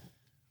 you know,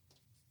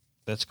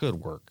 that's good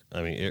work.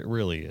 I mean, it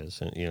really is.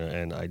 And, you know,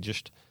 and I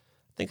just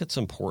think it's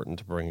important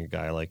to bring a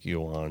guy like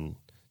you on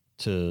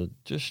to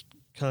just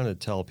kind of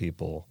tell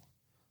people,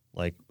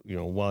 like, you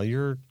know, while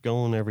you're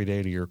going every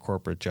day to your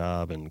corporate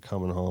job and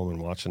coming home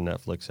and watching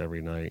Netflix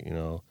every night, you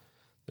know,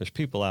 there's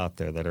people out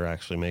there that are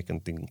actually making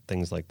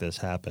things like this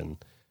happen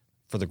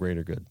for the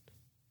greater good,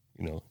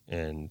 you know,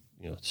 and,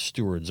 you know,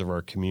 stewards of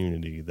our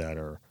community that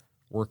are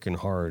working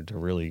hard to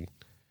really,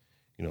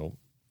 you know,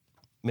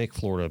 make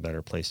Florida a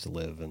better place to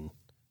live and,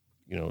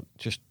 you know,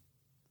 just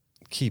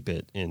keep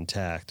it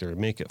intact or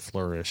make it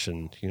flourish.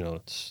 And, you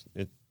know,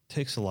 it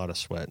takes a lot of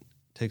sweat,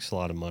 takes a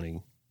lot of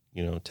money,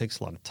 you know, it takes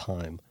a lot of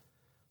time.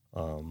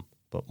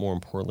 But more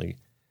importantly,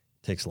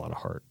 it takes a lot of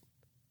heart,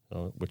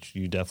 which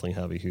you definitely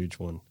have a huge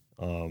one.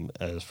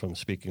 As from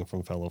speaking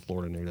from fellow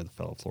Florida native to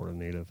fellow Florida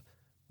native,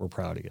 we're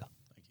proud of you.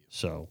 Thank you.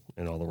 So,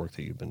 and all the work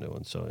that you've been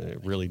doing. So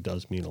it really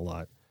does mean a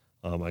lot.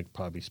 I could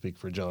probably speak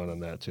for John on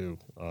that too.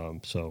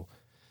 So,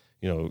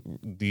 you know,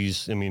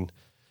 I mean,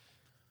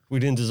 we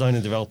didn't design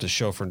and develop this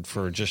show for,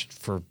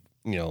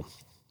 you know,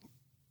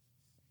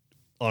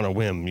 on a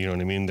whim, you know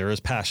what I mean? There is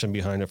passion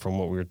behind it from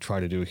what we try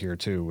to do here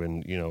too.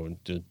 And, you know,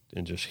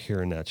 and just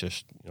hearing that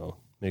just, you know,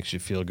 makes you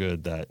feel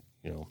good that,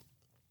 you know,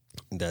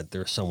 that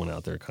there's someone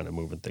out there kind of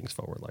moving things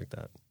forward like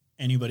that.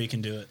 Anybody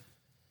can do it.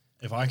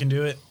 If I can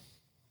do it,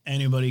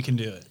 anybody can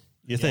do it.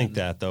 You think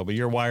that though, but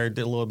you're wired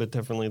a little bit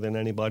differently than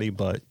anybody,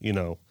 but you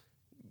know,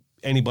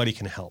 anybody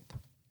can help.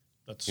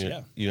 That's you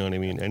know what I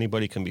mean?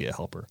 Anybody can be a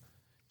helper.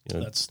 You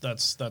know?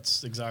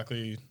 That's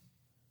exactly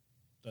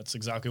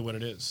what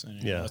it is.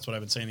 And that's what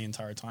I've been saying the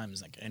entire time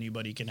is like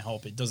anybody can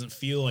help. It doesn't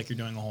feel like you're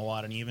doing a whole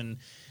lot. And even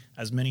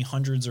as many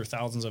hundreds or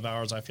thousands of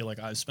hours I feel like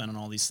I've spent on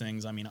all these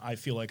things, I mean, I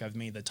feel like I've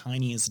made the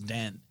tiniest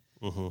dent,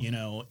 you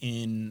know,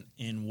 in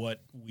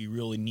what we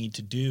really need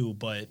to do.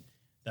 But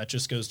that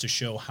just goes to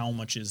show how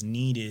much is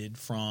needed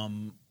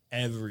from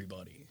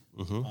everybody.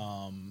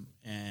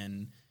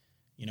 And,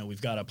 you know,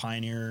 we've got to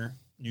pioneer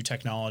new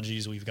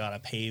technologies. We've got to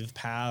pave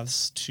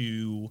paths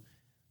to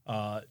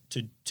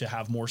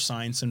have more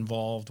science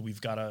involved.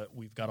 We've got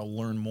to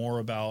learn more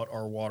about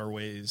our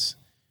waterways.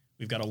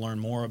 We've got to learn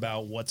more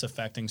about what's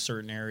affecting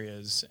certain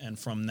areas. And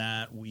from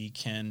that, we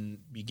can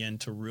begin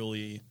to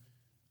really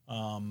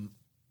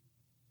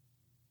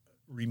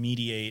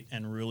remediate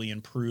and really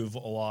improve a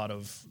lot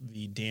of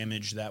the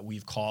damage that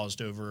we've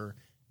caused over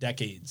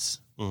decades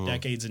and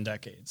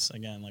decades.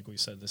 Again, like we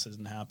said, this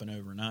doesn't happen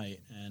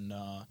overnight.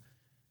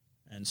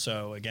 And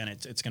so again,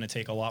 it's going to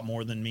take a lot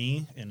more than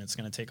me, and it's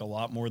going to take a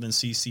lot more than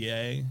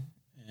CCA,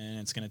 and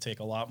it's going to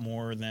take a lot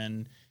more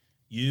than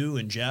you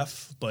and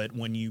Jeff. But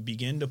when you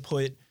begin to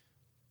put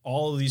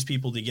all of these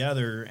people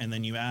together and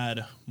then you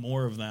add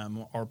more of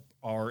them,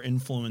 our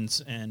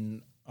influence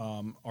and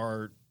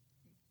our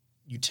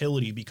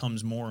utility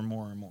becomes more and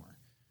more and more.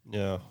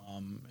 Yeah.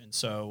 And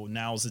so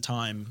now's the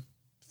time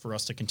for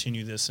us to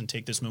continue this and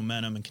take this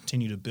momentum and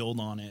continue to build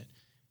on it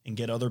and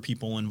get other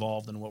people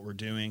involved in what we're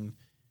doing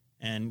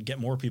and get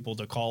more people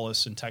to call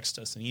us and text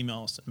us and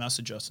email us and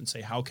message us and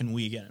say, how can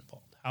we get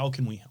involved? How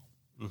can we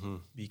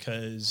help?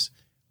 Because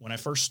when I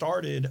first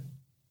started,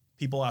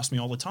 people asked me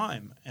all the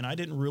time, and I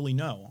didn't really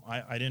know.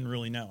 I didn't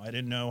really know. I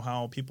didn't know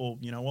how people,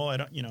 you know, well, I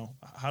don't, you know,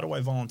 how do I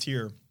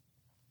volunteer?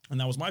 And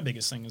that was my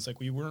biggest thing is like,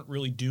 we weren't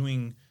really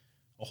doing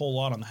a whole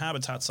lot on the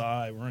habitat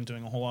side. We weren't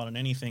doing a whole lot on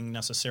anything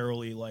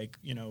necessarily like,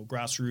 you know,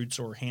 grassroots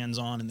or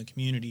hands-on in the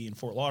community in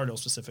Fort Lauderdale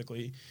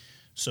specifically.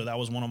 So that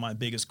was one of my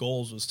biggest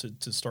goals, was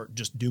to start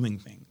just doing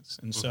things.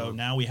 And so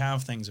now we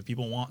have things. If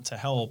people want to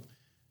help,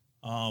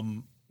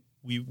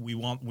 we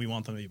want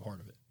them to be part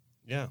of it.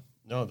 Yeah,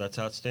 no, that's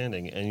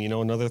outstanding. And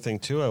another thing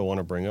too, I want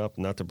to bring up,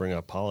 not to bring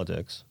up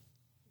politics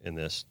in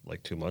this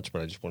like too much,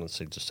 but I just want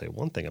to say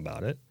one thing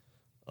about it.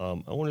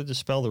 I want to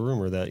dispel the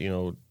rumor that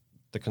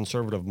the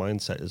conservative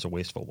mindset is a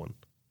wasteful one,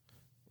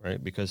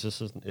 right? Because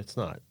it's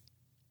not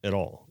at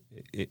all.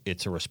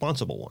 It's a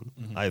responsible one,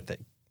 I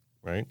think,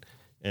 right?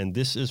 And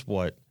this is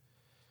what,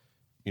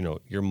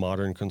 your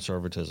modern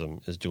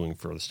conservatism is doing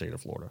for the state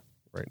of Florida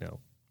right now.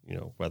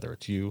 Whether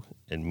it's you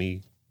and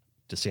me,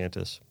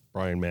 DeSantis,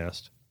 Brian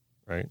Mast,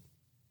 right?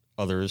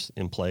 Others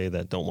in play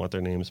that don't want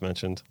their names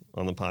mentioned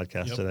on the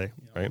podcast today,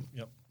 right?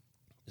 Yep.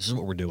 This is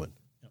what we're doing.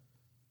 Yep.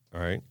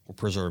 All right? We're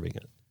preserving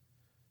it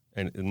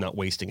and not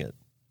wasting it,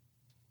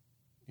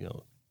 and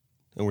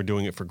we're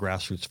doing it for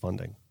grassroots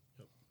funding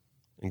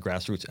and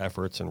grassroots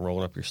efforts and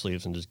rolling up your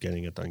sleeves and just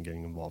getting it done,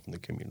 getting involved in the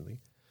community.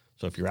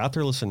 So if you're out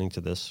there listening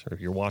to this, or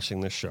if you're watching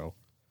this show,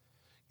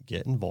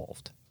 get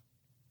involved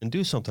and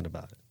do something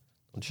about it.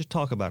 Don't just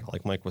talk about it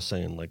like Mike was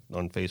saying, like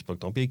on Facebook.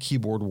 Don't be a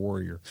keyboard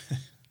warrior.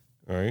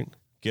 All right?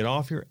 Get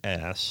off your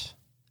ass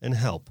and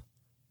help,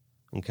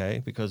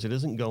 okay? Because it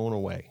isn't going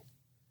away.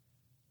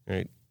 All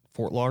right?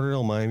 Fort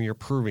Lauderdale, Miami are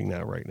proving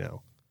that right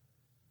now.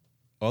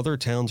 Other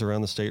towns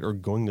around the state are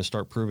going to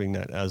start proving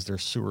that as their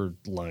sewer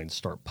lines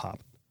start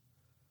popping.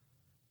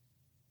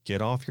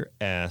 Get off your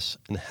ass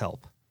and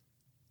help.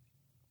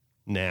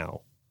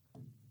 Now,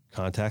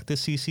 contact the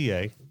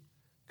CCA,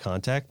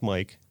 contact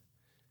Mike,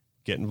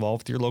 get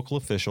involved with your local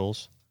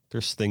officials.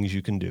 There's things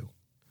you can do.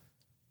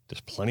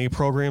 There's plenty of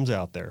programs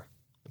out there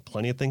and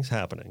plenty of things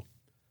happening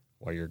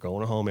while you're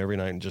going home every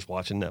night and just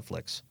watching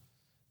Netflix.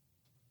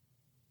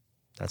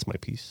 That's my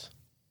piece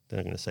that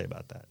I'm going to say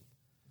about that.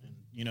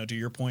 To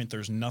your point,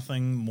 there's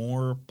nothing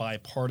more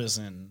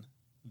bipartisan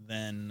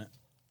than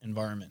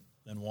environment,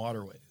 than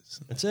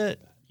waterways. That's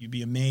it. You'd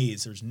be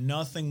amazed. There's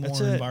nothing more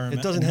environmental.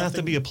 It doesn't have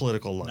to be a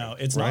political line. No,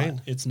 it's right?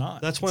 not. It's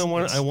not. That's why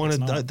I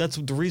wanted. That's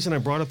the reason I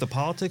brought up the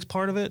politics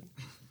part of it,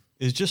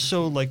 is just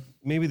so like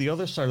maybe the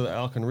other side of the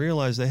aisle can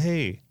realize that,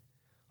 hey,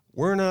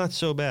 we're not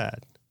so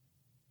bad.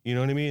 You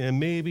know what I mean? And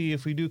maybe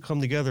if we do come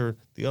together,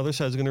 the other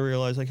side's going to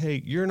realize like,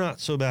 hey, you're not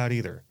so bad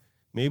either.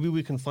 Maybe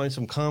we can find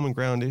some common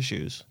ground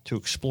issues to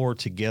explore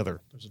together.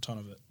 There's a ton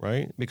of it.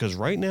 Right? Because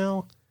right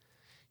now,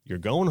 you're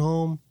going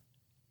home,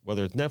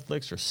 whether it's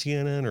Netflix or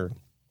CNN or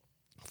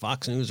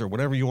Fox News or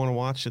whatever you want to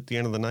watch at the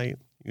end of the night,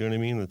 you know what I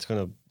mean? That's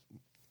going to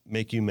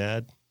make you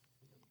mad,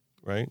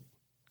 right?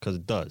 Because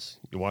it does.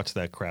 You watch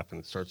that crap and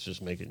it starts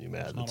just making you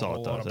mad. That's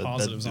all it does.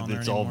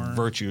 It's all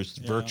virtue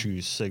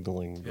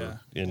signaling. Yeah.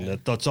 And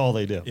that's all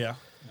they do. Yeah.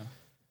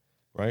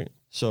 Right?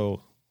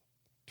 So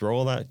throw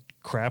all that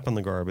crap in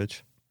the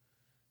garbage,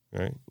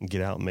 right? And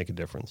get out and make a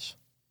difference.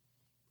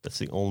 That's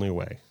the only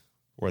way.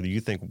 Whether you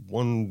think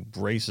one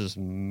race's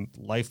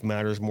life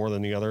matters more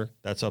than the other,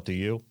 that's up to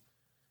you,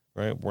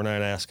 right? We're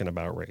not asking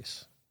about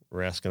race.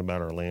 We're asking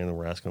about our land and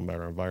we're asking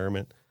about our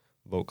environment.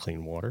 Vote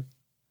clean water,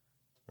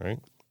 right?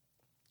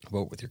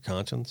 Vote with your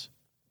conscience.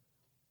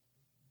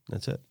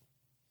 That's it.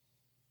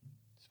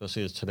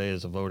 Especially as today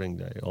is a voting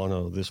day. Oh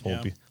no, this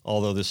won't be.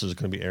 Although this is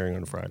going to be airing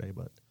on Friday,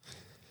 but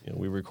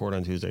we record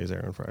on Tuesdays,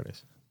 air on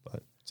Fridays.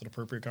 But it's an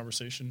appropriate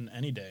conversation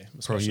any day,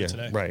 especially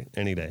today. Right,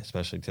 any day,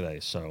 especially today.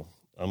 So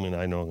I know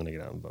I'm going to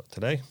get out and vote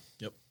today.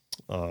 Yep.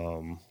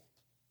 Some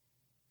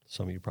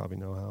of you probably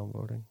know how I'm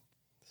voting.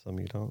 Some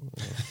of you don't.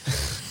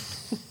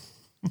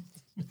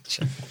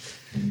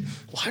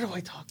 Why do I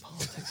talk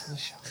politics on the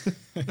show?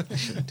 I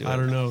shouldn't do it. I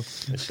don't know.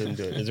 I shouldn't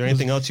do it. Is there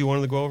anything else you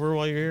wanted to go over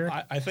while you're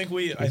here? I think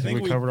we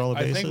covered all the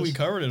bases. I think we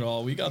covered it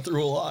all. We got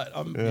through a lot.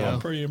 I'm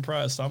pretty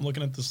impressed. I'm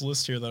looking at this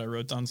list here that I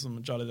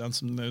jotted down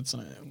some notes,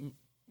 and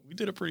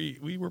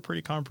we were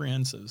pretty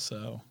comprehensive.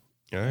 So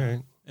all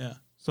right, yeah.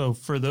 So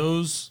for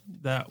those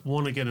that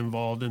want to get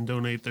involved and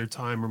donate their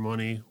time or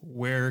money,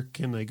 where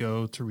can they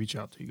go to reach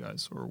out to you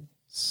guys? Or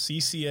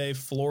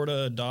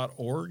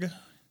ccaflorida.org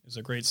is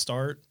a great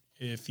start.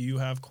 If you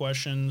have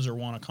questions or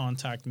want to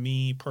contact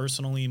me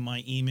personally,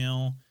 my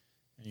email,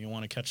 and you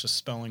want to catch the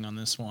spelling on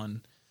this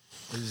one,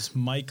 is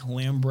Mike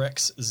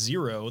Lambrechts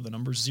 0, the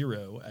number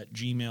 0, at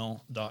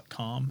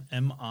gmail.com.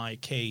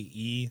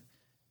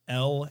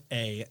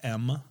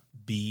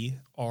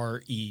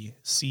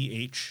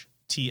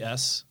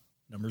 MikeLambrechts,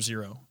 number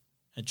 0,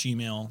 at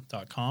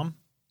gmail.com.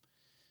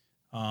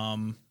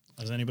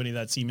 As anybody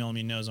that's emailing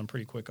me knows, I'm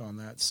pretty quick on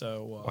that.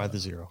 So why the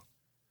 0?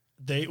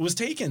 It was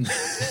taken.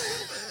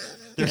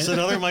 There's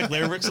another Mike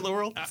Lambrechts in the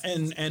world?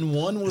 And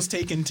one was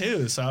taken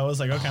too. So I was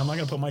like, okay, I'm not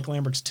going to put Mike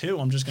Lambrechts 2.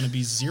 I'm just going to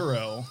be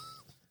 0.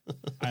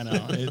 I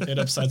know. It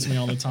upsets me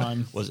all the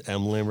time. Was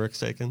M. Lambrechts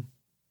taken?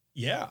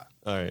 Yeah.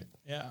 All right.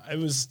 Yeah. It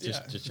was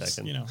just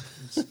checking. I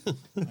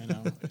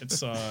know.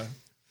 It's I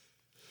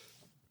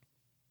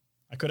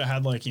could have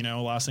had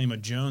last name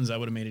of Jones. That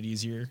would have made it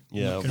easier.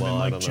 Yeah. Could have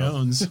been Mike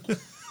Jones.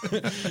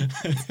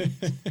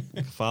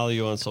 Follow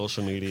you on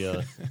social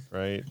media,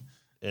 right?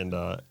 And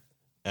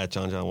at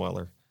John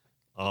Watler.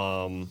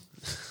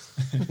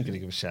 I'm going to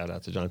give a shout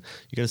out to John.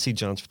 You got to see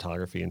John's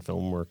photography and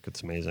film work.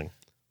 It's amazing.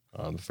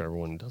 If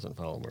everyone doesn't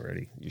follow him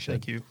already, you should.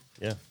 Thank you.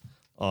 Yeah.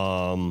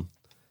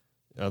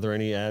 Are there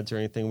any ads or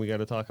anything we got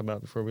to talk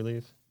about before we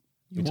leave?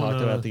 We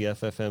talked about the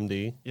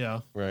FFMD. Yeah.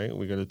 Right?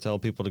 We got to tell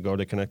people to go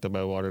to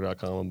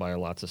connectedbywater.com and buy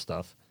lots of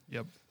stuff.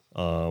 Yep.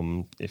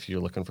 If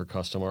you're looking for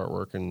custom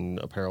artwork and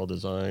apparel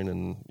design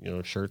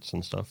and, shirts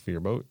and stuff for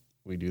your boat,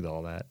 we do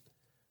all that.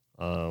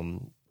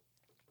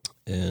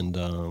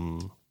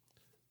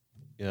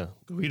 Yeah.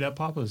 Go eat at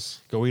Papa's.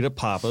 Go eat at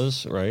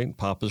Papa's, right?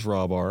 Papa's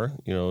Raw Bar.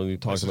 You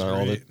talked about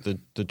all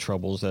the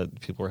troubles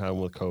that people are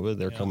having with COVID.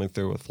 They're coming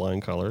through with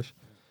flying colors.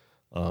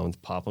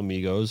 Papa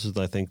Amigos is,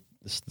 I think,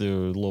 the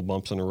little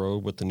bumps in the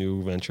road with the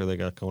new venture they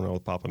got going on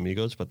with Papa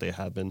Amigos, but they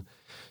have been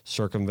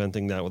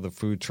circumventing that with a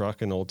food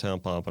truck in Old Town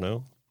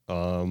Pompano.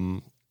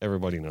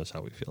 Everybody knows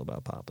how we feel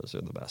about Papa's.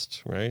 They're the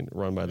best, right?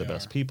 Run by the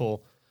best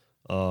people.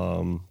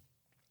 And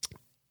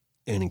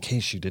in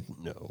case you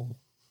didn't know,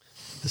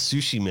 the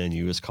sushi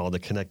menu is called the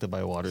Connected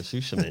by Water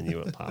sushi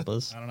menu at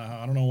Papa's.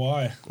 I don't know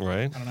why.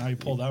 Right? I don't know how you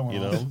pulled that one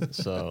off.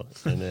 So,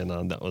 and then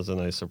that was a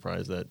nice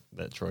surprise that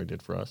Troy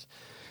did for us.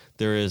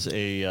 There is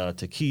a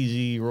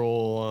Takizi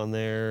roll on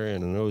there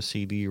and an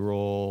OCD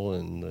roll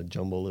and a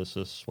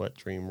Jumbolissa Sweat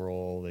Dream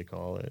roll, they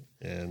call it.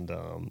 And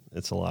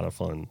it's a lot of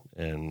fun.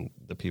 And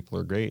the people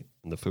are great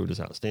and the food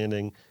is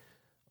outstanding.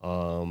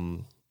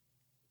 Once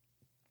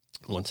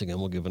again,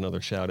 we'll give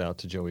another shout out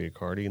to Joey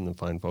Accardi and the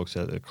fine folks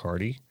at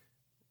Accardi.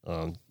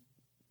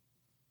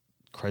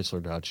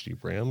 Chrysler Dodge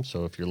Jeep Ram.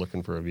 So if you're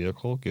looking for a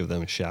vehicle, give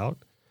them a shout.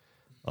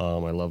 I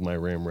love my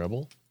Ram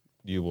Rebel.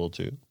 You will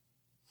too,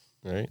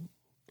 right?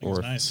 It's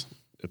nice.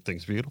 It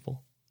thing's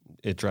beautiful.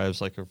 It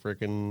drives like a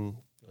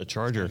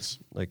Charger. Nice.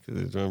 Like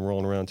I'm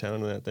rolling around town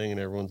in that thing,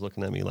 and everyone's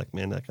looking at me like,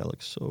 "Man, that guy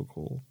looks so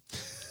cool."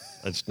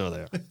 I just know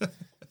they are.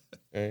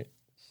 Right.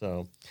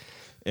 So,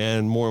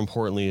 and more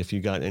importantly, if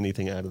you got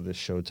anything out of this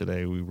show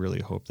today, we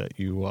really hope that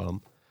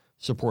you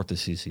support the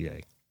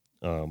CCA.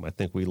 I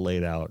think we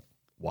laid out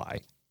why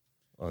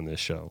on this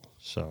show.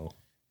 So,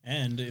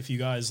 and if you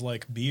guys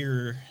like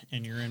beer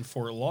and you're in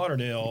Fort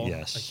Lauderdale,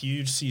 yes, a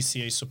huge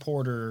CCA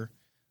supporter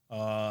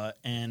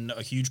and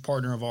a huge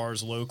partner of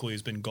ours locally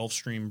has been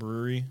Gulfstream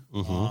Brewery.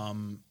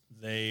 Mm-hmm.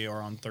 They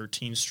are on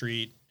 13th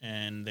Street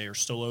and they are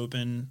still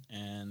open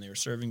and they are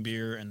serving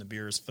beer and the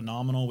beer is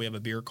phenomenal. We have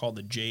a beer called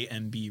the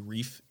JMB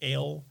Reef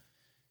Ale.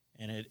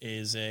 And it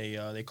is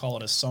they call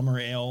it a summer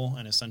ale,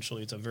 and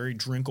essentially it's a very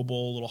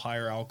drinkable, little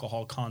higher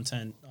alcohol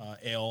content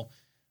ale.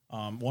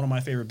 One of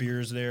my favorite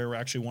beers there. We're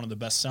actually one of the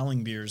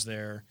best-selling beers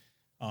there.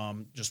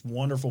 Just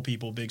wonderful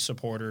people, big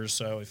supporters.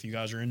 So if you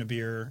guys are into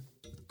beer,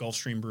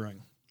 Gulfstream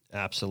Brewing.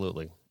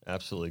 Absolutely.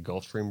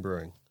 Gulfstream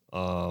Brewing.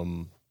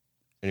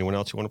 Anyone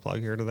else you want to plug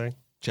here today?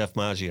 Jeff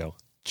Maggio.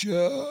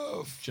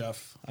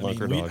 Jeff. I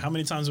mean, how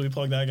many times have we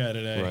plugged that guy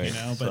today?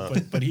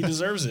 Right. But he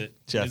deserves it.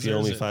 Jeff, you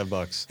owe me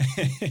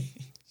 $5.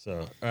 So,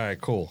 all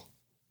right, cool.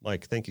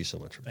 Mike, thank you so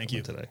much for coming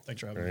today.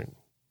 Thanks for having me.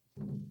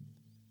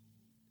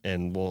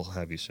 And we'll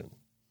have you soon.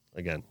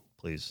 Again,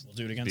 please. We'll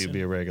do it again soon.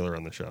 Be a regular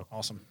on the show.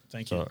 Awesome.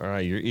 Thank you. All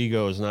right, your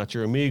ego is not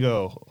your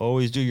amigo.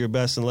 Always do your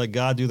best and let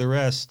God do the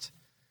rest.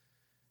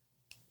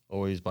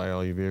 Always buy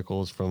all your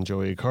vehicles from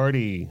Joey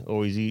Accardi.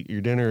 Always eat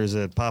your dinners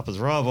at Papa's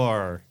Raw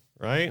Bar,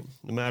 right?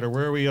 No matter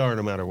where we are,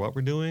 no matter what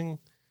we're doing,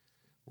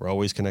 we're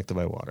always connected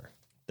by water.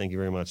 Thank you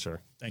very much,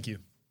 sir. Thank you.